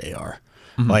compact they are.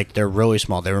 Mm-hmm. Like they're really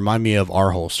small. They remind me of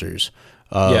our holsters.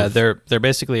 Yeah, they're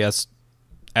basically as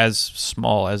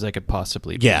small as they could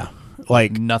possibly be. Yeah,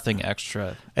 like nothing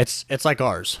extra. It's like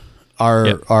ours. Our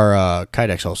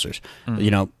Kydex holsters. Mm-hmm.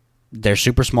 You know, they're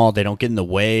super small. They don't get in the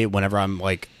way whenever I'm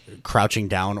like crouching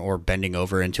down or bending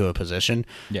over into a position.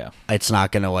 Yeah, it's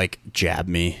not gonna like jab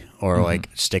me or like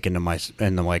stick into my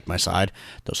side.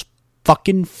 Those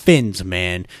fucking fins,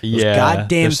 man. Those goddamn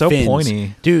they're so fins.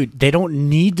 Pointy, dude. They don't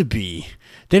need to be.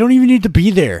 They don't even need to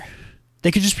be there.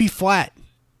 They could just be flat.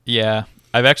 Yeah,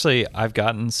 I've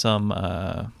gotten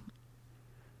some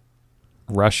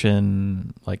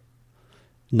Russian like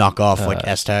knockoff like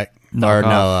S-Tac or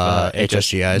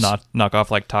HSGIs.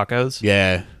 Knockoff like tacos.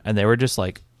 Yeah, and they were just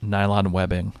like nylon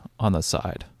webbing on the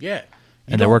side. Yeah,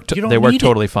 and they worked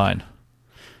totally fine.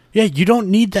 Yeah, you don't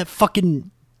need that fucking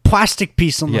plastic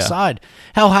piece on the side.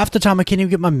 Hell, half the time I can't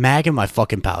even get my mag in my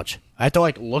fucking pouch. I have to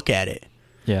like look at it.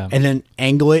 Yeah, and then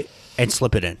angle it and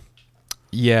slip it in.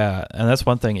 Yeah, and that's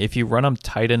one thing. If you run them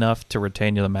tight enough to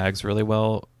retain the mags really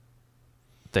well,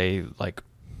 they like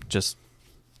just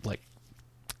like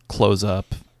close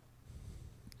up,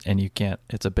 and you can't.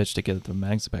 It's a bitch to get the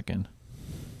mags back in.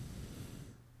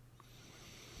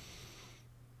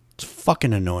 It's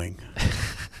fucking annoying.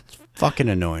 It's fucking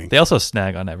annoying. They also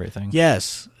snag on everything.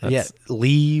 Yes.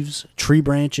 Leaves, tree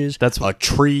branches. That's a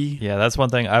tree. Yeah, that's one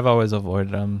thing. I've always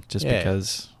avoided them just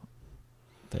because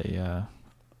they.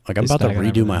 Like I'm about to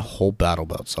redo my whole battle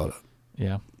belt setup.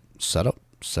 Yeah. Setup.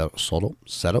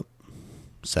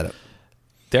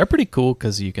 They're pretty cool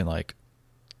because you can like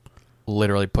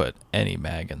literally put any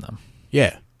mag in them.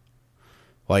 Yeah.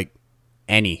 Like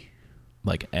any.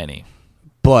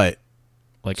 But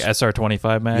like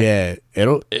SR25 mag. Yeah.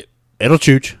 It'll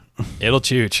chooch. It'll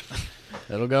chooch.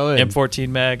 It'll go in. M14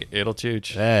 mag. It'll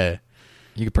chooch. Yeah.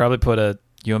 You could probably put a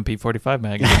UMP 45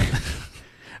 mag in.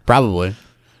 Probably.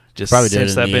 Just probably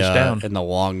cinch that bitch down in the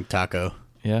long taco.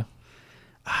 Yeah,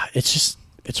 it's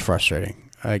frustrating.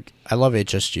 I love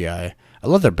HSGI. I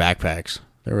love their backpacks.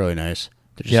 They're really nice.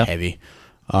 They're just heavy.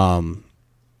 I'm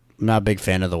not a big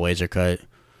fan of the laser cut.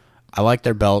 I like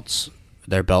their belts,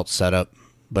 their belt setup,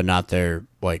 but not their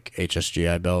like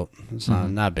HSGI belt.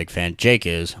 I'm not a big fan. Jake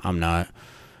is. I'm not.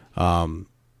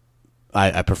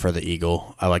 I prefer the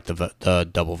Eagle. I like the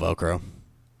double Velcro.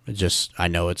 I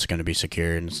know it's going to be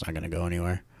secure and it's not going to go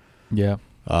anywhere. Yeah.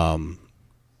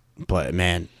 But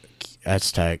man,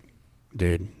 S-Tac,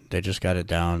 dude, they just got it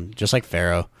down. Just like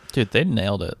Pharaoh. Dude, they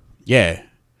nailed it. Yeah.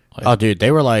 Oh, dude,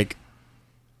 they were like,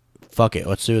 fuck it,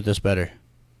 let's do it this better.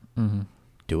 Mm-hmm.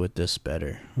 Do it this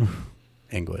better.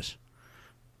 English.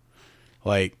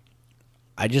 Like,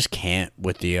 I just can't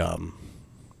with the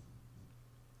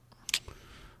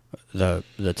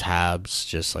tabs,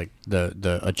 just like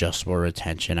the adjustable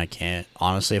retention. I can't.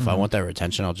 Honestly, if I want that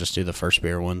retention, I'll just do the first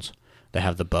beer ones. They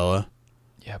have the boa.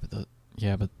 Yeah,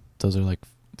 but those are like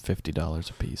 $50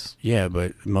 a piece. Yeah,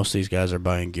 but most of these guys are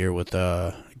buying gear with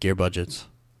gear budgets.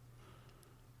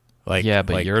 Like, yeah,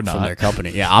 but you're not from their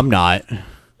company. Yeah, I'm not.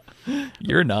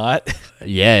 You're not.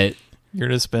 Yet. You're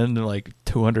gonna spend like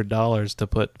 $200 to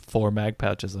put 4 mag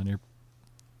pouches on your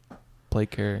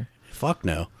plate carrier. Fuck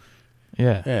no.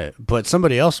 Yeah, but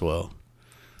somebody else will.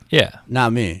 Yeah,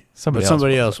 not me.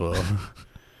 Somebody else will.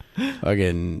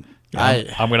 Again,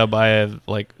 I'm gonna buy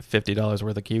like $50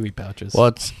 worth of kiwi pouches.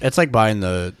 Well, it's like buying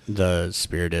the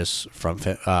Spiritus front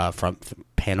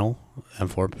panel,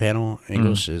 M4 panel.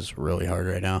 English is really hard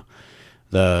right now.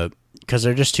 Because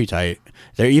they're just too tight.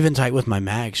 They're even tight with my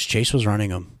mags. Chase was running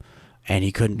them, and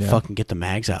he couldn't fucking get the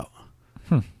mags out.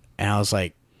 And I was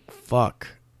like, "Fuck,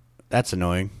 that's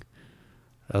annoying."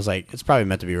 I was like, it's probably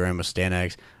meant to be run with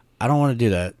Stanags. I don't want to do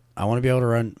that. I want to be able to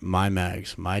run my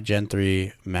mags, my Gen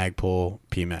 3 Magpul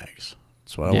P mags.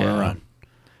 That's what I want to run.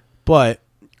 But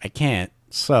I can't,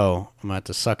 so I'm going to have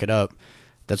to suck it up.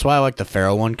 That's why I like the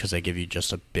Pharaoh one, because they give you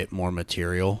just a bit more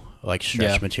material, like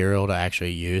stretch material to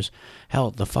actually use.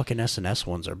 Hell, the fucking S&S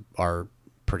ones are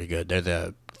pretty good. They're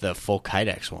the full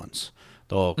Kydex ones.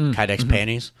 The little Kydex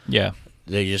panties. Yeah.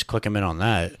 They just click them in on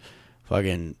that.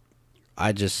 Fucking...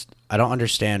 I don't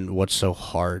understand what's so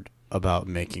hard about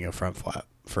making a front flap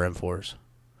for M4s.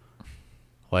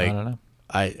 Like, I don't know.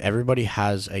 Everybody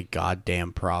has a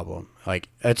goddamn problem. Like,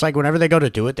 it's like whenever they go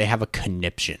to do it, they have a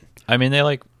conniption. I mean,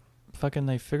 they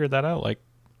figured that out like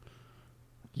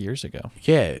years ago.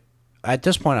 Yeah. at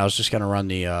this point, I was just gonna run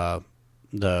the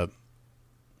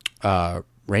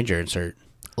Ranger insert.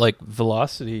 Like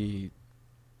Velocity,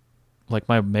 like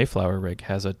my Mayflower rig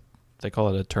has they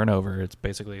call it a turnover. It's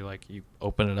basically like you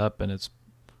open it up and it's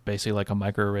basically like a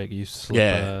micro rig. You slip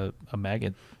a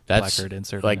maggot placard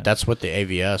insert. Like that's what the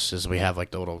AVS is. We have like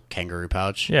the little kangaroo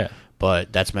pouch. Yeah,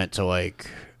 but that's meant to like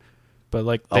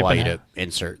allow you to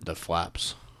insert the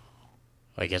flaps.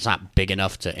 Like it's not big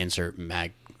enough to insert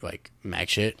mag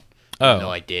shit. Oh,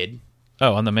 no, I did.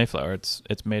 Oh, on the Mayflower, it's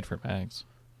made for mags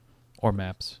or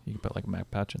maps. You can put like a mag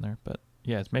pouch in there, but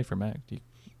yeah, it's made for mag.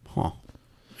 Huh.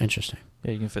 Interesting.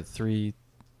 Yeah, you can fit 3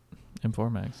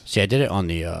 M4 mags. See, I did it on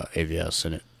the AVS,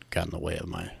 and it got in the way of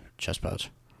my chest pouch.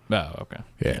 Oh, okay.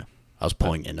 Yeah. I was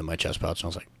pulling into my chest pouch, and I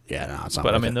was like, yeah, no, it's not.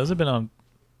 But I mean, those have been on,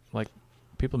 like,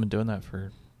 people have been doing that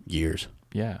for years.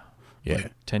 Yeah. Yeah.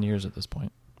 Like 10 years at this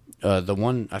point. The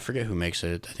one, I forget who makes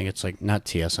it. I think it's like not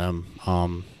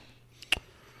TSM.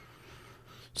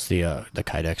 It's the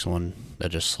Kydex one that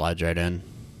just slides right in.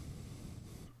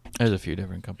 There's a few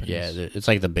different companies. Yeah, it's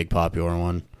like the big popular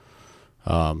one.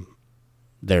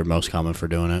 They're most common for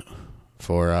doing it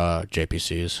for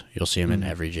JPCs. You'll see them in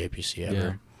every JPC ever.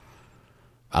 Yeah.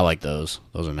 I like those.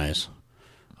 Those are nice.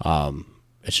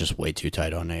 It's just way too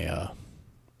tight on a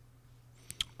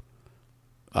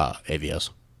AVS.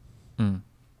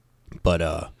 But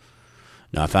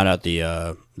no, I found out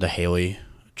the Haley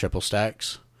triple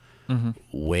stacks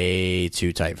way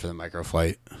too tight for the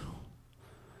microflight.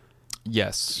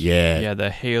 Yes. Yeah. Yeah, the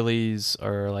Haleys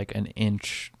are like an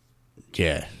inch.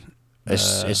 Yeah.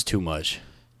 It's too much.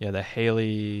 Yeah, the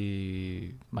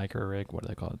Haley micro rig, what do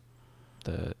they call it?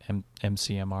 The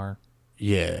MCMR.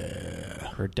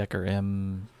 Yeah. Or Decker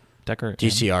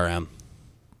DCRM.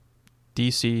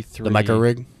 DC3. The micro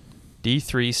rig?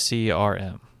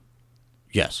 D3CRM.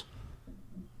 Yes.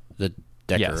 The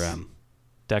Decker Yes. M.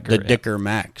 Decker The M. Dicker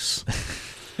Max.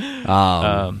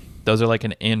 Those are like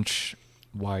an inch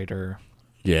wider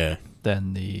Yeah.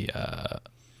 than the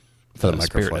For the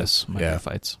Spiritus microflights. Yeah.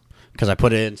 microflights. Because I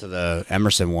put it into the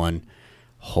Emerson one.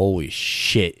 Holy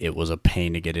shit, it was a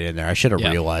pain to get it in there. I should have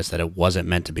realized that it wasn't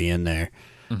meant to be in there.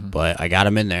 But I got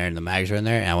them in there, and the mags were in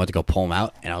there, and I went to go pull them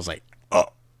out, and I was like, oh,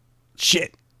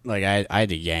 shit. Like, I had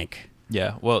to yank.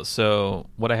 Yeah, well, so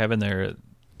what I have in there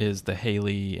is the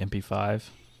Haley MP5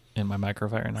 in my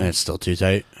microfire now. And it's still too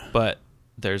tight. But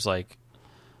there's like,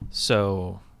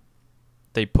 so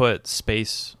they put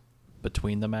space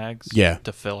between the mags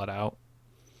to fill it out.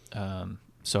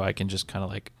 So I can just kind of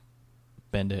like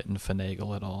bend it and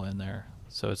finagle it all in there.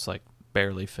 So it's like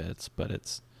barely fits, but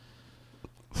it's,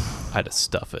 I had to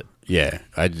stuff it. Yeah,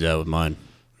 I did that with mine.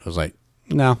 I was like,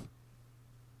 no.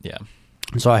 Yeah.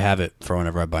 So I have it for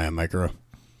whenever I buy a micro.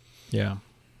 Yeah.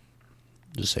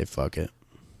 Just say, fuck it.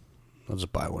 I'll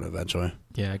just buy one eventually.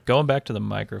 Yeah, going back to the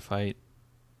microfight,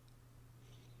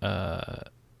 kind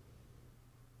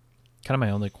of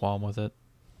my only qualm with it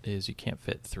is you can't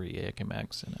fit 3 AK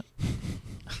mags in it.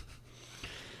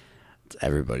 It's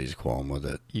everybody's qualm with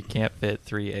it. You can't fit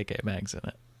 3 AK mags in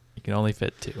it. You can only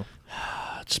fit 2.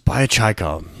 Just buy a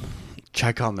Chicom.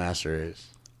 Chicom Master is.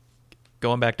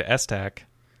 Going back to S-Tac.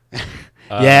 The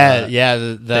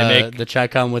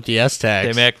Chicom with the S-Tacs.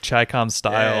 They make Chicom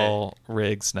style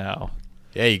rigs now.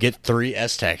 Yeah, you get 3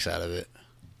 S-Tacs out of it.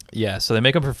 Yeah, so they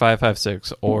make them for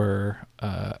 5.56 or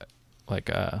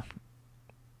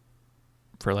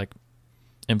for like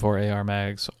M4 AR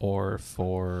mags or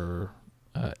for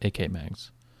AK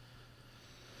mags.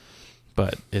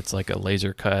 But it's like a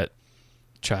laser cut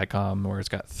Chicom where it's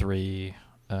got 3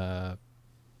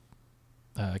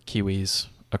 Kiwis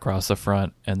across the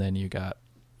front, and then you got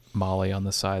Molly on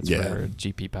the sides for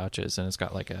GP pouches, and it's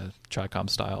got like a Chicom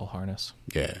style harness.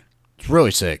 Yeah, it's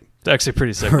really sick. It's actually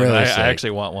pretty sick. Really I sick.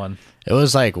 actually want one. It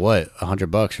was like what,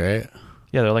 $100, right?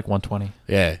 Yeah, they're like 120.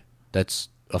 Yeah, that's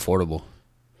affordable.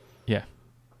 Yeah,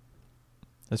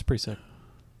 that's pretty sick.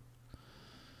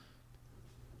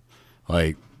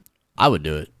 Like, I would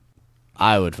do it.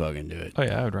 I would fucking do it. Oh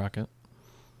yeah, I would rock it.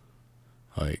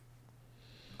 Like,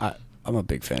 I'm a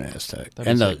big fan of S-Tech.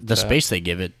 That'd And be the sick. space they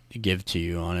give to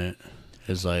you on it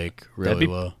is like really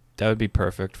low. That would be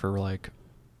perfect for like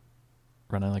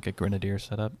running like a Grenadier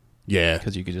setup. Yeah.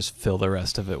 Because you could just fill the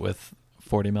rest of it with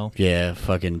 40 mil. Yeah,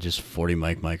 fucking just 40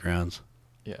 mic rounds.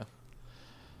 Yeah.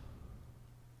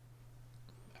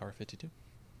 Hour 52.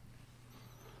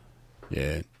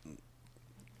 Yeah.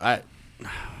 I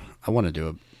want to do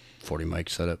a 40 mic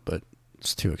setup, but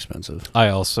it's too expensive.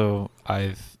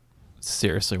 I've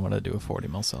seriously want to do a 40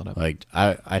 mil setup. Like,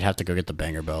 I'd have to go get the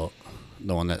banger belt,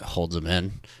 the one that holds them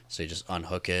in. So you just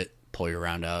unhook it, pull your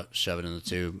round out, shove it in the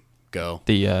tube, go.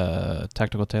 The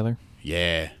tactical tailor?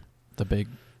 Yeah. The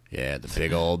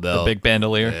big old belt. the big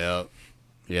bandolier.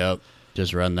 Yep.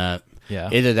 Just run that. Yeah.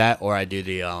 Either that or I do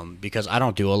the because I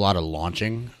don't do a lot of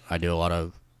launching. I do a lot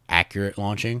of accurate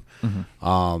launching.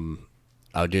 Mm-hmm.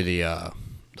 I'll do the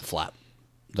flap,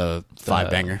 the five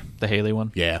banger, the Haley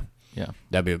one. Yeah.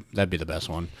 That'd be the best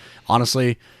one.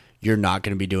 Honestly, you're not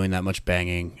going to be doing that much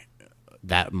banging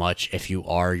that much. If you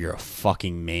are, you're a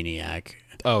fucking maniac.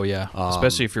 Oh yeah,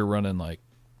 especially if you're running like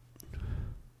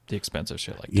the expensive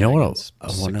shit. Like, you know what I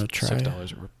want to try?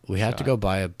 $6 We have to go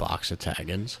buy a box of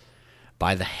Taggins,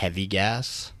 buy the heavy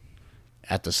gas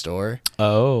at the store.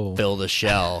 Oh, fill the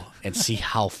shell and see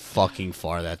how fucking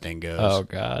far that thing goes. Oh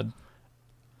god,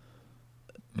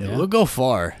 it will go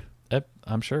far.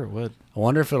 I'm sure it would. I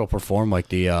wonder if it'll perform like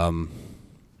the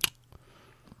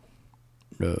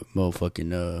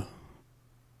motherfucking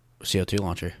CO2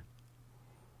 launcher.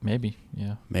 Maybe,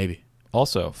 yeah. Maybe.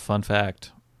 Also, fun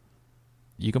fact: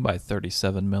 you can buy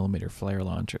 37 millimeter flare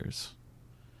launchers,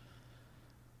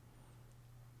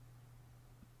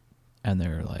 and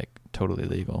they're like totally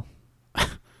legal.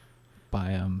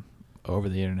 Buy them over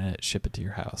the internet, ship it to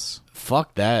your house.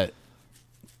 Fuck that.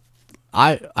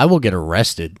 I will get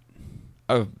arrested.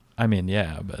 Oh, I mean,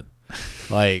 yeah, but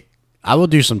like I will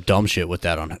do some dumb shit with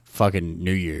that on fucking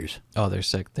New Year's. Oh, they're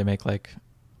sick. They make like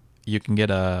you can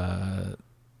get a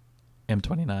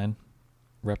M29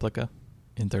 replica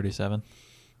in 37.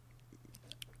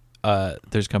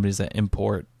 There's companies that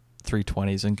import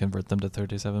 320s and convert them to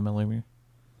 37 millimeter.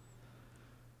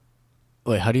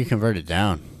 Wait, how do you convert it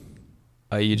down?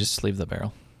 You just sleeve the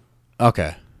barrel.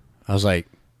 Okay. I was like,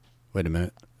 wait a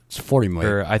minute. It's 40 mic.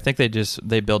 Or I think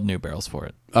they build new barrels for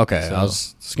it. Okay, so, I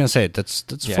was going to say that's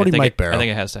 40 mic barrel. I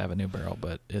think it has to have a new barrel,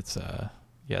 but it's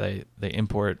they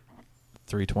import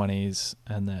 320s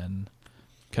and then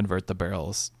convert the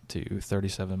barrels to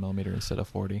 37 millimeter instead of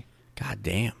 40. God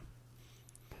damn.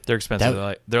 They're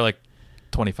expensive. They're like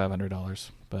 $2,500,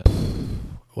 but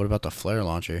what about the flare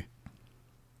launcher?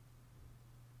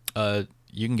 You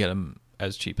can get them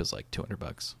as cheap as like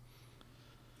 $200.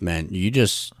 Man,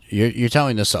 you're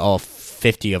telling this to all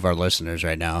 50 of our listeners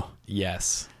right now.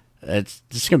 Yes. It's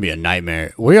going to be a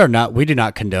nightmare. We do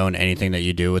not condone anything that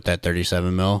you do with that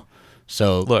 37 mil.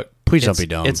 So look, please don't be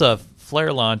dumb. It's a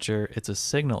flare launcher. It's a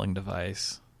signaling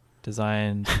device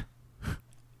designed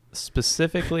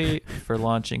specifically for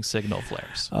launching signal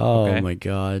flares. Oh my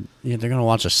god. Yeah, they're going to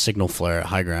launch a signal flare at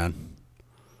high ground.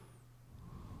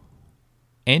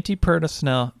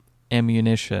 Anti-personnel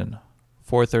ammunition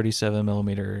for 37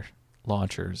 millimeter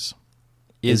launchers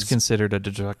is considered a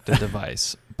destructive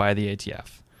device by the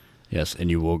ATF. Yes, and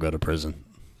you will go to prison.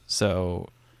 So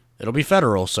it'll be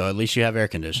federal, so at least you have air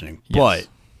conditioning. Yes. But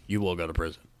you will go to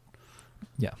prison.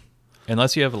 Yeah,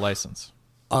 unless you have a license.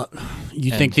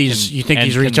 You think these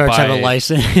retards have a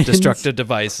license? Destructive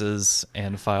devices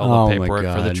and file the paperwork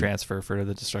for the transfer for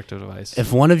the destructive device.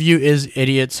 If one of you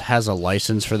idiots has a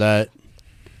license for that,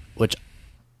 which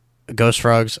Ghost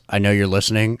Frogs, I know you're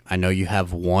listening. I know you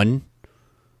have one.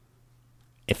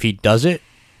 If he does it,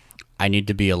 I need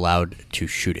to be allowed to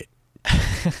shoot it.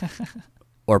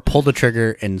 Or pull the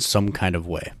trigger in some kind of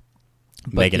way.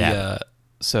 Make it happen.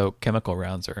 So chemical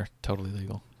rounds are totally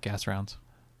legal. Gas rounds.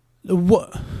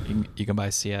 What? You can buy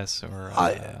CS or...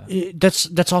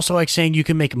 that's also like saying you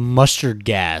can make mustard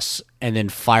gas and then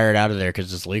fire it out of there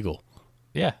because it's legal.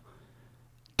 Yeah.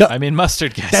 I mean,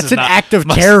 mustard gas That's an act of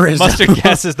terrorism. Mustard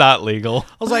gas is not legal.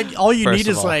 I was like, all you need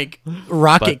is like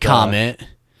Rocket Comet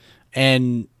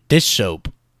and dish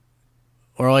soap.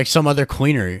 Or like some other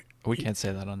cleaner. We can't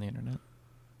say that on the internet.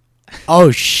 Oh,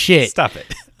 shit. Stop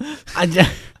it.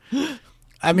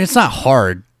 I mean, it's not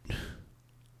hard.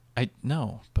 I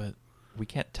know, but we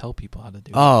can't tell people how to do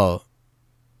it. Oh.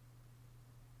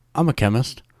 I'm a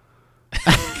chemist.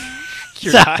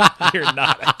 You're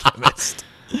not a chemist.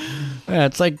 Yeah,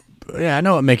 it's like, I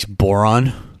know it makes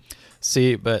boron.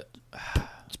 See, but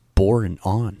it's boron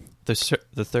on. The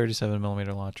 37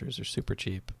 millimeter launchers are super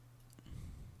cheap,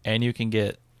 and you can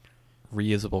get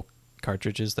reusable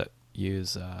cartridges that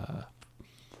use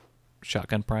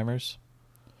shotgun primers.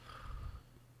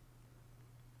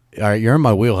 All right, you're in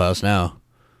my wheelhouse now.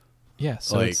 Yeah,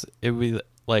 so it would be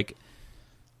like,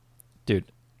 dude,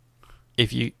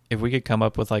 if we could come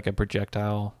up with like a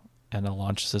projectile and a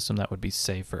launch system that would be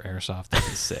safe for airsoft, that'd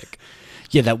be sick.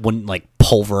 Yeah, that wouldn't like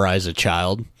pulverize a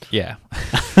child. Yeah.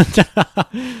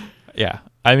 Yeah.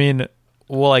 I mean,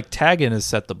 well, like tagging has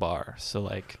set the bar. So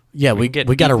like, yeah, we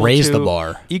got to raise the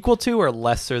bar. Equal to or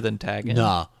lesser than tagging?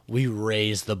 Nah, we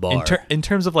raise the bar. In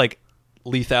terms of like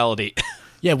lethality.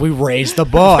 Yeah, we raise the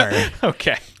bar.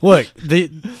 Okay. Look,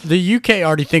 the UK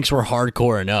already thinks we're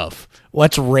hardcore enough.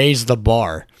 Let's raise the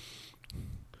bar.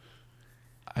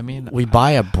 I mean, we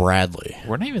buy a Bradley.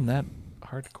 We're not even that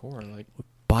hardcore. Like,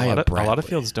 Buy a Bradley. a lot of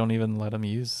fields don't even let them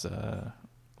use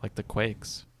like the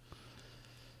Quakes.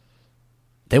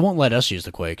 They won't let us use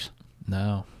the Quakes.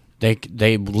 No.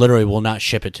 They literally will not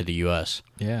ship it to the U.S.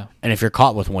 Yeah. And if you're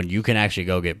caught with one, you can actually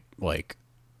go get like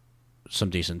some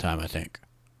decent time, I think.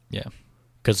 Yeah.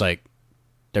 Because like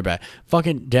they're bad.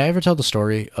 Fucking. Did I ever tell the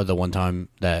story of the one time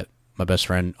that my best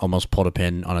friend almost pulled a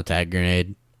pin on a tag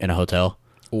grenade in a hotel?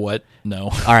 What? No.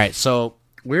 All right, so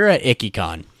we were at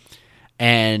IckyCon,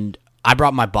 and I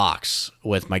brought my box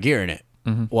with my gear in it.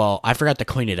 Mm-hmm. Well, I forgot to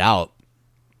clean it out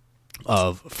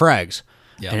of frags,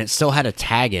 and it still had a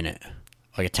tag in it,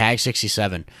 like a tag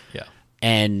 67. Yeah.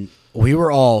 And we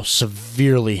were all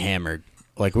severely hammered.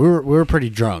 Like we were pretty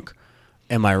drunk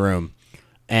in my room,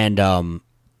 and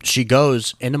she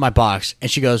goes into my box and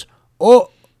she goes, "Oh,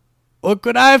 look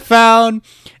what I found!"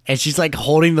 And she's like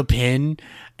holding the pin.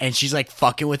 And she's like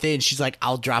fucking with it, and she's like,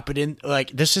 "I'll drop it in."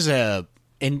 Like this is in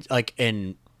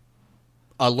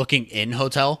a looking in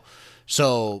hotel,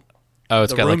 so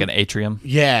it's got like an atrium.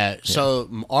 Yeah,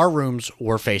 so our rooms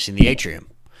were facing the atrium.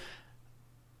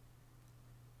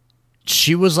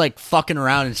 She was like fucking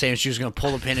around and saying she was gonna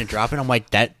pull the pin and drop it. I'm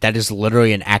like, that is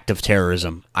literally an act of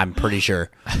terrorism. I'm pretty sure,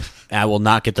 and I will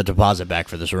not get the deposit back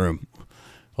for this room.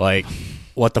 Like,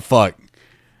 what the fuck?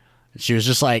 She was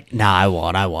just like, "Nah, I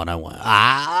want. No.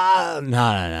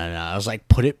 I was like,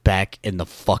 "Put it back in the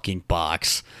fucking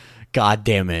box." God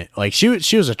damn it! Like she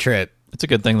was a trip. It's a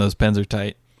good thing those pins are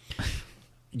tight.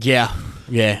 Yeah.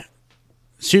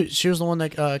 She was the one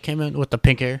that came in with the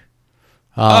pink hair.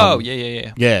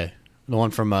 Yeah. Yeah, the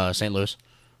one from St. Louis.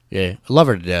 Yeah, I love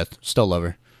her to death. Still love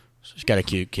her. She's got a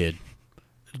cute kid.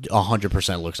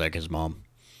 100% looks like his mom.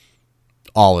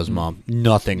 All his mom.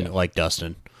 Nothing like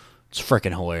Dustin. It's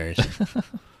freaking hilarious.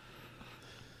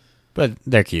 But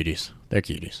they're cuties.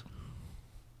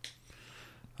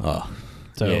 Oh.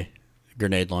 So, yeah.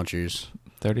 Grenade launchers.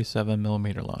 37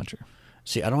 millimeter launcher.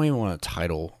 See, I don't even want to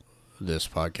title this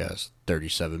podcast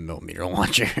 37 millimeter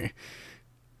launcher.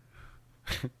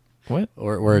 What?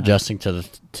 We're adjusting to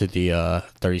the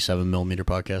 37 millimeter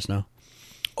podcast now.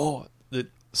 Oh,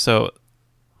 so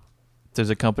there's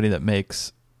a company that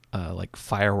makes like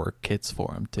firework kits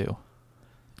for them too.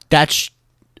 That's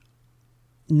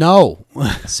no.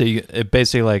 So you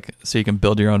can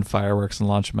build your own fireworks and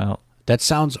launch them out. That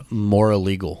sounds more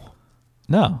illegal.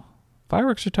 No,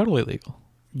 fireworks are totally legal.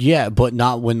 Yeah, but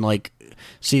not when like.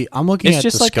 See, I'm looking at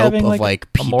the scope of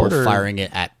like people firing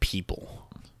it at people.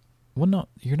 Well, no,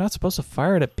 you're not supposed to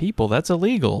fire it at people. That's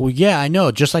illegal. Well, yeah, I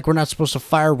know. Just like we're not supposed to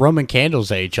fire Roman candles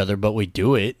at each other, but we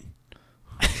do it.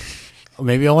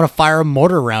 Maybe I want to fire a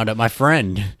mortar round at my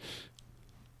friend.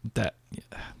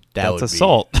 That's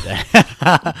assault.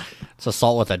 It's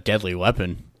assault with a deadly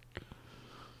weapon.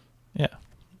 Yeah.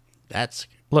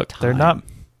 Look,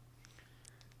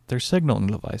 they're signaling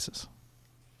devices.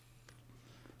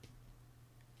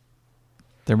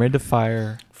 They're made to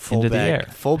fire into the air.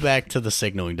 Full back to the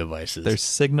signaling devices. They're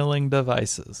signaling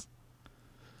devices.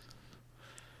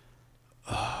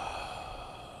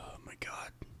 Oh my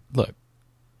god. Look.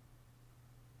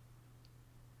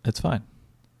 It's fine.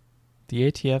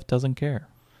 The ATF doesn't care.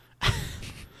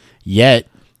 Yet.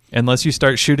 Unless you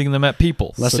start shooting them at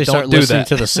people. Unless they start listening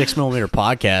to the 6mm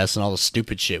podcast and all the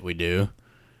stupid shit we do.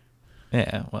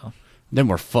 Yeah, well. Then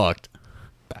we're fucked.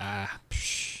 I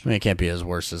mean, it can't be as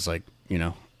worse as, like, you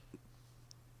know,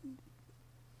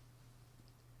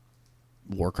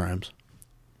 war crimes.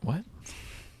 What?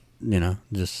 You know,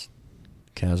 just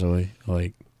casually,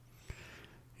 like,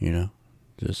 you know,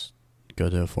 just go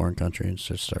to a foreign country and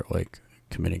just start, like,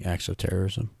 committing acts of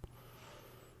terrorism.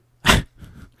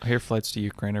 I hear flights to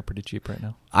Ukraine are pretty cheap right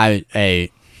now.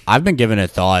 I've been giving it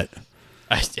thought.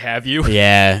 Have you?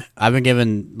 Yeah, I've been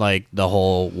giving like the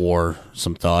whole war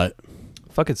some thought.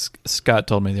 Fucking Scott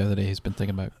told me the other day he's been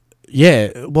thinking about.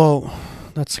 Yeah, well,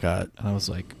 that's Scott. And I was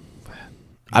like,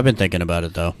 I've been thinking about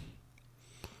it though.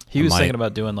 He was thinking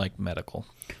about doing like medical.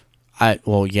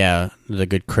 Yeah, the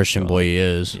good Christian boy he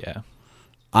is. Yeah,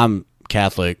 I'm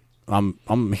Catholic.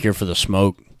 I'm here for the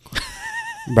smoke.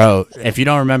 Bro, if you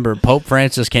don't remember, Pope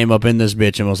Francis came up in this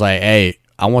bitch and was like, "Hey,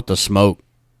 I want the smoke."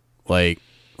 Like,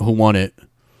 who want it?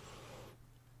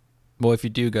 Well, if you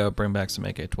do go, bring back some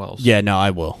AK-12s. Yeah, no, I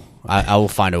will. I will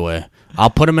find a way. I'll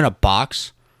put them in a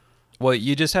box. Well,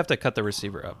 you just have to cut the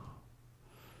receiver up.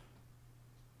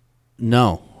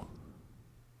 No.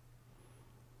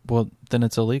 Well, then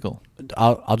it's illegal.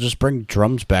 I'll just bring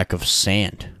drums back of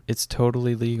sand. It's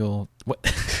totally legal. What?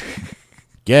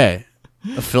 Yeah.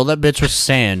 Fill that bitch with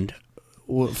sand.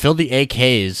 Fill the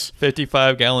AKs.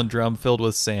 55-gallon drum filled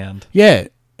with sand. Yeah.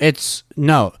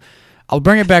 No. I'll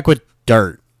bring it back with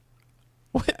dirt.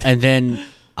 What? And then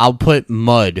I'll put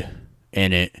mud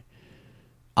in it.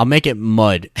 I'll make it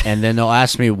mud, and then they'll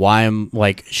ask me why I'm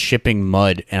like shipping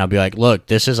mud, and I'll be like, "Look,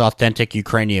 this is authentic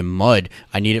Ukrainian mud.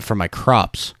 I need it for my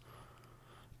crops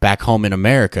back home in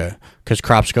America because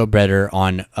crops go better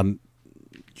on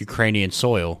Ukrainian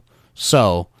soil.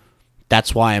 So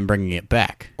that's why I'm bringing it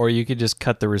back." Or you could just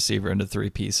cut the receiver into 3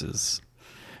 pieces,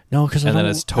 No, because and then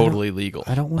it's totally legal.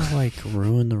 I don't want to like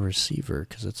ruin the receiver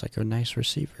because it's like a nice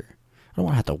receiver. I don't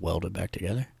want to have to weld it back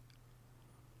together.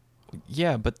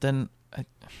 Yeah, but then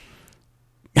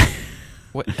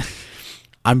what?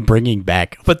 I'm bringing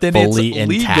back But then fully it's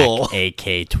intact legal.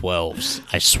 AK-12s.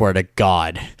 I swear to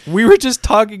God. We were just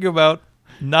talking about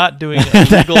not doing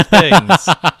illegal things.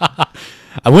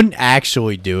 I wouldn't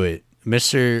actually do it.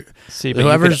 Mr. See, but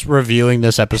Whoever's reviewing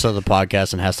this episode of the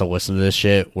podcast and has to listen to this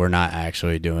shit, we're not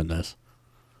actually doing this.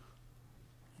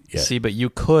 Yeah. See, but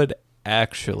you could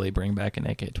actually bring back an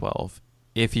AK-12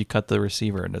 if you cut the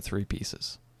receiver into 3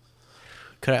 pieces.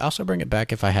 Could I also bring it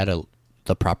back if I had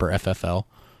the proper FFL?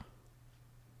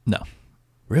 No.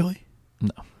 Really?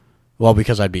 No. Well,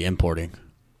 because I'd be importing,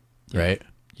 right?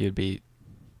 You'd be...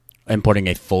 Importing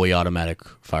a fully automatic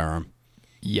firearm.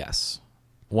 Yes.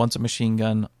 Once a machine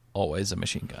gun, always a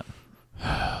machine gun.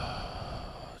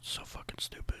 It's so fucking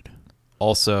stupid.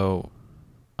 Also,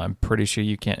 I'm pretty sure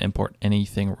you can't import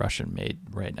anything Russian-made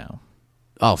right now.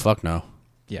 Oh, fuck no.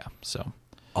 Yeah, so...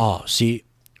 Oh, see...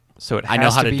 So it I know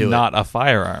has how to to be do it. not a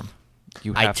firearm.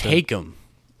 I take them.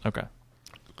 Okay.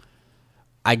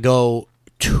 I go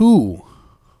to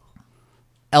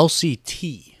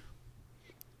LCT.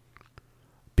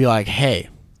 Be like, hey,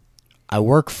 I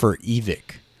work for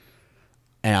Evic,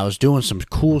 and I was doing some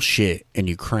cool shit in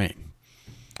Ukraine.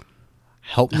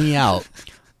 Help me out.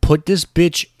 Put this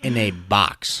bitch in a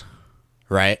box,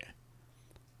 right?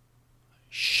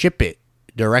 Ship it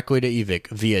directly to Evic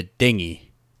via dinghy.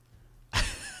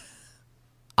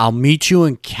 I'll meet you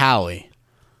in Cali.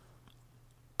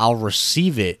 I'll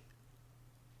receive it.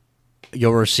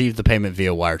 You'll receive the payment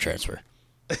via wire transfer.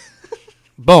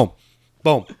 Boom.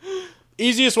 Boom.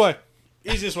 Easiest way.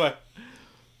 Easiest way.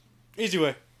 Easy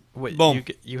way. Wait, Boom.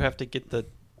 you have to get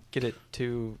it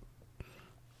to...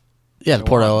 Yeah, the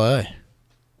Port LA.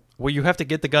 Well, you have to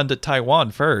get the gun to Taiwan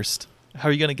first. How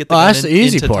are you going to get the Oh, gun that's the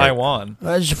easy into part. Taiwan?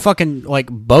 That's just fucking, like,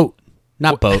 boat.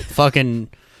 Not boat. Fucking,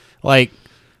 like,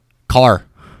 car.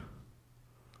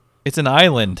 It's an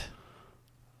island.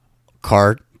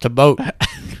 Car to boat.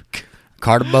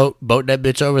 Car to boat. Boat that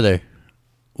bitch over there.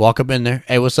 Walk up in there.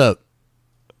 Hey, what's up?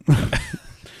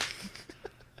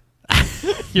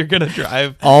 You're going to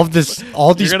drive... All these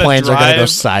planes are going to go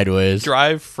sideways.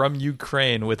 Drive from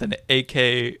Ukraine with an AK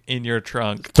in your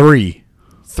trunk. 3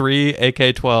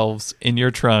 AK-12s in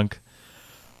your trunk.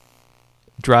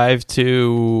 Drive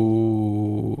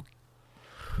to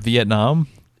Vietnam.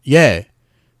 Yeah.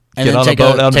 And Get then on a take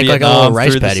boat out of take like a little Vietnam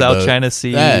rice through the paddy South boat. China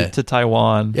Sea Yeah. to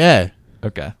Taiwan. Yeah.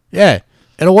 Okay. Yeah.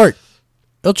 It'll work.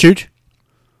 It'll shoot.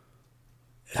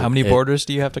 How many borders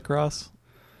do you have to cross?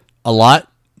 A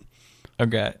lot.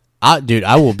 Okay. Dude,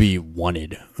 I will be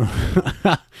wanted.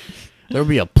 There will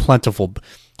be a plentiful...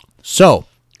 So,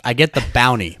 I get the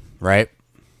bounty, right?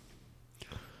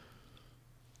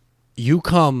 You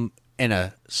come and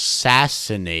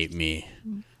assassinate me,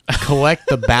 collect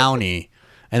the bounty,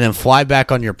 and then fly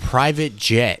back on your private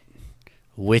jet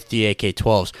with the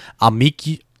AK-12s. I'll meet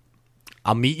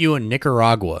you in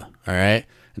Nicaragua, all right?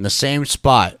 In the same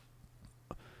spot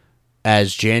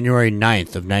as January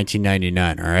 9th of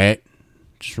 1999, all right?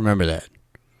 Just remember that.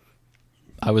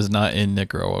 I was not in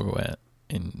Nicaragua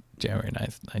in January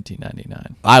 9th,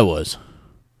 1999. I was.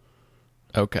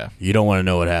 Okay. You don't want to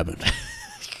know what happened.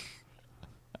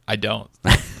 I don't.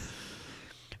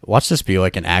 Watch this be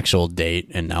like an actual date,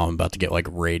 and now I'm about to get like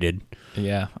raided.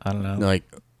 Yeah, I don't know. Like,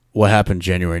 what happened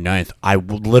January 9th? I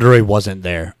literally wasn't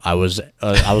there. I was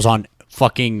on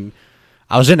fucking...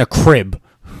 I was in a crib.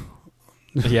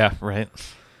 Yeah, right.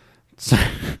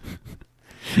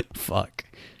 Fuck.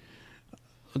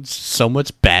 So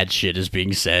much bad shit is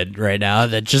being said right now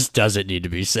that just doesn't need to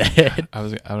be said. I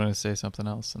was going to say something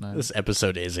else. And This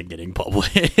episode isn't getting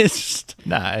published.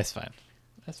 Nah, it's fine.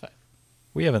 That's fine.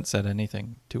 We haven't said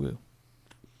anything to...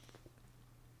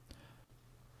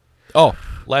 Oh,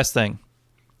 last thing.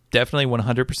 Definitely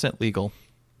 100% legal.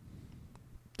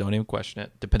 Don't even question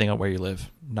it, depending on where you live.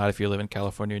 Not if you live in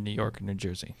California, New York, or New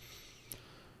Jersey.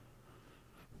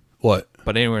 What?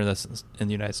 But anywhere in the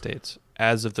United States,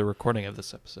 as of the recording of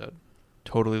this episode,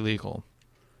 totally legal.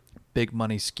 Big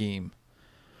money scheme.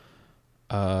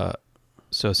 So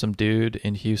some dude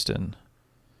in Houston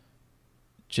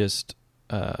just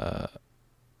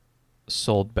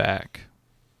sold back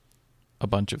a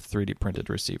bunch of 3D printed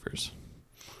receivers.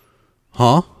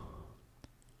 Huh?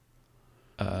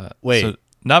 Wait. So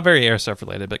not very airsoft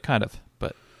related, but kind of.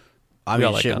 But I we mean,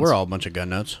 all like shit, guns. we're all a bunch of gun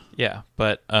nuts. Yeah,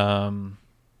 but let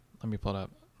me pull it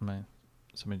up.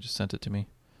 Somebody just sent it to me.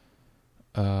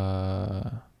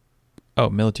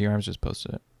 Military Arms just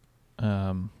posted it.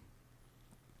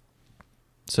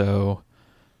 So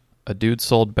a dude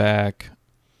sold back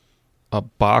a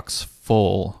box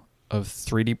full of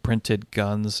 3D printed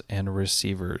guns and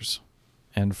receivers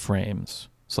and frames.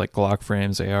 It's like Glock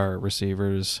frames, AR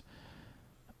receivers.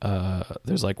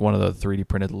 There's like one of the 3D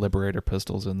printed Liberator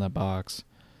pistols in that box.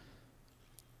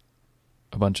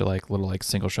 A bunch of like little like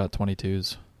single shot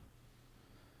 22s.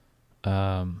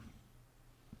 Bought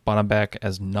them back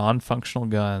as non-functional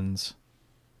guns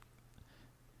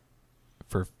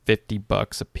for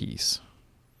 $50 a piece.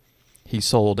 He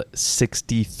sold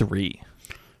 63.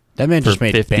 That man just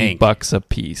made $50 bank. a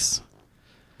piece.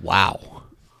 Wow.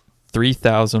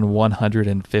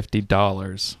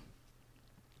 $3,150.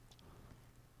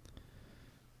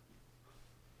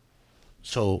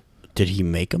 So, did he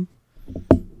make them?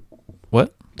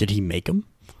 What? Did he make them?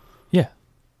 Yeah.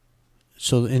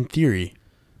 So, in theory,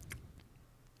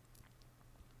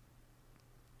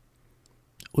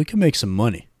 we can make some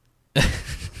money.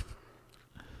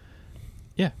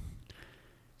 Yeah.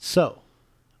 So,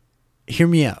 hear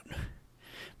me out.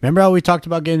 Remember how we talked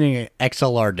about getting an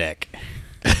XLR deck?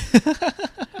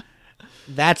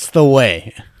 That's the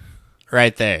way.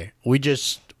 Right there. We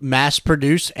just mass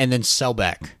produce and then sell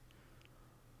back.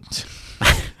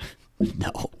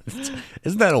 No.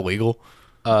 Isn't that illegal?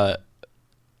 A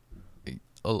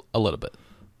little bit.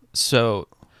 So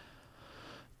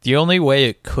the only way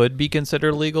it could be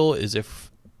considered legal is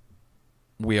if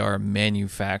we are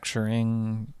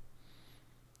manufacturing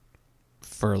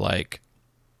for like,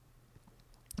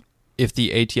 if the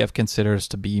ATF considers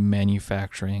to be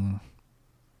manufacturing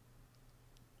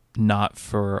not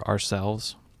for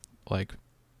ourselves, like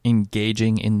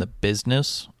engaging in the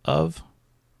business of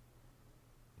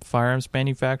firearms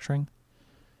manufacturing,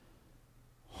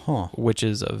 which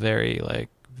is a very like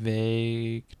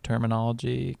vague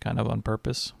terminology, kind of on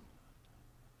purpose.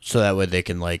 So that way they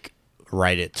can like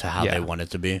write it to how Yeah. they want it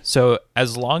to be. So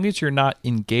as long as you're not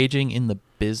engaging in the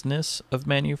business of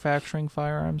manufacturing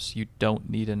firearms, you don't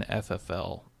need an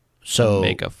FFL So to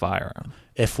make a firearm.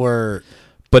 if we're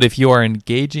But if you are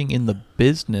engaging in the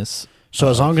business,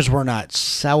 as long as we're not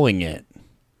selling it,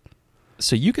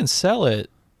 so you can sell it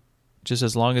just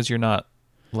as long as you're not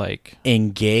like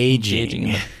engaging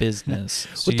in the business.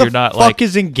 So what you're the not fuck like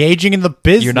is engaging in the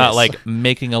business? you're not like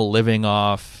making a living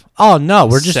off. Oh no,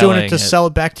 we're just doing it selling to it. sell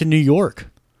it back to New York.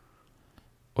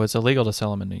 Well, it's illegal to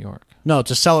sell them in New York. No,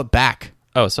 to sell it back.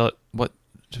 Oh, so what?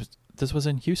 This was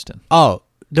in Houston. Oh,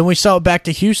 then we sell it back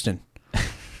to Houston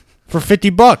for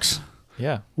 $50.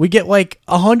 Yeah. We get like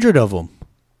 100 of them.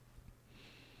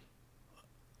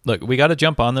 Look, we got to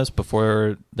jump on this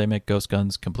before they make ghost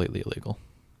guns completely illegal.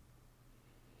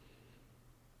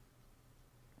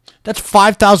 That's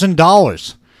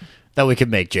 $5,000 that we could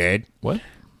make, Jared. What?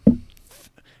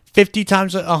 50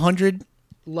 times 100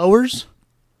 lowers?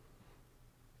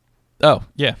 Oh,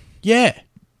 yeah. Yeah.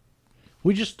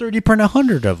 We just 3D print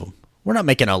 100 of them. We're not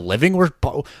making a living.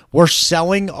 We're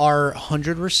selling our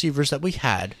 100 receivers that we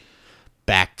had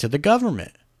back to the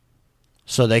government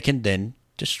so they can then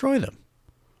destroy them.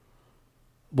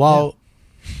 While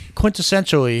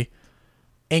quintessentially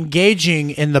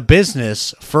engaging in the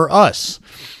business for us.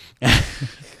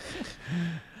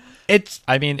 It's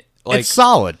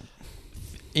solid.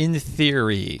 In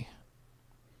theory,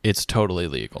 it's totally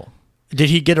legal. Did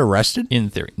he get arrested? In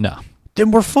theory. No.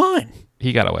 Then we're fine.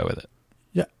 He got away with it.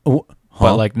 Yeah.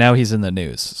 But like now he's in the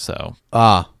news, so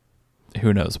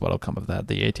who knows what'll come of that.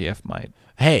 The ATF might.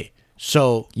 Hey,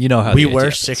 so you know how we the wear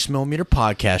ATF is. 6mm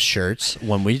podcast shirts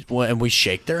when we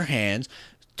shake their hands,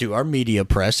 do our media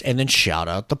press, and then shout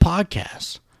out the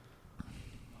podcast.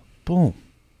 Boom.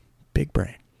 Big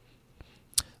brain.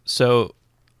 So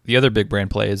the other big brand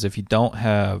play is if you don't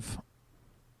have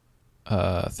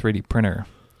a 3D printer,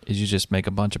 is you just make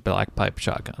a bunch of black pipe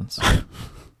shotguns.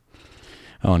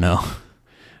 Oh no.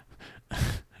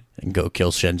 And go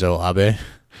kill Shinzo Abe.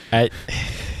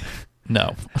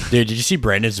 No. Dude, did you see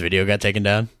Brandon's video got taken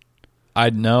down? I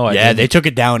know. They took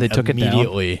it down They took it down?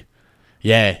 immediately.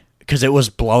 Yeah, because it was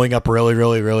blowing up really,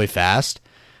 really, really fast.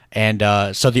 And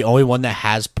so the only one that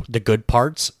has the good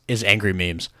parts is Angry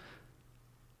Memes.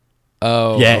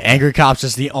 Oh. Yeah, okay. Angry Cops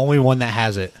is the only one that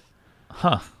has it.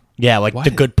 Huh. Yeah, like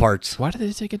the good parts. Why did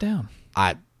they take it down?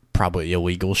 Probably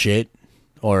illegal shit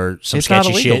or some It's not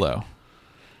sketchy illegal, shit. though.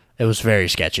 It was very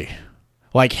sketchy.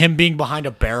 Like him being behind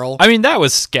a barrel. I mean, that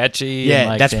was sketchy. Yeah, and,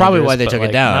 like, that's probably why they dangerous, took but, it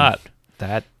like, down. Not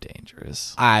that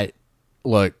dangerous.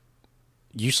 Look,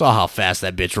 you saw how fast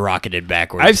that bitch rocketed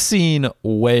backwards. I've seen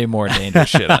way more dangerous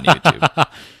shit on YouTube.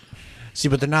 See,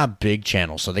 but they're not big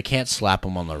channels, so they can't slap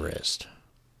them on the wrist.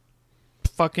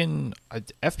 Fucking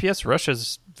FPS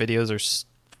Russia's videos are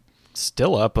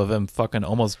still up of him fucking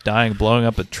almost dying, blowing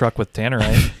up a truck with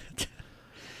tannerite.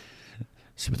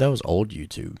 See, but that was old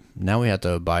YouTube. Now we have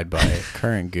to abide by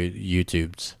current good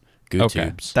YouTubes.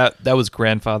 Okay, that was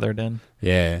grandfathered in.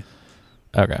 Yeah.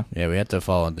 Okay. Yeah, we have to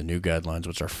follow the new guidelines,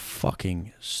 which are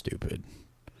fucking stupid.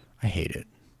 I hate it.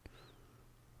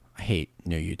 I hate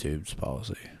new YouTube's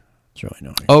policy. It's really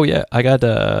annoying. Oh yeah, I got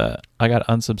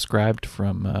unsubscribed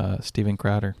from Steven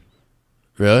Crowder.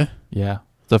 Really? Yeah,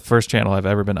 the first channel I've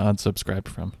ever been unsubscribed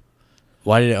from.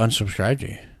 Why did it unsubscribe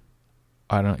you?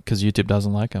 I don't, because YouTube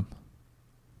doesn't like him.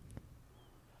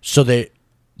 So they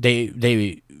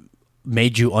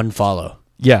made you unfollow.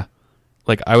 Yeah,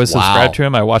 like I was Wow. subscribed to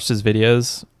him. I watched his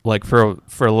videos. Like for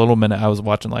a little minute, I was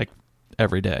watching like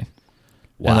every day,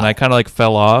 and then I kind of like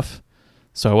fell off,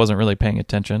 so I wasn't really paying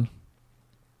attention.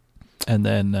 And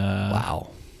then wow.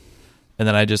 And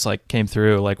then I just like came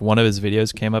through. Like one of his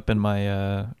videos came up in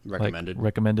my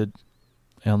recommended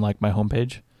on like my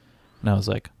homepage, and I was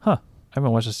like, huh, I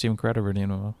haven't watched a Steven Crowder video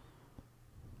in a while.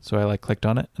 So I like clicked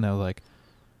on it, and I was like,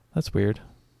 that's weird.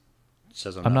 It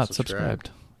says I'm not subscribed.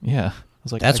 Yeah, I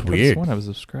was like, that's I could've weird. sworn I was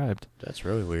subscribed. That's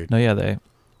really weird. No, yeah,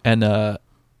 and I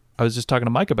was just talking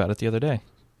to Mike about it the other day.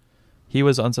 He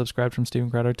was unsubscribed from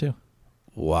Steven Crowder too.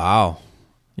 Wow.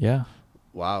 Yeah.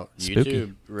 Wow. Spooky.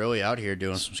 YouTube really out here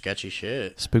doing some sketchy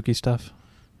shit. Spooky stuff.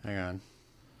 Hang on.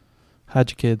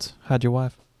 Hide your kids. Hide your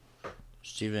wife.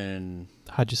 Steven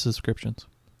Hide your subscriptions.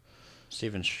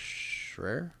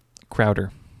 Schreier?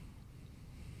 Crowder.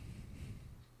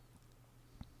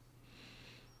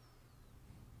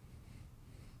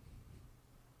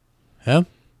 Him?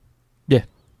 Yeah.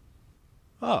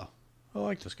 Oh, I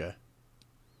like this guy.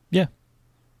 Yeah.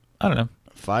 I don't know.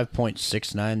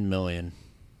 5.69 million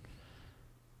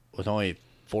with only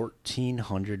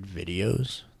 1,400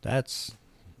 videos. That's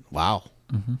wow.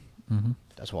 Mm-hmm. Mm-hmm.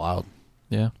 That's wild.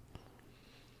 Yeah.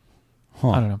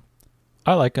 Huh. I don't know.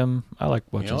 I like him. I like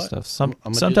watching know what? stuff. I'm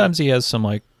gonna Sometimes he has some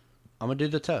like I'm gonna do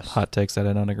the test. hot takes that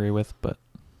I don't agree with, but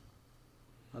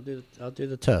I'll do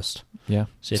the test. yeah.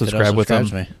 See if Subscribe it with him.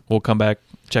 unsubscribes me. We'll come back,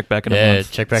 check back in a Yeah,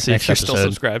 month. check back see next if you're still episode.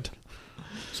 subscribed.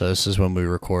 So this is when we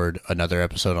record another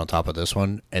episode on top of this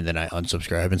one, and then I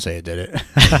unsubscribe and say I did it.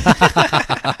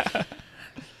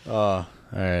 All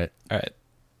right. All right.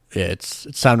 Yeah, it's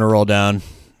time to roll down.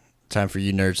 Time for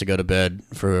you nerds to go to bed.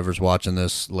 For whoever's watching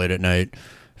this late at night,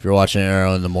 if you're watching it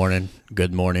early in the morning,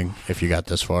 good morning. If you got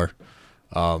this far,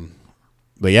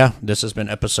 but yeah, this has been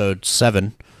episode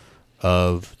 7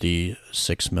 of the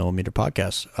 6mm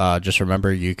podcast. Just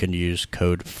remember, you can use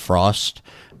code FROST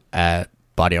at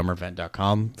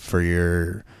bodyarmorvent.com for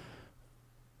your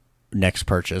next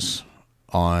purchase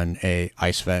on a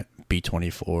ice vent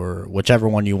B24, whichever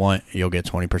one you want. You'll get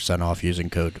 20% off using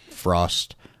code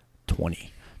FROST20.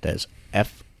 That is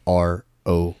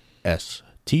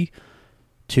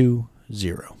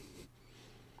FROST20.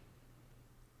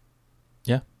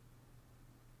 Yeah.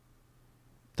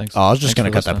 Thanks. Oh, I was just Thanks gonna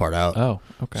for cut that listening. part out. Oh,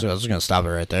 okay. So I was just gonna stop it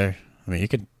right there. I mean, you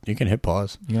can hit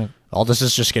pause. Yeah. All this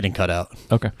is just getting cut out.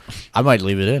 Okay. I might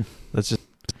leave it in. That's just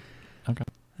okay.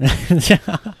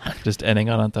 Just ending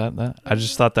on that. I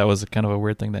just thought that was kind of a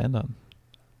weird thing to end on.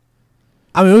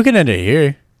 I mean, we can end it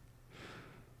here.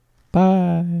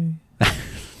 Bye.